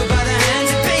I took her by the hands.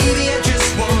 And baby, I just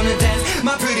wanna dance,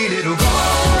 my pretty little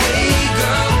Galway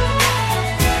girl.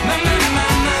 My Galway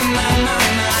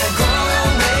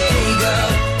girl.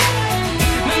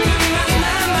 My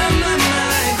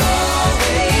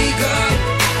Galway girl.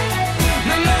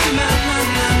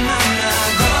 My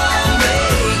Galway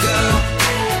girl.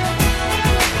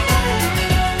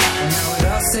 Now it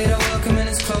all said I welcome and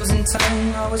it's closing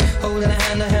time. I was holding a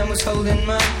hand was holding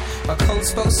mine. A cold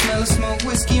spoke smell of smoke,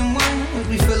 whiskey and wine, as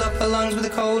we fill up her lungs with the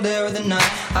cold air of the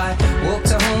night. I walked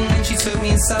her home and she took me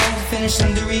inside, finished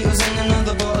some Doritos and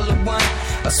another bottle of wine.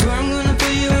 I swear I'm gonna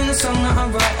put you in a song that I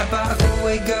write about a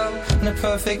Galway girl and a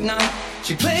perfect night.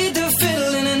 She played the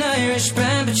fiddle in an Irish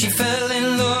band, but she fell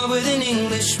in love with an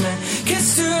Englishman.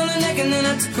 Kissed her on the neck and then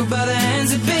I took her by the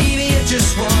hands. And baby, I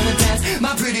just wanna dance,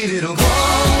 my pretty little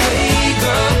Galway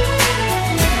girl.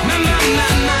 My, my, my,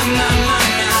 my, my, my,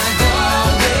 my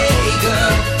Galway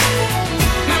girl.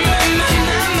 My, my, my,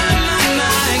 my, my, my,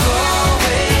 my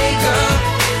Galway girl.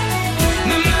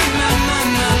 My, my, my, my,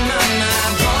 my, my, my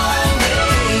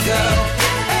Galway girl.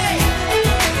 Hey!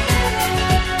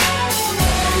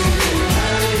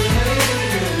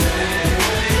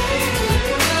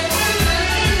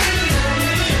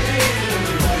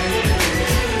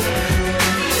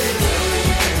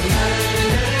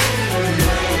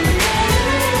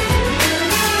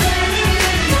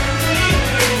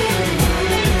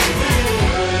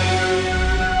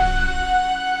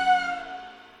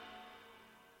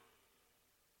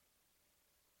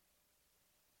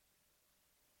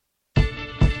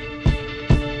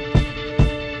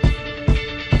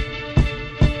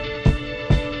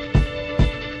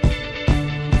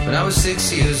 When I was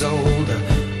 6 years old,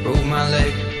 I broke my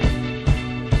leg.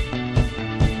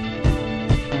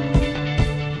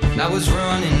 And I was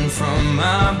running from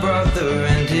my brother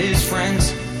and his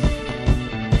friends,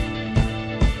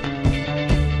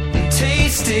 and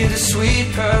tasted the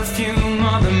sweet perfume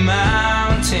of the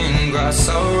mountain grass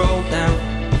I rolled down.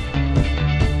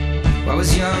 I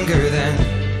was younger then.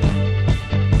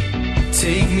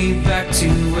 Take me back to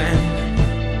when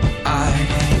I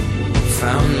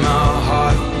found my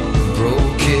heart,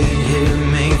 broke it here,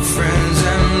 made friends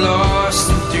and lost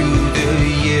them through the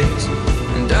years.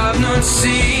 And I've not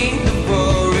seen the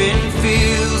boring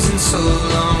fields in so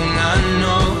long. I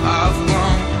know I've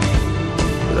grown,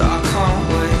 but I can't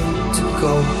wait to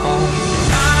go home.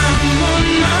 I'm on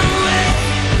my way,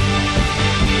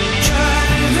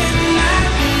 driving at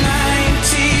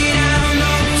 90 down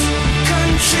those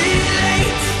country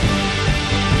lanes,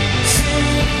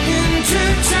 singing to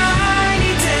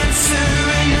Tiny Dancer,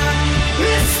 and I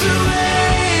miss the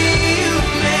way you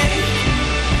make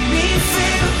me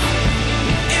feel.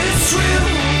 It's real.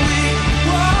 We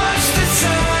watch the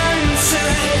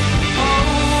sunset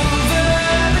over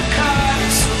the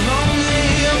castle lonely.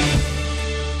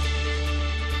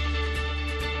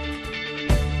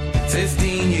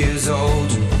 15 years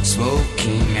old,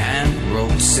 smoking and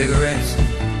rolled cigarettes,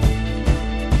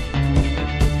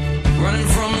 running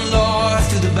from the law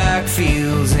through the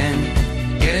backfields and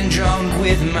getting drunk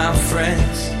with my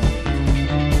friends.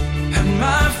 Had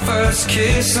my first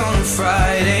kiss on a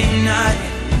Friday night.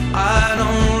 I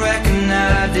don't reckon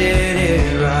that I did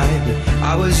it right, but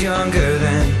I was younger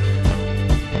then.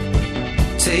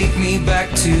 Take me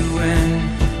back to when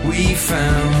we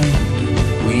found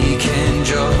weekend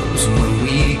jobs, and when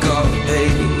we got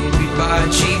paid, we'd buy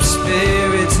cheap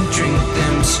spirits and drink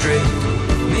them straight.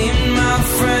 Me and my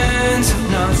friends have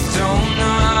not thrown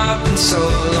up in so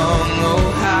long.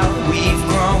 Oh, how we've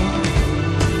grown,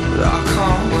 but I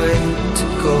can't wait to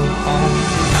go home.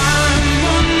 I'm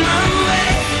on my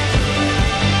way,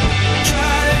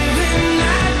 driving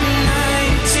at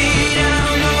 90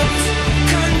 down those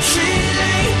country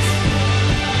lanes,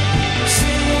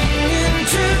 singing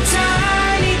to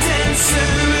Tiny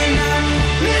Dancer, and I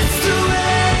miss the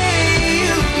way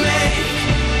you make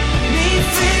me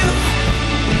feel.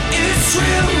 It's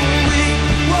real. We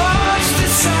watch the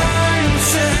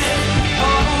sunset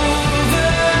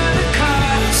over the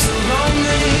castle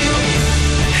lonely.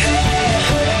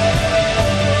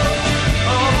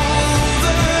 Over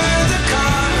the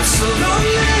castle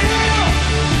lonely.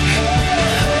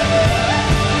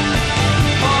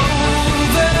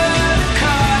 Over the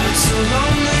castle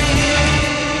lonely.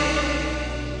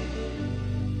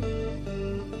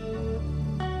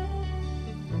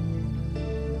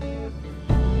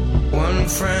 One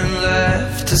friend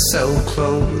left to sell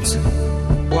clothes,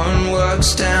 one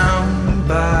works down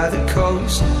by the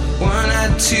coast, one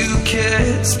had 2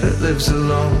 kids but lives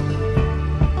alone,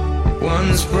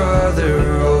 one's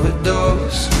brother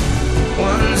overdosed,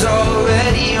 one's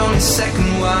already on his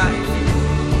second wife,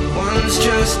 one's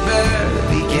just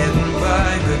barely getting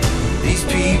by. But these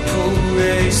people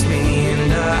raised me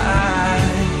and I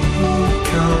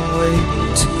can't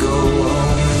wait to go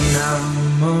home. And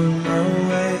I'm on my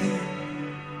way.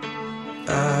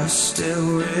 I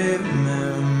still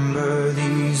remember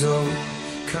these old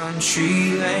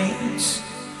country lanes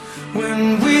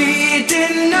when we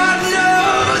did not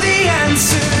know the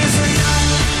answers, and I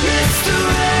missed the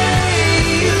way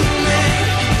you make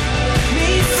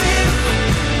me feel.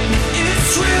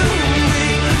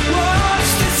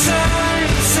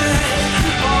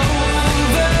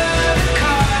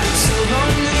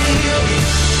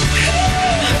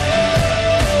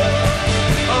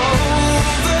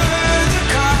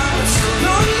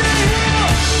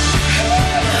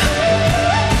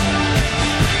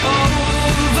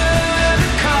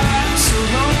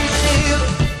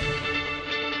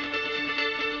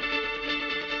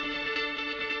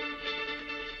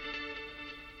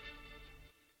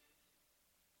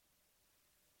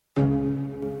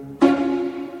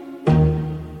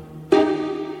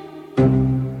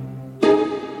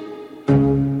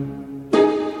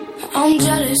 I'm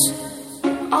jealous,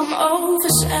 I'm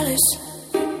overzealous.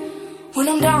 When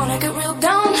I'm down, I get real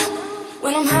down.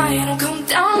 When I'm high, I don't come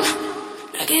down.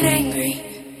 I get angry,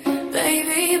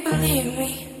 baby, believe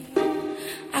me.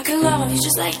 I can love you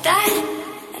just like that,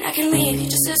 and I can leave you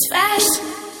just as fast.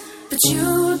 But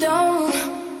you don't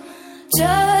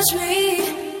judge me,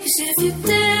 'cause if you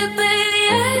did, baby,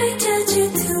 I'd judge you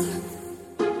too.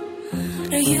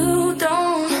 No, you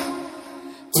don't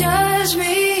judge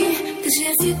me, 'cause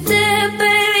if you did,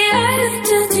 baby, I'd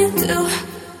judge you too.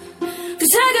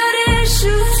 'Cause I got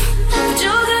issues, but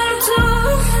you got them too.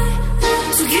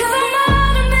 So give them all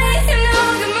to me, and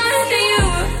I'll give mine to you.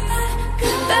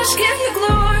 Bask in the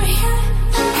glory,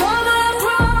 all our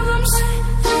problems.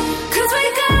 'Cause we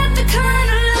got the kind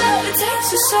of love it takes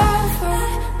to solve them.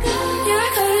 Yeah, I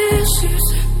got issues,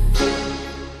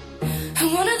 and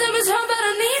one of them is how bad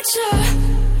I need you.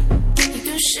 You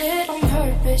do shit on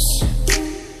purpose.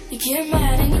 You get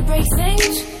mad and you break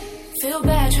things. Feel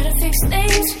bad, try to fix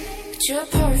things. But you're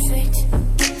perfect,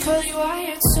 fully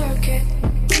wired circuit.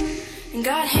 And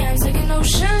got hands like an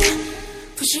ocean.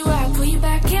 Push you out, pull you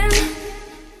back in.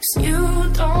 'Cause you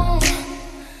don't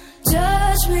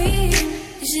judge me.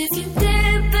 'Cause if you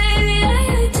did, baby,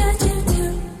 I'd judge you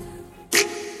too.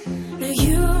 No,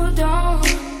 you don't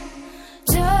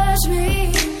judge me.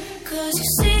 'Cause you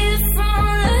see it from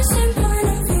the same point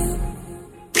of view.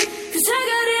 'Cause I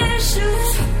got issues,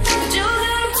 but you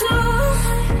got them too.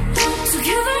 So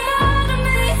give them all to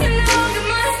me, and I'll give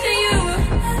mine to you.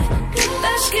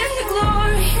 Bask in the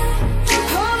glory,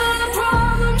 all of the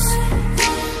problems.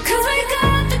 'Cause we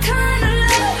got the kind of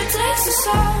love it takes to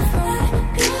solve them.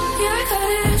 Yeah, I got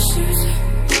issues,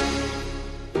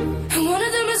 and one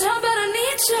of them is how bad I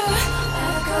need you.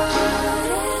 I got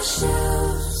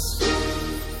issues,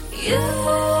 you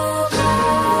got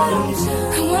too.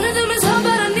 And one of them is how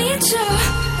bad I need you.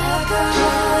 I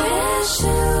got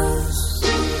issues,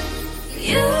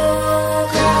 you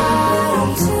got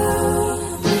too.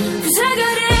 'Cause I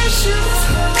got issues,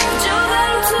 but you got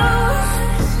them too.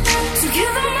 So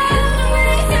give them all to me,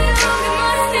 and I'll give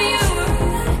mine to you.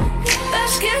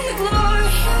 Bask in the glory,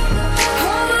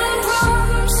 all of the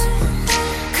problems.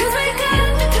 'Cause we got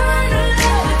the kind of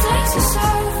love it takes to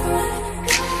solve them.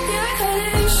 Yeah, I got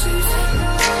issues,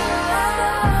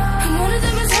 and one of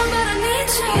them is how bad I need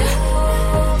you.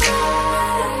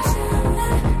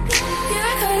 Yeah,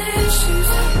 I got issues,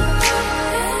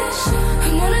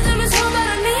 and one of them is how bad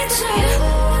I need you.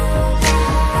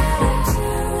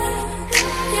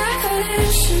 Yeah, I got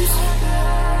issues,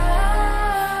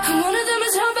 and one of them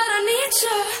is how bad I need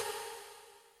you.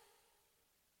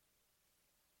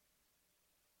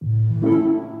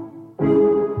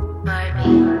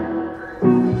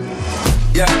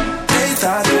 Yeah, they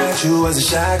thought that you was a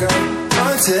shy girl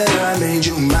until I made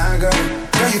you my girl.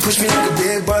 Girl, you pushed me like a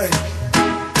big boy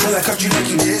till I cuffed you like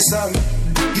you did something.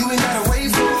 You ain't gotta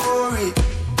wait for it.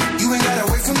 You ain't gotta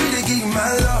wait for me to give you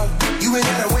my love. You ain't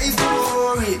gotta wait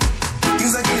for it.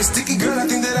 Things like getting sticky, girl, I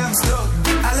think that I'm stuck.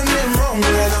 I'll admit I'm wrong,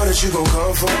 but I know that you gon'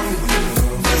 come for me.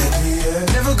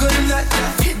 Yeah. Never gonna not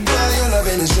hit by your love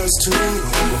and it's just too.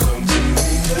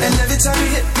 And every time you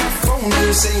hit my phone,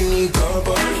 you say you need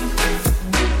company.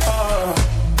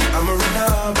 I'm a run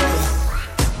up on you.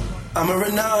 I'm a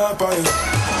run up on you.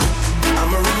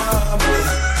 I'm a run up on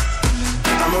you.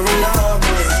 I'm a run up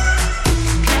on you.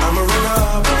 I'm a run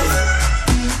up on you.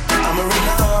 I'm a run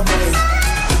up on you.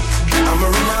 I'm a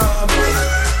run up on you.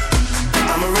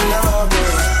 I'm a run up on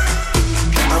you.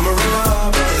 I'm a run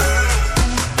up on you.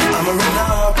 I'm a run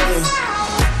up on you.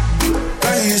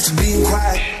 Girl, you used to be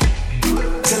quiet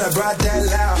till I brought that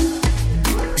loud.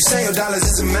 You say your dollars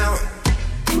is a mountain,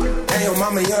 and your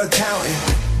mama your accountant.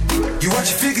 You watch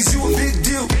your figures, you a big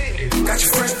deal. Got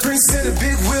your Fresh Prince in a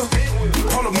big wheel.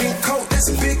 Polo mink coat, that's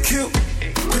a big kill.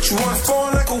 Put you on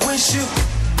phone like a windshield.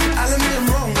 I'll admit I'm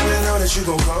wrong, but I know that you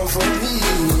gon' come for me.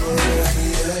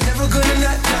 Yeah. Never gonna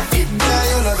not hit by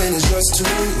your love and it's just too.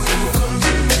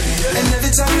 And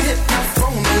every time you hit my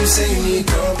phone, you say you need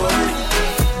company.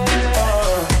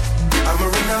 I'm a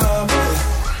run up on you.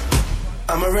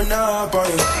 I'm a run up on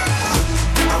you.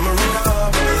 I'm a run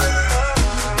up on you.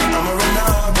 I'm a run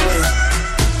up on you.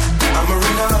 I'm a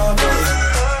run up on you.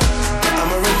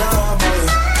 I'm a run up on you.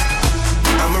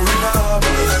 I'm a run up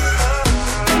on you.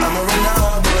 I'm a run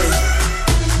up on you.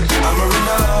 I'm a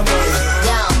run up on you.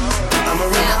 I'm a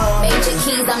run up on you. Major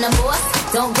keys, I'm the boss.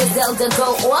 Don't Griselda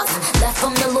go off. Left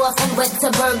from the loft and went to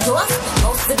Bergdorf.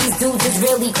 Most of these dudes is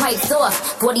really quite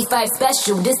soft. 45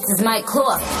 special, this is my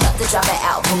cloth. About to drop an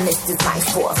album, this is my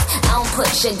fourth. I don't put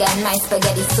sugar in my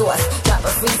spaghetti sauce. Drop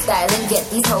a freestyle and get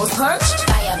these hoes perched.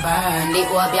 Fire burn, the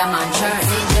orb, yeah man churn.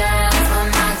 See girls when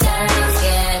my turns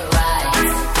get right.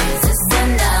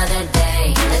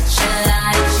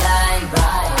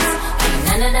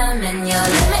 when you're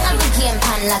let me have the game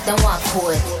pan like them walk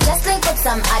cool. Just like up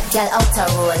some hot girl out a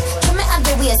road. Let me have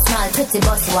the way small pretty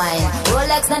bus wine.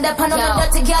 Rolex not the pan on the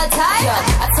dirty girl tie.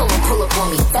 I told him pull up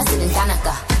on me, faster than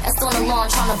Danica. That's on the lawn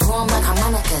trying to blow him like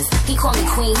harmonicas. He call me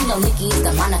queen, he know Nicki is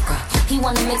the moniker. He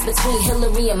wanna mix between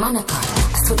Hillary and Monica.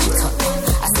 I switch it up,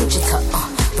 I switch it up.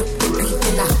 I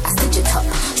stitch it up.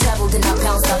 Traveled and I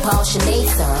bounced up all Sinead,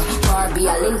 sir. Barbie,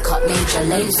 I link up, Major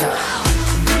Lazer.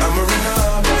 I'm a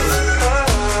renegade boy.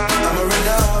 I'm a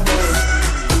renegade boy.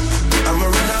 I'm a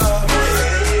renegade boy.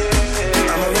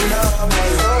 I'm a renegade boy.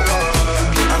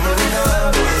 I'm a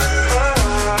renegade boy.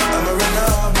 I'm a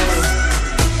renegade boy.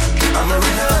 I'm a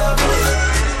renegade boy.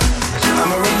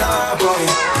 I'm a renegade boy.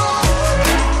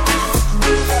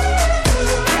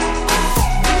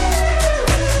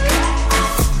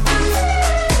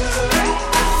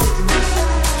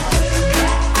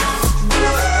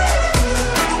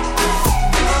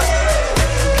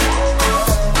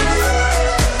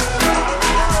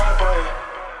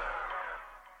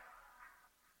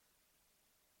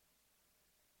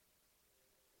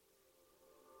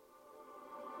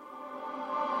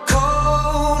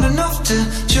 To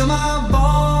chill my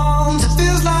bones. It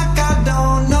feels like I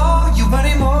don't know you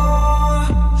anymore.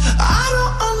 I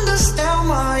don't understand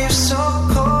why you're so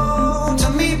cold to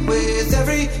me. With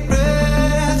every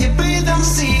breath you breathe, I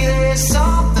see there's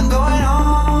something going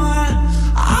on.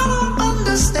 I don't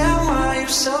understand why you're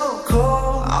so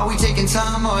cold. Are we taking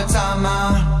time or time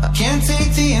out? I can't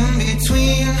take the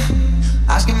in-between.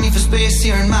 Asking me for space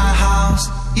here in my house.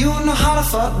 You know how to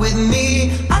fuck with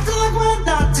me. Acting like we're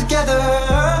not together.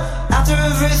 After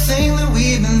everything that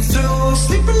we've been through,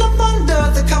 sleeping up under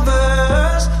the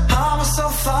covers. I was so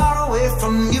far away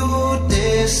from you,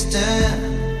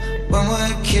 distant. When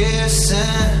we're kissing,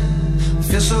 I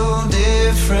feel so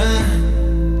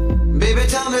different. Baby,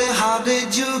 tell me, how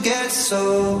did you get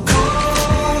so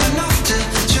cold enough to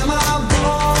chill my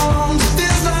bones? It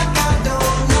feels like I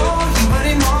don't know you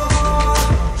anymore.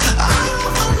 I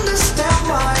don't understand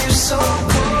why you're so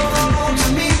cold to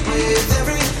me. With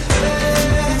every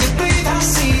breath you breathe, I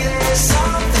see there's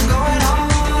something going on.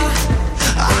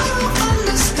 I don't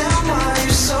understand why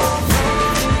you're so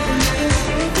cold.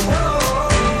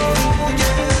 Whoa,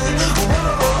 yeah.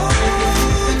 Whoa,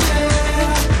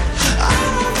 yeah. I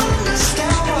don't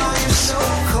understand why you're so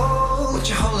cold. What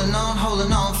you holding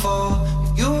on for?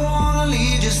 If you wanna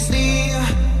leave, just leave.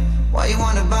 Why you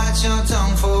wanna bite your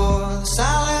tongue for? The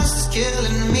silence is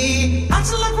killing me.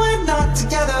 Acting like we're not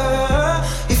together.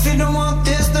 If you don't want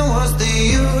this, then what's the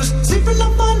use? Sleeping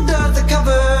up under the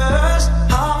covers.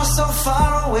 I was so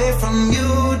far away from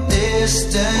you,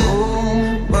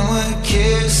 distant. When we're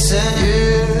kissing,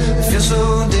 it feels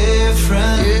so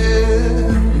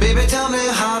different. Baby, tell me,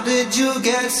 how did you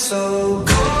get so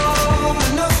cold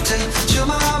enough to chill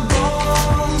my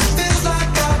bones? It feels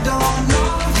like I don't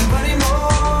know you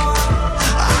anymore.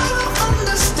 I don't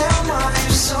understand why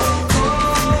you're so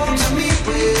cold to me.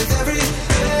 With every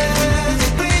breath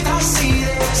you breathe, I see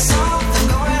there's something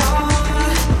going on.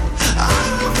 I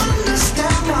don't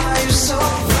understand why you're so cold.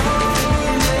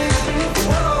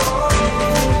 Whoa,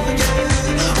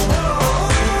 yeah. Whoa,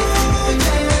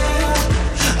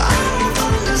 yeah. I don't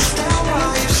understand why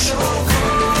you're so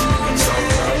cold.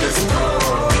 It's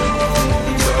cold.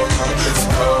 It's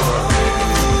cold.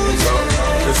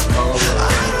 It's cold. I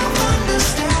don't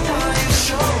understand why you're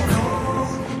so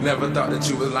cold. Never thought that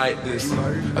you was like this. I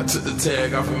took the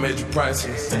tag off and made you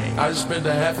priceless. I just spent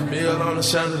 $500,000 on a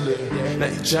chandelier. Now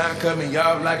you tryna cut me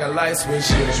off like a light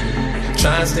switch.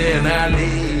 Tryna stay in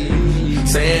alley,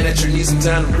 saying that you need some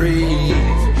time to breathe.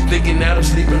 Thinking that I'm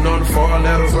sleeping on the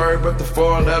 4-letter word, but the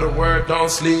 4-letter word don't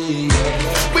sleep.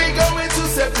 We going two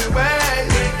separate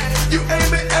ways. You ain't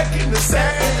been acting the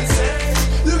same.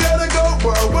 You gotta go,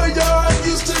 bro. Where your heart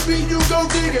used to be, you go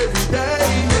dig every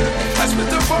day. I spent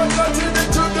the 4 months in the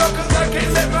 2-door, cause I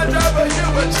can't let my driver hear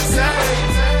what you say.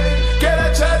 Can I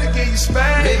try to get you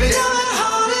spanked? Baby, tell me,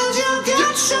 how did you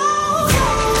get so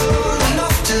cold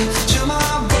enough to chill my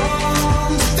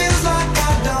bones? It feels like I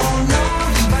don't know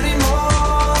you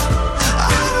anymore. I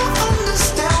don't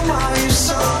understand why you're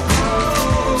so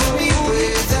cold to me.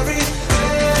 With every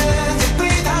breath you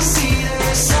breathe, I see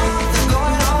there's something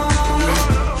going on.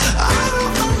 I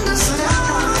don't understand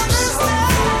why you're so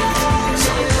cold.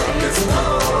 It's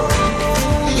cold.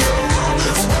 Yeah.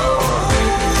 It's cold.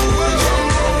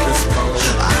 It's cold.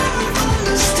 I don't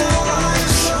understand why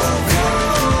you're so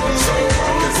cold.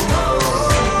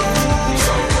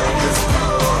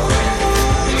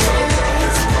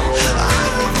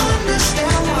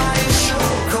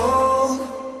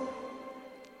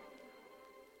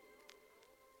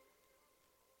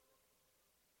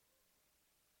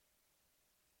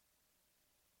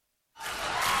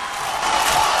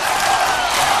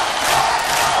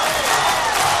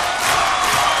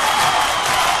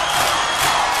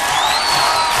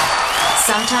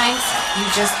 Sometimes you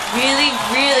just really,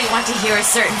 really want to hear a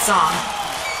certain song.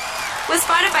 With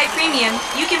Spotify Premium,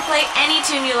 you can play any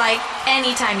tune you like,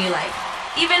 anytime you like,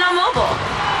 even on mobile.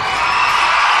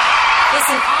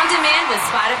 Listen on demand with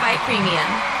Spotify Premium.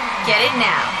 Get it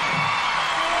now.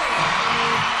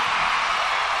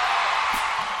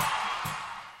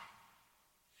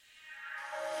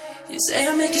 You say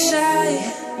I make you shy,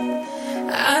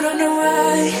 I don't know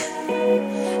why.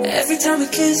 Every time we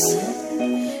kiss,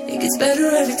 it gets better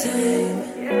every time.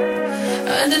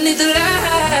 Underneath the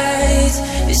lights,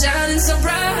 you're shining so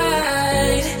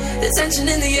bright. The tension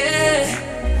in the air,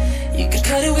 you could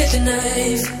cut it with a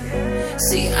knife.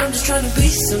 See, I'm just trying to be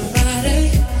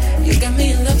somebody. You got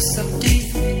me in love so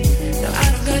deep. No, I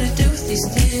don't gotta do these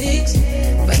things,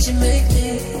 but you make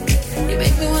me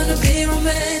wanna be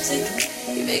romantic.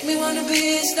 You make me wanna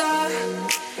be a star.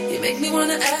 You make me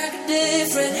wanna act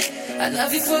different. I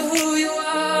love you for who you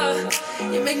are.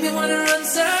 You make me wanna run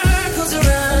circles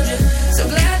around you. So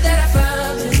glad that I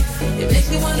found you. You make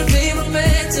me wanna be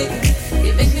romantic.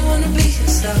 You make me wanna be a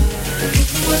star. You make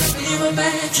me wanna be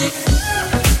romantic.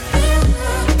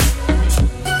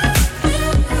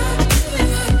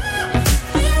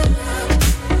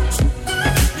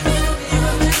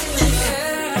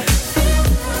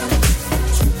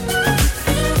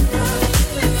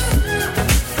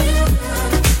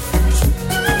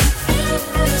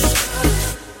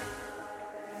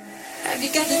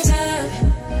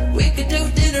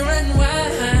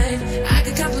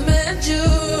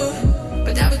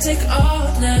 Take all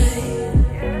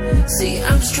night. See,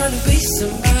 I'm just trying to be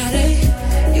somebody.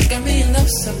 You got me in love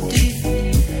so deep.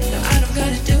 No, I don't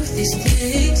gotta do these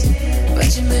things, but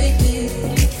you make me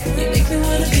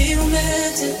wanna be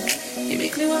romantic. You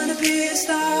make me wanna be a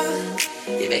star.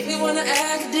 You make me wanna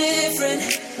act different.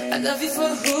 I love you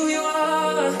for who you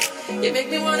are. You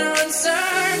make me wanna run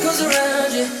circles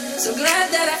around you. So glad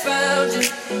that I found you.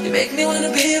 You make me wanna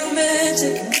be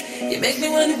romantic. You make me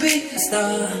wanna be a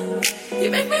star. You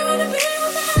make me wanna be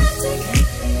romantic.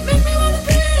 You make me wanna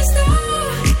be a star.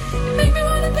 You make me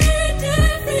wanna be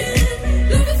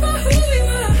different. Love you for who you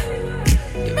are.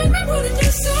 You make me wanna do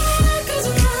circles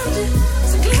around you.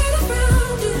 So glad I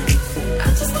found you. I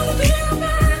just wanna be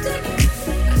romantic.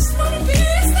 I just wanna be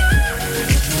a star.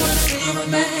 I wanna be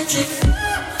romantic.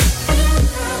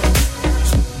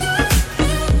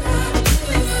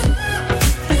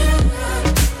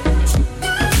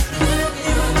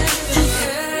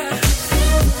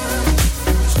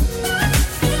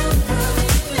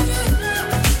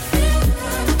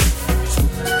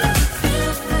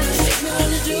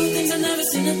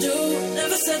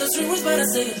 But I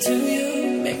say it to you.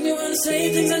 Make me wanna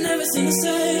say things I never seen you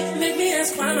say. Make me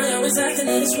ask why am I always acting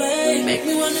in this way. Make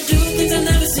me wanna do things I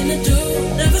never seen you do.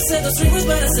 Never said those three words,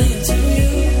 but I say it to you.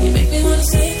 You make me wanna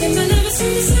say things I never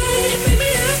seen you say. Make me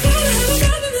ask why I always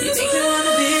acting in this way. You make me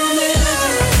wanna be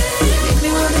romantic. You make me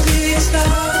wanna be a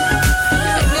star. You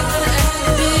make me wanna act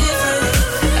different.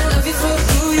 I love you for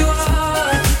who you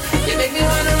are. You make me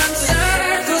wanna run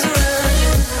circles around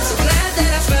you. So glad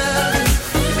that I found you.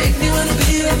 You make me wanna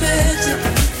be romantic.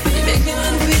 You make me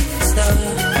wanna be a star.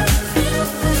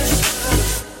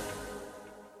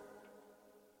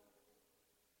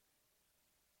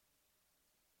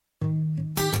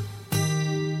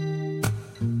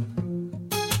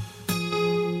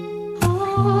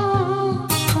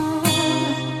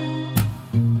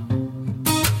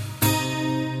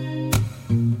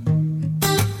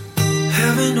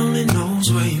 Heaven only knows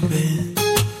where you've been,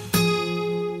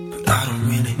 but I don't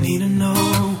really need to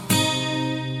know.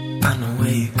 I know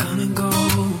where you're gonna go.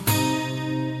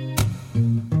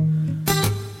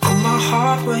 On my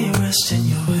heart where you're resting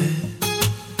your head,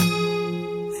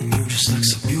 and you just look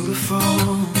so beautiful,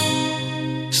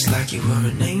 just like you were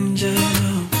an angel.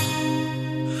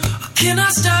 Can I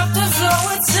stop the flow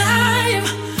of time,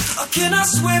 or can I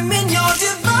swim in your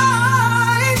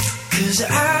divine? 'Cause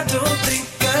I don't think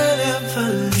I'll ever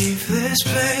leave this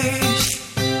place.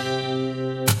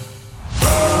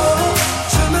 Oh,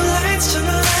 turn the lights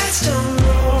down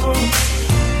low.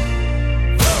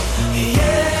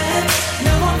 Yeah,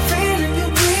 now I'm feeling you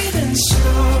breathing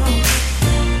slow.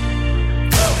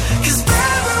 'Cause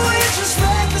baby, we just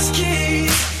reckless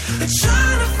keep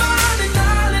trying to find an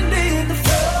island in the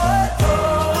flood.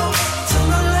 Oh, turn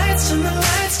the lights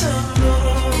down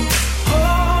low.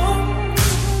 Oh.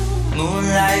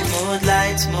 Moonlight,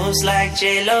 moves like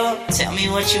J-Lo. Tell me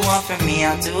what you want from me,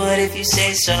 I'll do it if you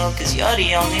say so. 'Cause you're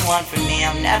the only one for me,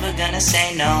 I'm never gonna say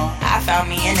no. I found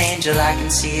me an angel, I can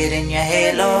see it in your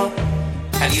halo.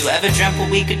 Have you ever dreamt what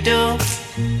we could do?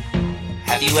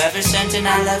 Have you ever sent an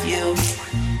I love you?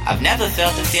 I've never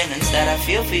felt the feelings that I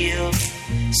feel for you.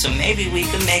 So maybe we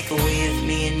could make a with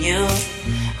me and you.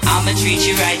 I'ma treat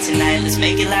you right tonight, let's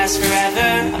make it last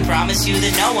forever. I promise you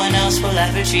that no one else will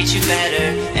ever treat you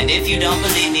better. And if you don't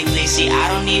believe me, please see, I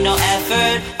don't need no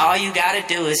effort. All you gotta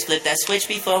do is flip that switch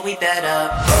before we bed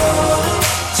up. Oh,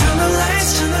 turn the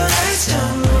lights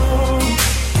down low.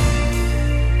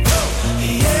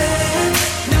 Yeah,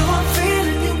 now I'm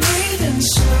feeling you breathing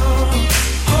slow.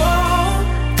 Oh,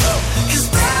 'cause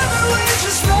baby, we're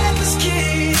just reckless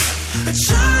kids,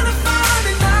 trying to find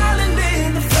an island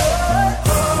in the floor.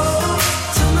 Oh,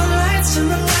 turn the lights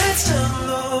down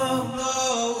low.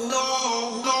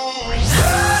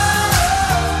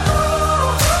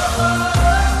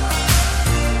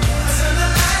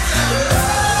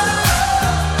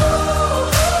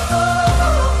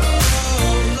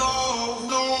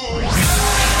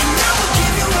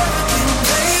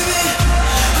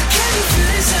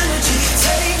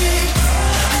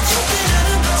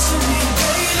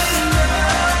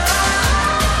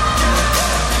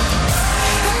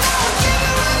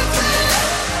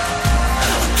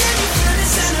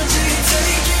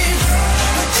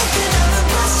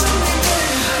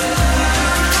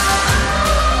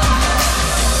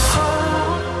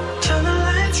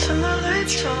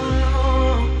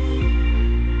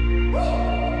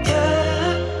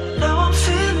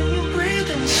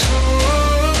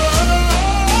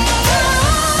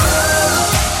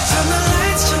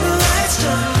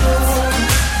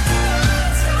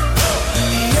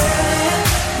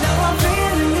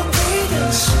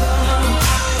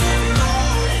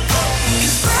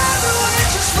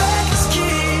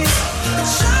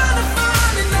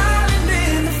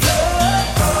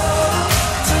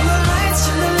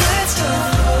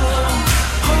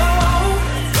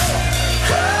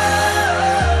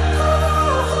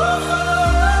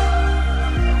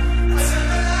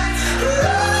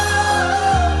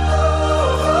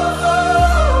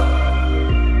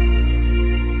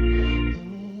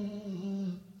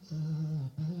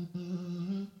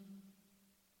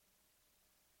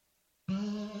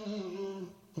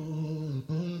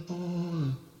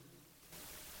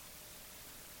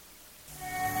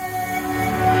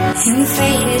 In the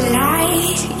faded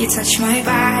light, you touch my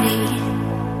body.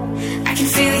 I can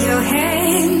feel your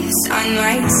hands on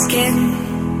my skin.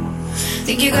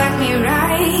 Think you got me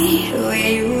right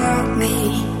where you want me,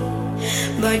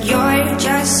 but you're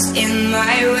just in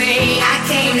my way. I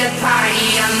came to party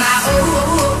on my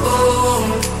own.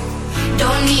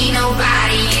 Don't need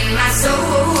nobody in my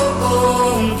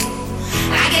soul.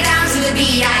 I get down to the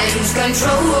beat, I lose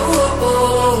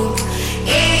control.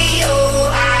 Ayo,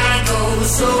 I go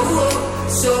so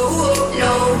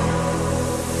low.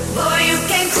 Boy, you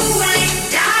can cool it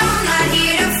down, not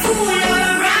here to fool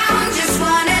around. Just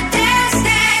wanna dance,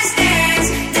 dance, dance,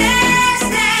 dance,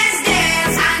 dance,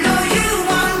 dance. I know you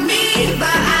want me,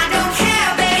 but I don't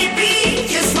care, baby.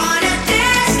 Just wanna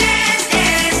dance, dance,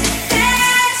 dance,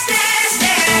 dance, dance,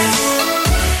 dance.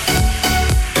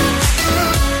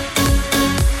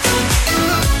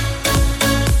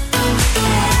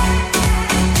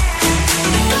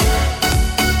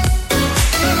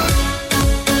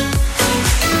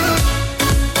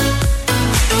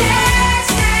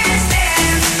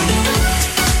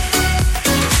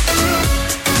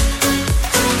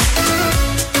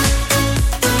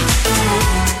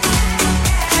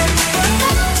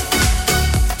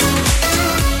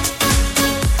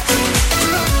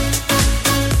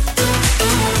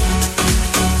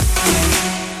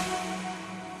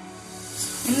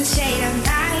 In the shade of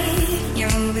night,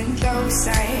 you're moving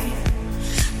closer.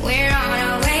 We're on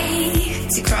our way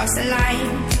to cross the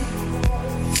line.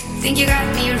 Think you got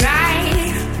me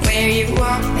right where you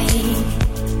want me,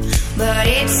 but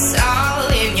it's all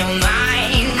in your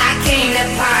mind. I came to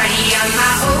party on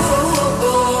my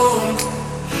own.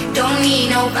 Don't need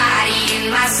nobody in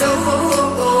my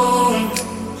soul.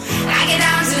 I get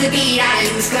down to the beat, I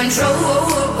lose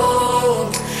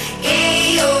control.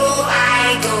 Ayo,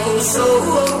 I go so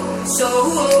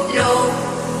low.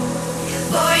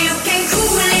 Boy, you can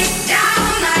cool it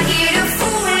down, not here to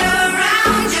fool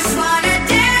around. Just wanna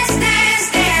dance, dance,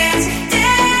 dance,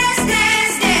 dance,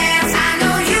 dance, dance. I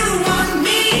know you want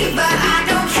me, but I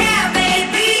don't care,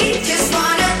 baby. Just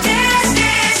wanna dance,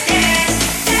 dance, dance,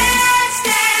 dance,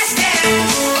 dance, dance.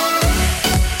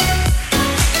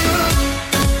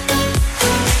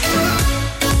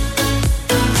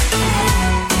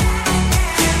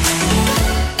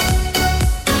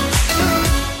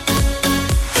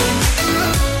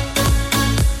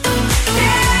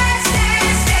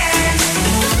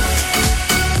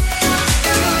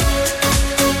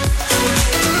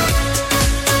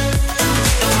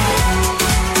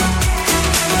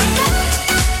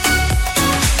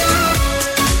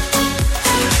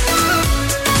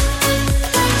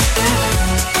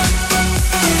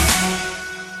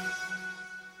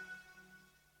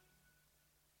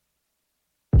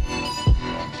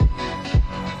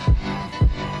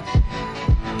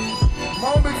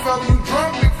 fella. You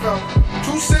drunk, big fella.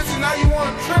 2 sips and now you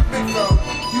wanna trip, big fella.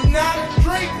 You not a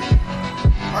drinker.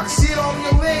 I can see it on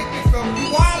your leg, big fella. You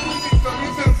wobbly, big fella.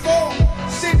 You finna fall.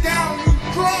 Sit down, you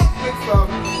drunk, big fella.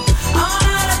 All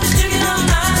night I've been drinking, all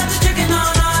night I've been drinking,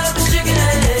 all night I've been drinking,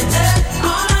 all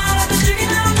night I've been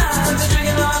drinking, all night I've been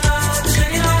drinking, all night I've been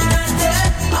drinking, all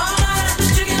night I've been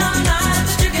drinking, all night I've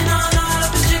been drinking, all night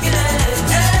I've been drinking,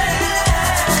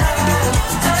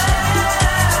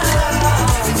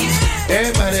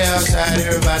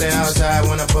 Everybody outside,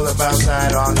 when I pull up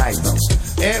outside all night though.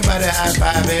 Everybody high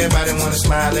five, everybody wanna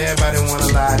smile, everybody wanna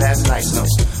lie, that's nice, no.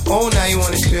 Oh, now you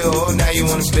wanna chill, oh, now you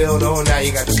wanna build, oh, now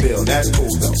you got the bill, that's cool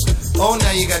though. Oh,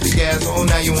 now you got the gas, oh,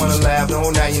 now you wanna laugh, oh,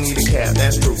 now you need a cab,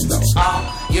 that's true though. All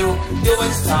you do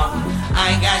is talk,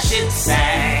 I ain't got shit to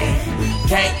say.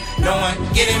 Can't no one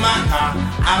get in my car,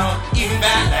 I don't even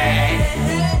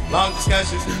valet. Long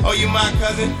discussions, oh, you my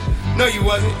cousin? No, you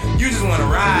wasn't. You just wanna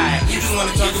ride. You just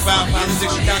wanna talk about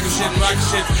politics, Chicago shit, and rock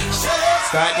shit.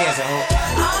 Start dancing, ho.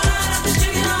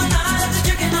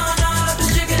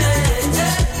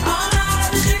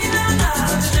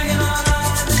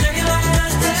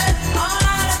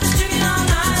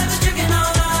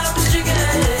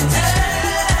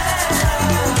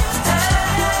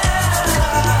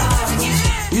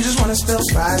 You just wanna spill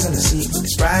fries on the seat,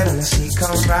 ride on the seat,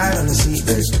 come ride on the seat,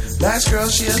 bitch. Last girl,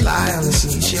 she a lie on the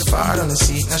seat, she a fart on the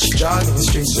seat, now she jogging the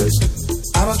streets, bitch.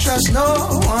 I don't trust no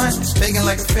one, begging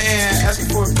like a fan, asking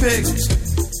for a pic.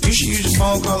 You should use your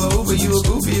phone, call a Uber, you a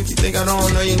goofy if you think I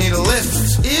don't know you need a lift.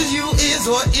 Is you is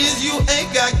or is you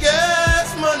ain't got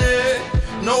gas money?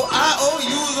 No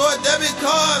IOUs or debit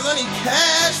cards, I need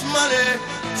cash money.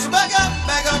 So back up,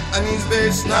 I need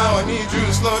space now. I need you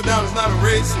to slow it down, it's not a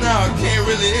race now. I can't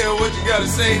really hear what you gotta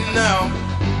say now.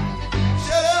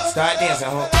 Shut up. Start dancing,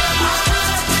 ho.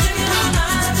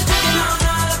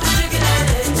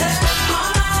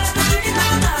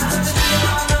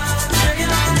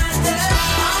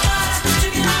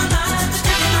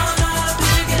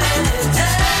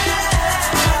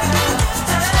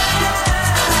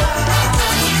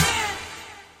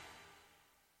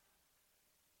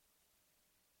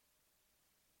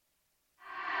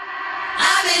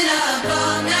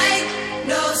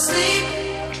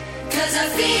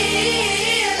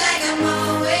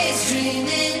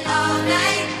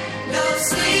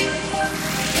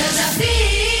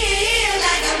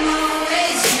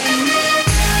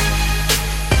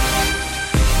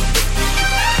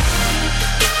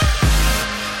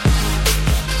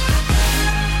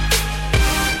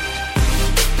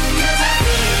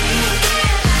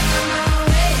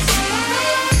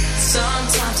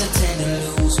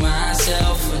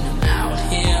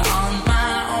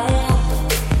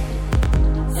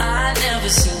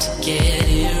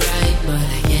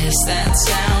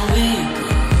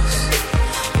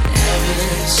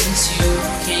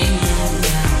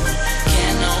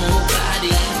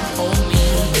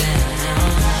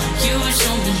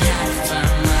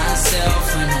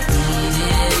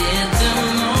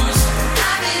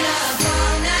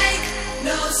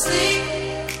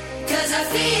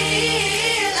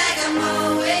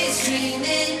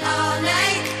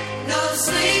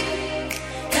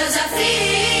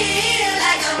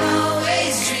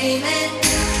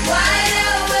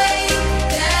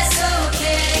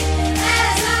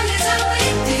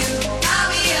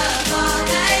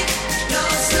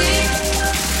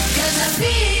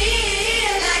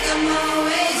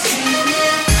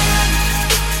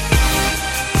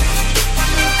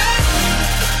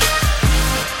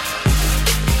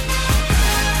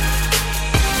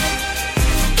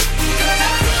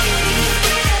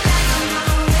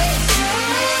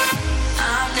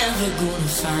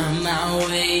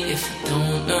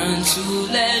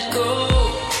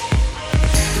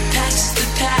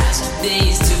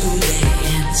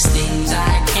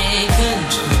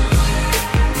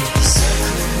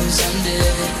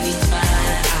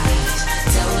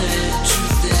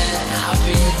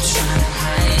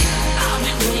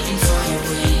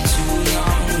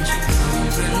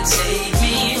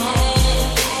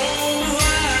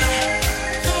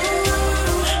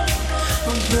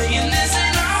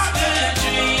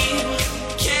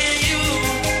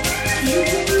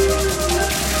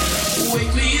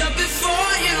 Wake me up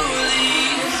before you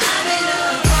leave.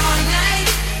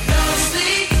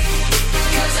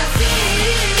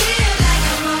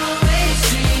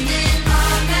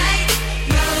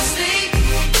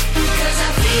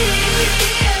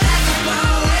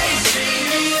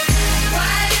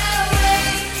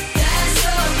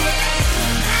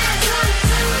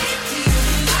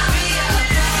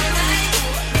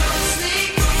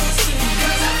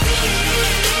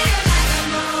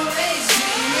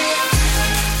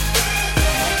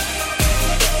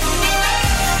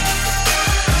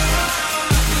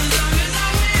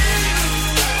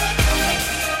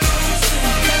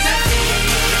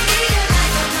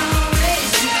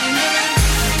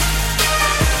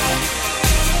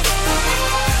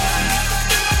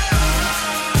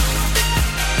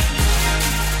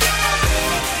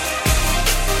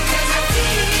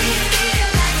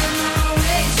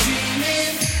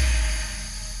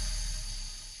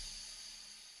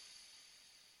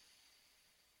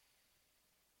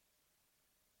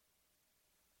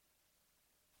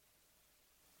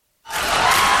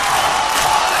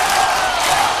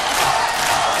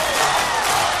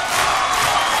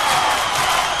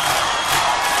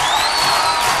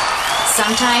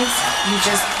 Sometimes you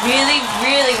just really,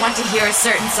 really want to hear a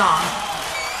certain song.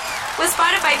 With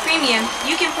Spotify Premium,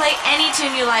 you can play any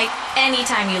tune you like,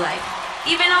 anytime you like,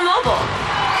 even on mobile.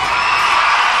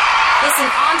 Listen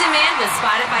on demand with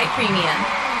Spotify Premium.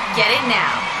 Get it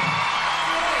now.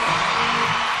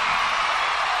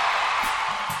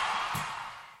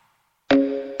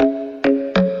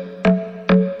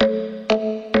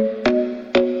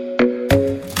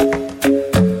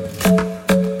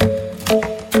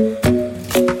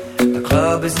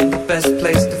 Isn't the best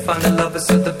place to find a lover,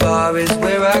 so the bar is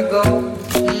where I go.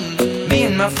 Me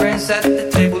and my friends at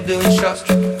the table doing shots,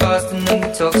 tripping fast, and then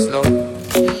we talk slow.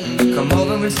 Come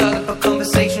over and start up a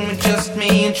conversation with just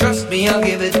me, and trust me, I'll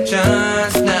give it a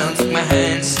chance. Now take my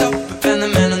hand, stop it, and the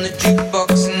man on the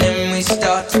jukebox, and then we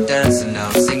start to dance. And now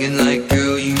I'm singing like,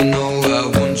 girl, you know I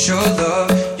want your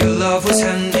love. Your love was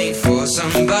handmade for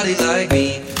somebody like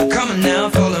me. Come on now,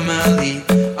 follow my lead.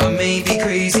 I may be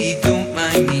crazy, don't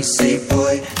mind me. Say,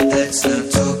 boy, let's not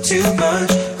talk too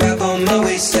much. Grab on my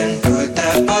waist and put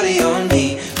that body on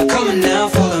me. Come on now,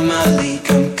 follow my lead.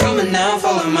 Come on now,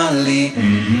 follow my lead.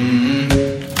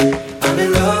 I'm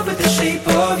in love with the shape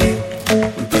of you.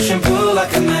 We push and pull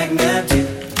like a magnet do.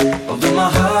 Although my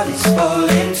heart is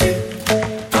falling too.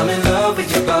 I'm in love with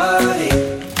your body.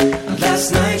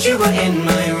 Last night you were in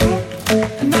my room,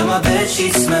 and now my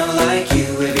bedsheets smell like you.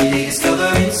 Every day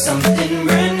discovering something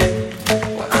brand new.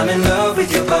 Well, I'm in love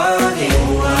with your body.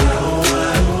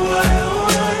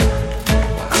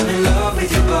 I'm in love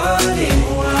with your body.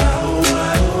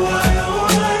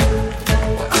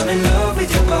 I'm in love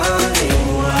with your body.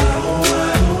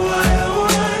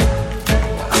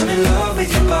 I'm in love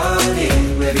with your body.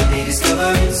 Every day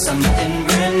discovering something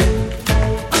brand new.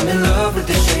 I'm in love with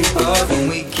the shape of when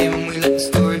we came, we let the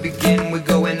story begin. We're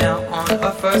going out on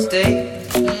our first date.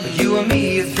 You and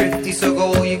me are thrifty, so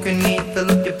go all you can eat. Fill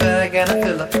up your bag and I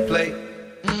fill up your plate.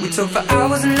 We talk for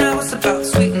hours and hours about the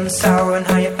sweet and the sour and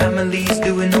how your family's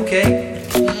doing okay.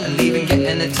 And leaving,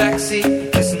 getting a taxi,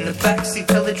 kissing the backseat,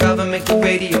 tell the driver make the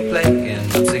radio play. And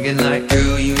I'm singing like,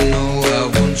 girl, you know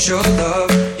I want your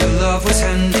love. Your love was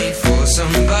handmade for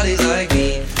somebody like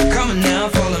me. Come on now,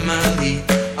 follow my lead.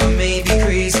 I may be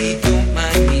crazy, don't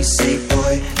mind me. Say,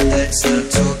 boy, let's not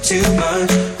talk too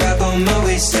much. Grab on my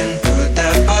waist and put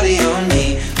that body on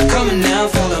me. Come on now,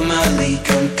 follow my lead.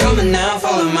 Come on now,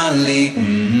 follow my lead.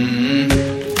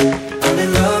 I'm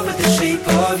in love with the shape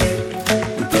of you.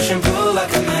 We push and pull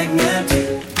like a magnet do.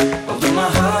 Although my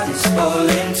heart is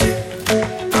falling too.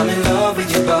 I'm in love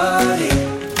with your body.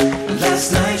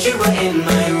 Last night you were in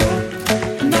my room,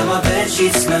 and now my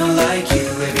bedsheets smell like you.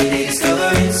 Every day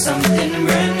discovering something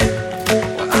brand new.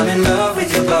 Well, I'm in love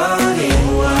with your body.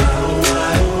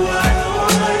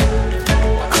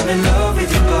 I'm in love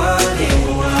with your body.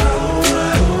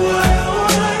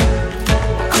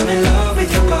 I'm in love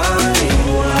with your body.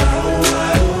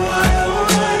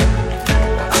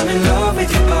 I'm in love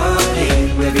with your body.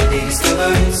 Every day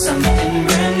discovering something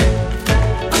brand new.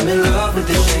 I'm in love with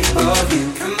the shape of you.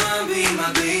 Come on, be my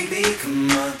baby,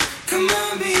 come on. Come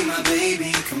on, be my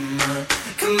baby, come on.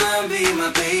 Come on, be my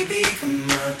baby, come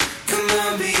on. Come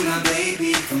on, be my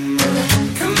baby, come on.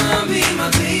 Come on, be my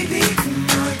baby, come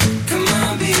on. Come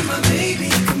on, be my baby,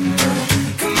 come on.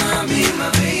 Come on, be my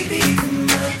baby, come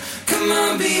on. Come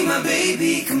on, be my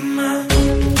baby, come on.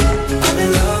 I'm in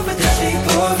love with the shape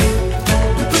of you.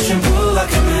 We push and pull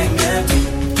like a magnet do.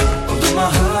 Although my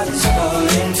heart is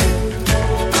falling too.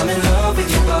 I'm in love with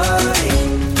your body.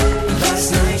 Last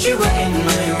night you were in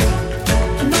my room,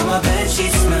 and now my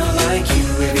bedsheets smell like you.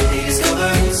 Every day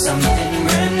discovering something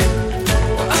brand new.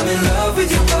 Well, I'm in love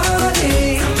with your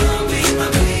body. Come on, be my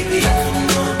baby. Come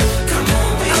on, come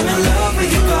on, be I'm in love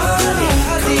with your body.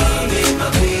 Come on, be my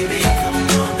baby. Come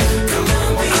on, come on,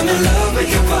 be I'm in love with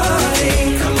your body.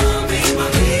 Come on, be my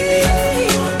baby.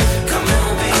 Come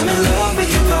on, be I'm in love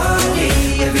with your body.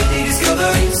 Every day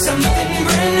discovering something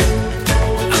brand new.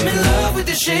 I'm in love with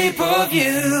the shape of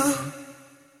you.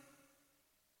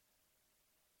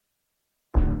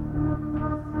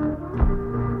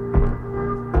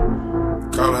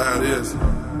 Call it how it is.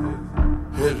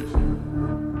 Hendrix.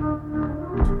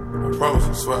 I promise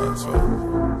you, swear, I swear.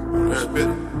 I'm every bit.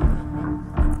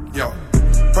 Yo,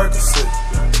 Percocet,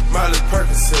 Miley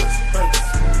Percocet,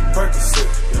 Percocet,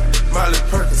 Miley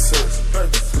Percocet,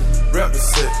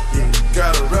 represent,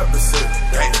 gotta represent.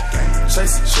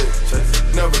 Chase a chick,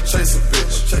 never chase a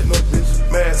bitch. Chase no bitch.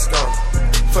 Mask on,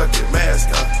 fuck it, mask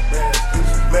on.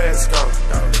 Mask on,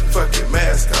 fuck it,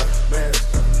 mask on.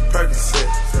 Percocet,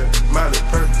 Miley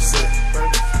Percocet.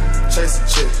 Chase a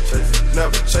chick,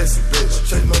 never chase a bitch.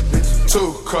 Chase no bitch.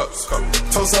 2 cups,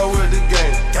 toast out with the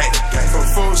game. From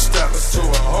food steps to a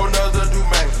whole nother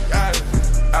domain.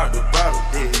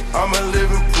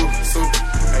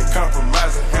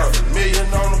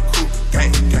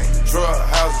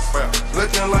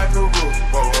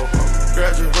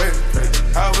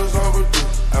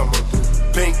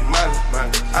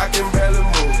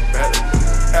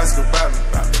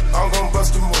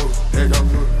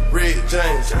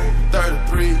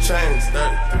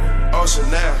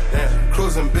 Chanel, damn.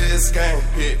 Cruising Biscayne,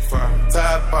 big firm.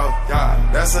 Top off, yeah,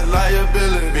 that's a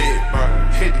liability. Big firm.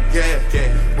 Hit the gas,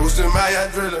 yeah. Boosting my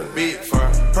adrenaline, big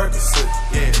firm. Percocet,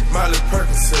 yeah. Miley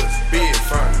Percocet, big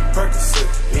firm. Percocet,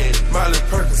 yeah. Miley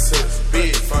Percocet,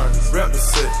 big firm.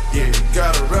 Represent, yeah.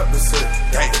 Gotta represent,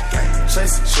 gang, gang.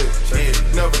 Chase a chick, yeah.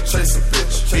 Never chase a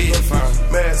bitch, big firm.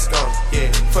 Mask on,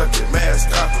 yeah. Fuck it,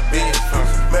 mask off, big firm.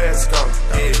 Mask on,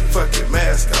 yeah. Fuck it,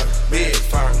 mask off, big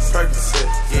firm. Percocet,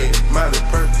 yeah. Miley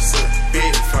Percocet,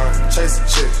 big firm. Chase a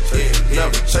chick, yeah.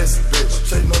 Never chase a bitch,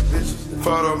 chase no bitch.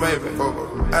 Photo maybe,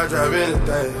 I drive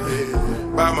anything,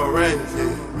 yeah. Buy my rings,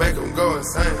 yeah. Make them go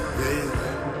insane, yeah.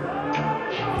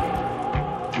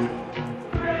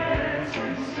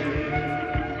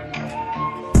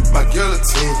 My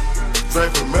guillotine,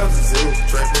 draping melazine,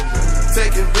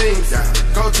 taking beams, yeah.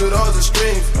 Go to those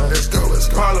extremes, let's go.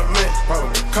 Parliament,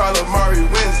 Calamari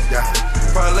wins, yeah.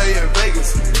 Parlay in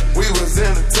Vegas, we was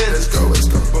in the tennis, let's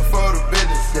go. Before the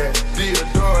business, yeah.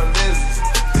 Theodore lenses,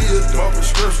 Theodore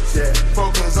prescriptions, yeah.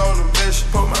 Focus on the mission,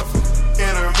 put my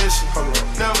intermission,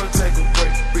 never take a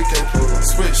break, we can't pull on.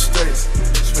 Switch states,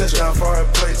 switch down foreign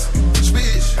place,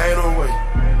 speech, ain't no way,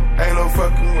 ain't no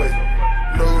fucking way.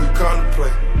 No, we come to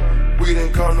play, we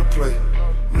didn't come to play.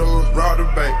 No, rob the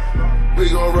bank, we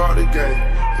gon' rob the game.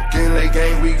 Again, they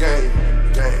game, we game.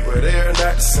 But they're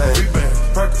not the same. We been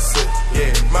Percocet,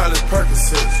 yeah. Miley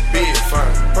Percocet, big firm.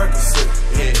 Percocet,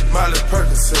 yeah. Miley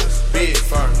Percocet, big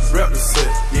firm. Represent,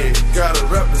 yeah. Gotta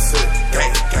represent,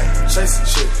 gang, gang. Chase a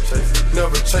chick,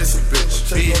 never chase a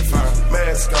bitch. Big firm,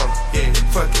 mask on, yeah.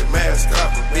 Fuck it, mask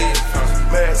off, big firm.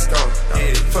 Mask on,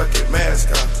 yeah. Fuck it,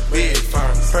 mask off, big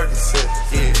firm. Percocet,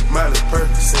 yeah. Miley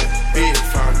Percocet, big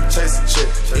firm. Chase a chick,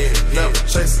 yeah. Never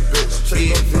chase a bitch.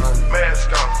 Big firm,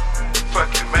 mask on,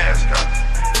 fuck it, mask off.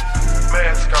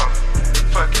 Mask on,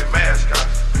 fuck it, mask off.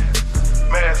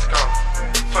 Mask on,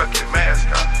 fuck it, mask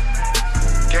off.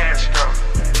 Gas go,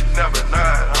 never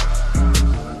nod off.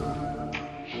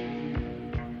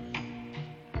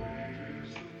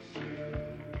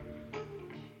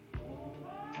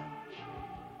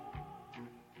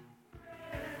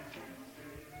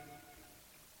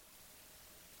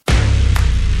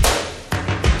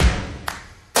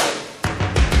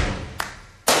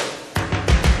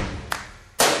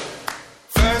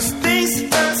 First things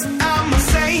first, I'ma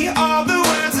say all the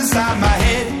words inside my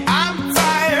head. I'm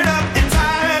fired up and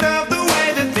tired of the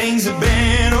way that things have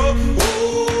been. Oh,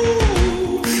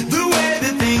 ooh, the way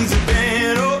that things have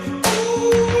been. Oh,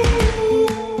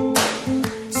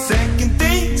 ooh. Second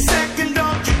thing, second,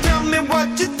 don't you tell me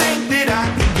what you think that I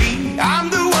can be. I'm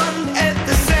the one at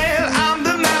the sail, I'm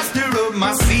the master of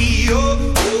my sea. Oh,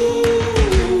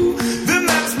 ooh, the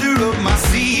master of my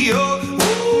sea. Oh,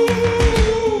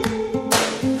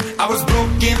 I was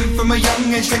broken from a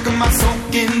young age, taking my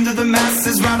soak into the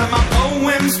masses, writing my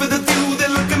poems for the few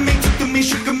that look at me, took me,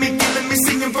 shook me, killing me,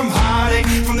 singing from heartache,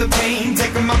 from the pain,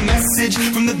 taking my message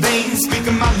from the veins,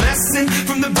 speaking my lesson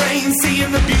from the brain,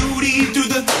 seeing the beauty through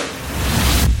the.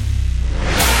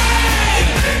 Hey,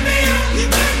 you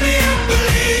let me up,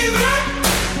 believer,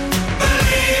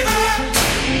 believer.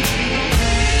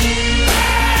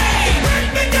 Hey, break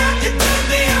me down, you let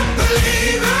me up,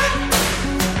 believer.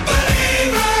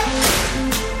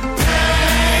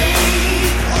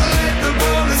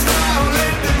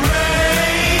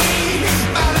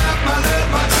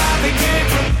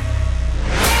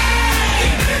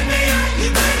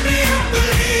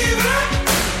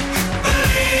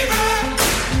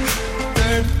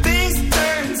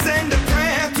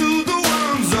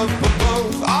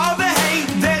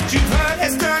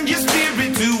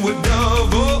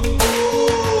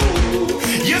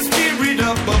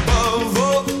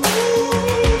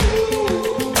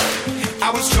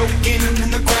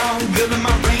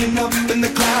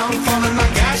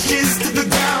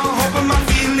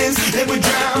 They would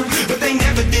drown, but they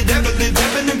never did, ever lived,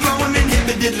 ebbing and flowing,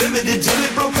 inhibited, limited, till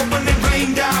it broke up when it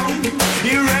rained down. It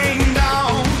rained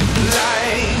down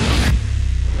like.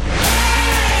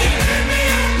 Hey, you let me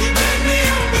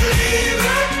up,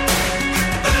 believer,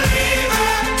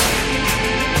 believer.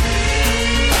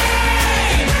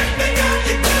 Hey, break me down,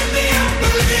 you let me up,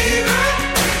 believer,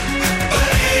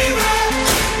 believer.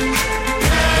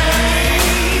 Hey,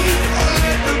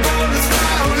 let the bullets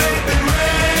fly, let them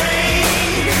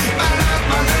rain. My life,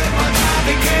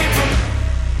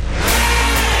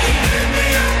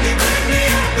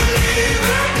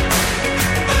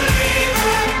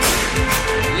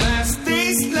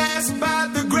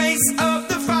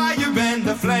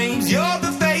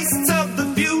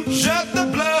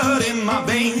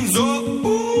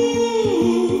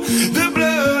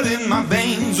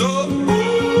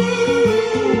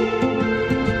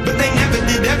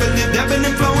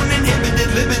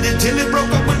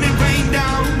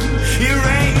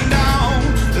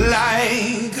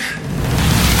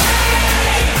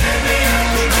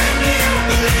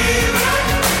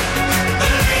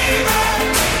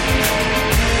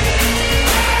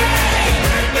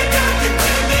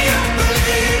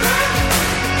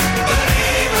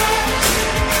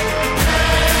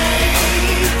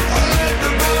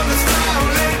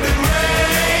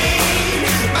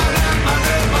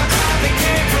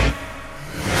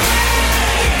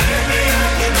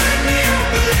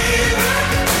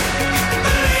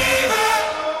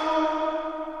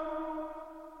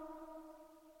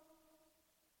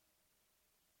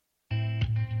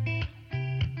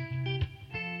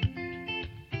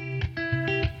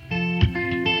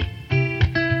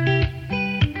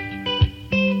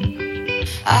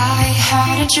 I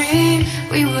had a dream,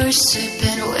 we were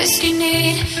sipping whiskey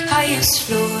neat, highest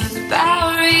floor of the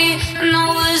Bowery, and I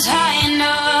was high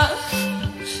enough.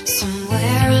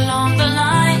 Somewhere along the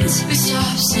lines, we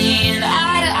stopped seeing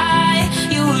eye to eye.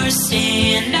 You were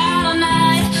staying out all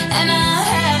night, and I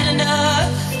had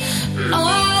enough. No,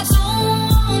 I don't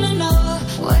wanna know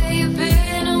where you've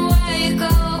been and where you're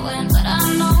going, but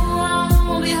I know I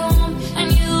won't be home, and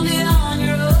you'll be on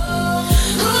your own.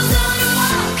 Who's gonna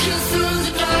walk you through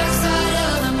the dark side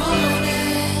of the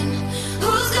morning?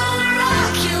 Who's gonna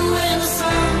rock you when the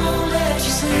sun won't let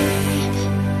you sleep?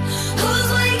 Who's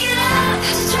waking up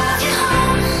to drive you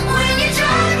home when you're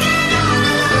driving all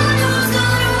alone? Who's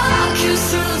gonna walk you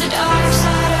through the dark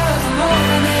side of the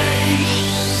morning?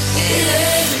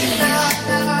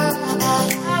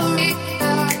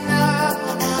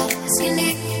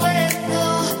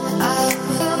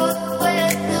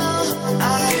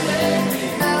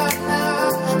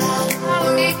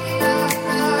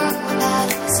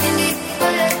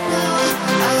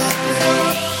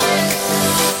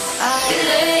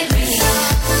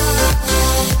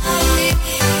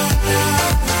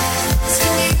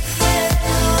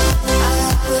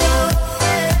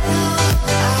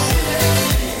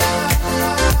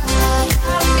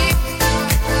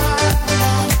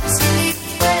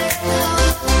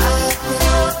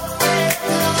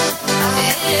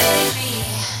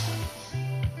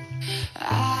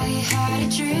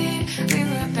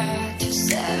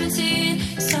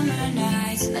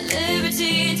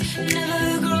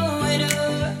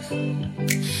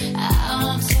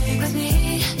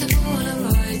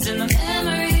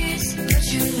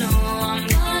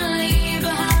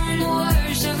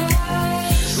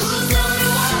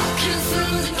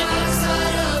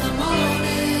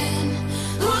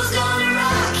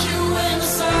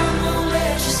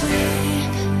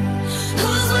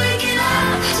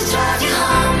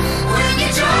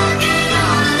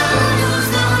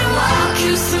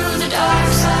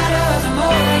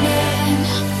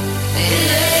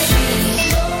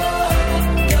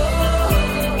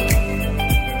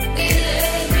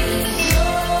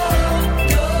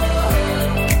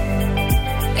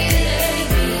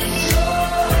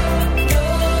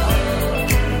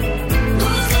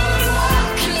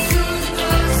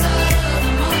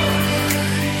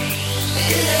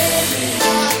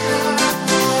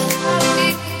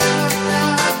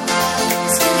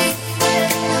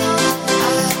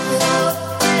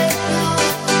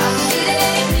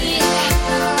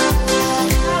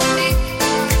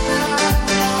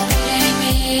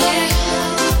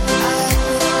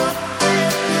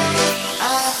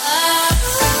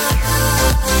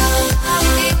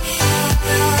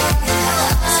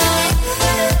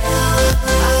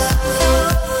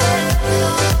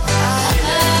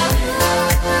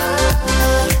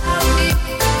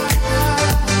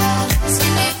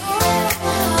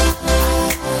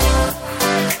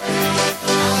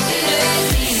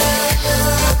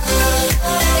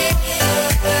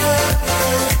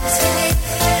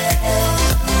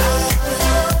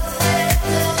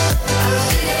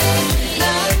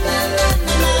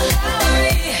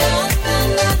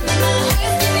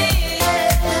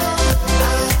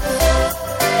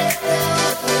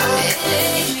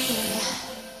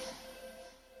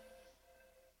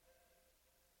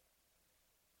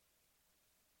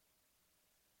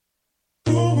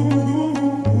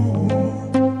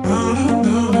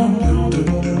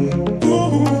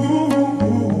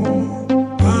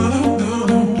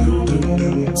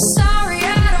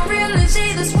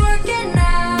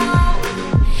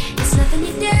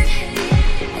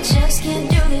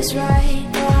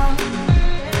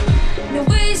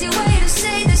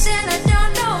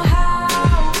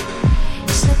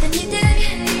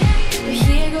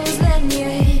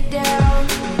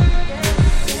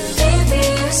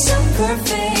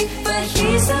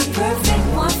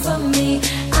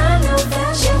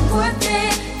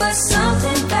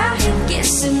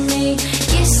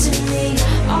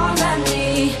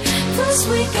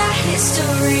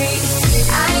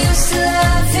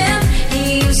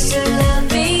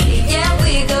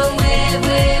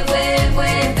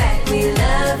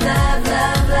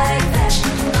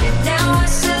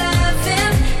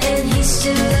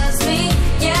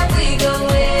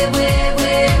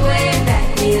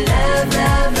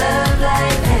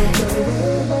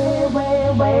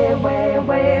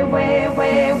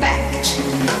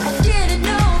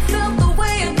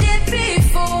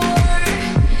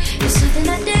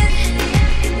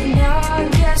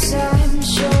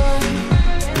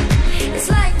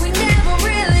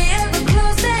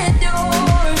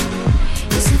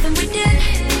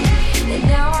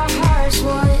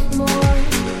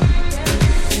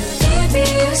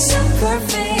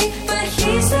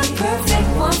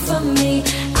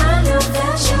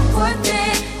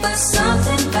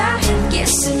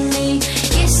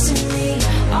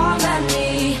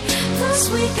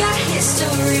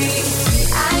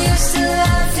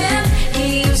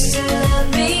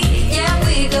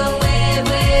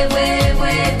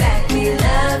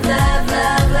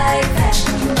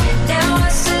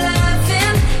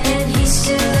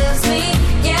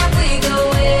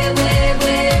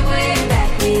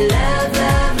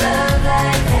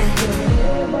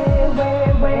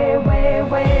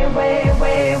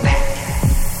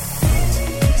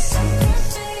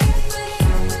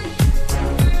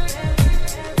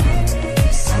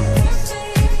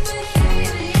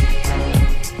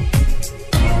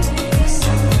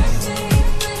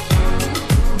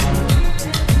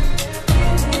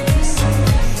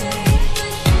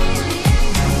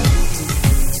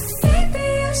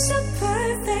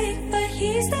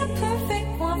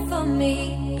 for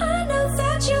me. I know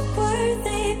that you're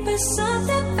worthy, but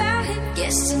something about him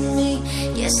gets to me,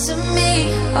 gets to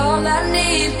me. All I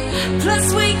need,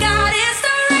 plus we got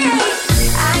history.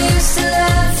 I used to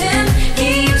love him, he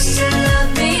used to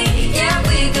love me. Yeah,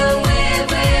 we go way,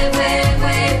 way, way,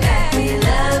 way back. We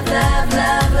love, love,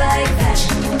 love like that.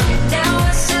 Now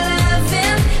I still love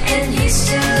him, and he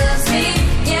still loves me.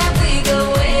 Yeah, we go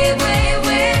way, way,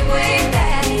 way, way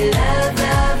back. We love,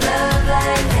 love, love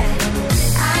like that.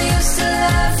 I used to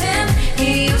love him, he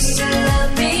used to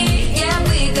love me. Yeah,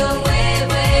 we go way,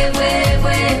 way, way,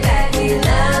 way back. We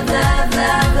love, love,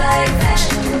 love like that.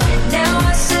 Now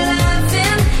I still love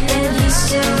him, and he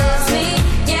still loves me.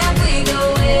 Yeah, we go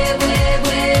way, way,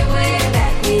 way, way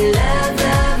back. We love,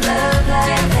 love, love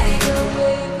like that. We go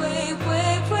way, way, way,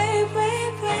 way, way,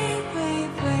 way, way,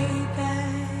 way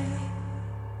back.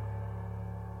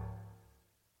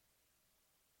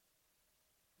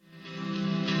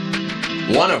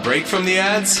 Want a break from the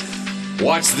ads?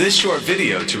 Watch this short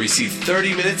video to receive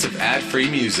 30 minutes of ad-free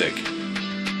music.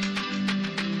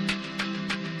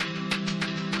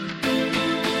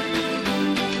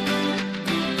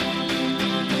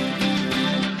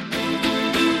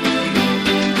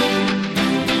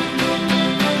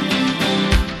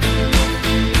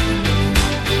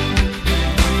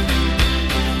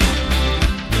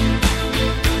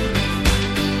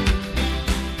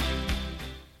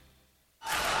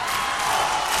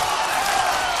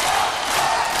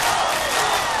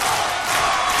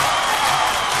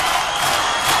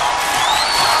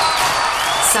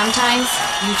 Sometimes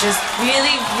you just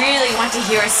really, really want to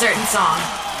hear a certain song.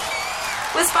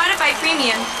 With Spotify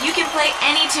Premium, you can play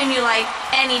any tune you like,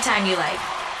 anytime you like,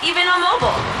 even on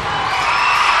mobile.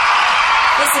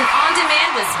 Listen on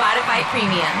demand with Spotify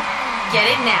Premium. Get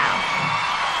it now.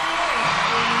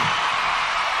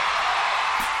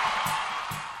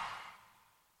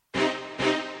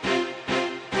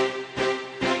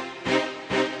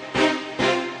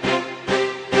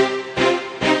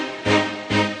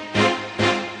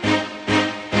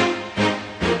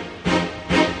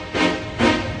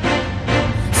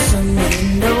 Somewhere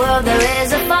in the world there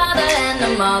is a father and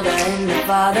a mother, and the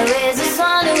father is a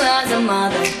son who has a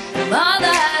mother. The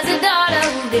mother has a daughter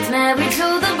who gets married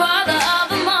to the brother of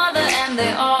the mother, and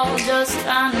they all just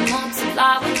trying to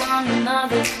multiply with one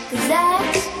another. 'Cause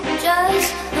that's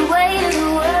just the way of the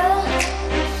world.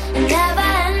 It never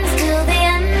ends till the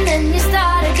end, and you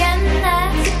start again.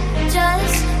 That's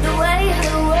just the way of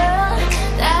the world.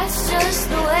 That's just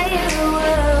the way of the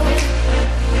world.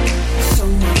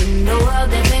 Somewhere in the world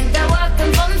they think they're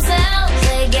working for themselves.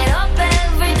 They get up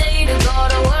every day to go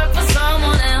to work for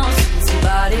someone else.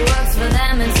 Somebody works for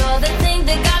them, and so they think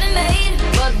they got it made.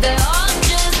 But they're all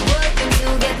just working to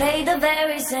get paid the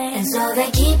very same. And so they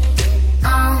keep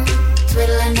on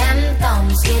twiddling them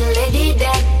thumbs,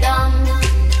 skiddly-dee-dee-dum.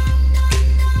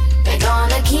 They're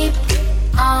gonna keep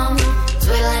on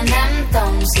twiddling them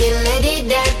thumbs,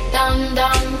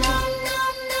 skiddly-dee-dee-dum-dum.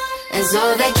 And so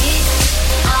they keep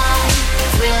on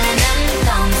twiddling them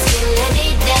thumbs,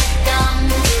 skiddly-dee-dee-dum.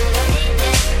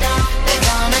 They're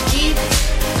gonna keep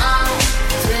on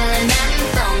twiddling them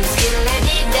thumbs,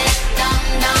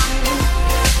 skiddly-dee-dee-dum-dum.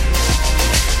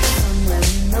 Somewhere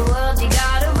in the world you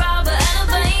got a robber and a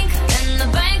bank, and the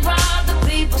bank robbed the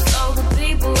people, so the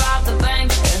people robbed the bank.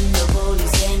 And the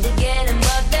police came to get him,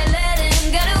 but they let him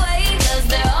get away, 'cause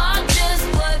they're all just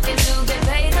working to get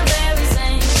paid the very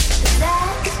same. 'Cause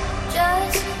that's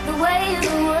just the way of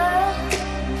the world.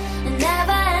 It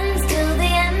never ends till the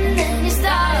end, and you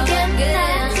start again.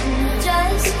 That's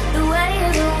just the way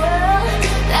of the world.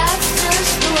 That's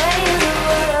just the way of the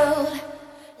world.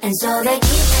 And so they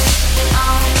keep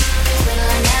on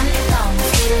twiddling them thumbs,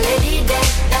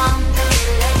 skiddly-dee-dee-dum.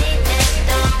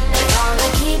 They're gonna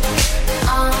keep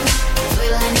on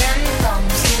twiddling them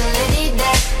thumbs,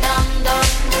 skiddly-dee-dee-dum-dum.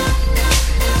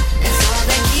 And so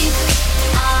they keep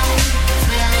on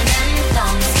twiddling them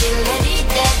thumbs,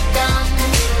 skiddly-dee-dee-dum.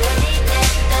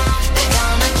 They're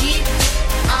gonna keep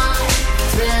on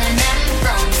twiddling them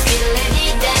thumbs,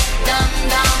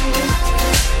 skiddly-dee-dee-dum-dum.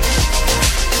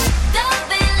 Don't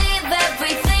believe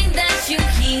everything that you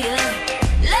hear.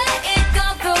 Let it go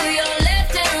through your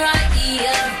left and right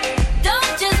ear.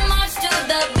 Don't just march to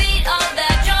the beat of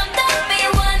that drum. Don't be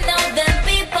one of them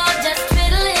people just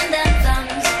twiddling their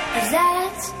thumbs. 'Cause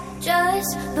that's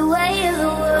just the way of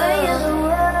the world.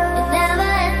 It never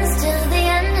ends till the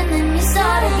end, and then you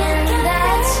start again.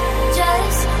 That's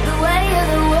just the way of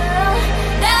the world.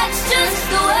 That's just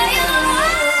the way of the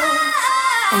world.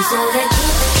 And so they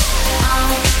keep on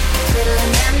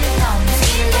twiddling them thumbs,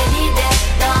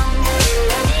 skiddly-dee-dee-dum.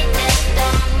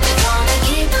 They're gonna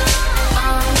keep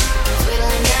on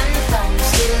twiddling them thumbs,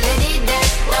 skiddly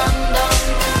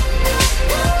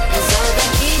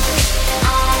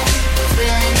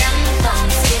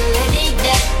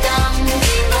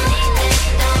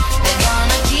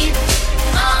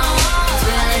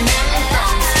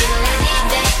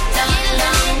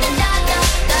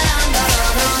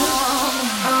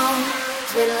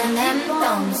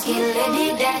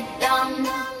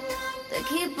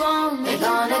keep on, we're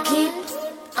gonna keep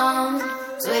on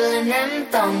twiddling them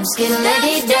thumbs,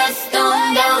 skillety death,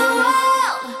 don't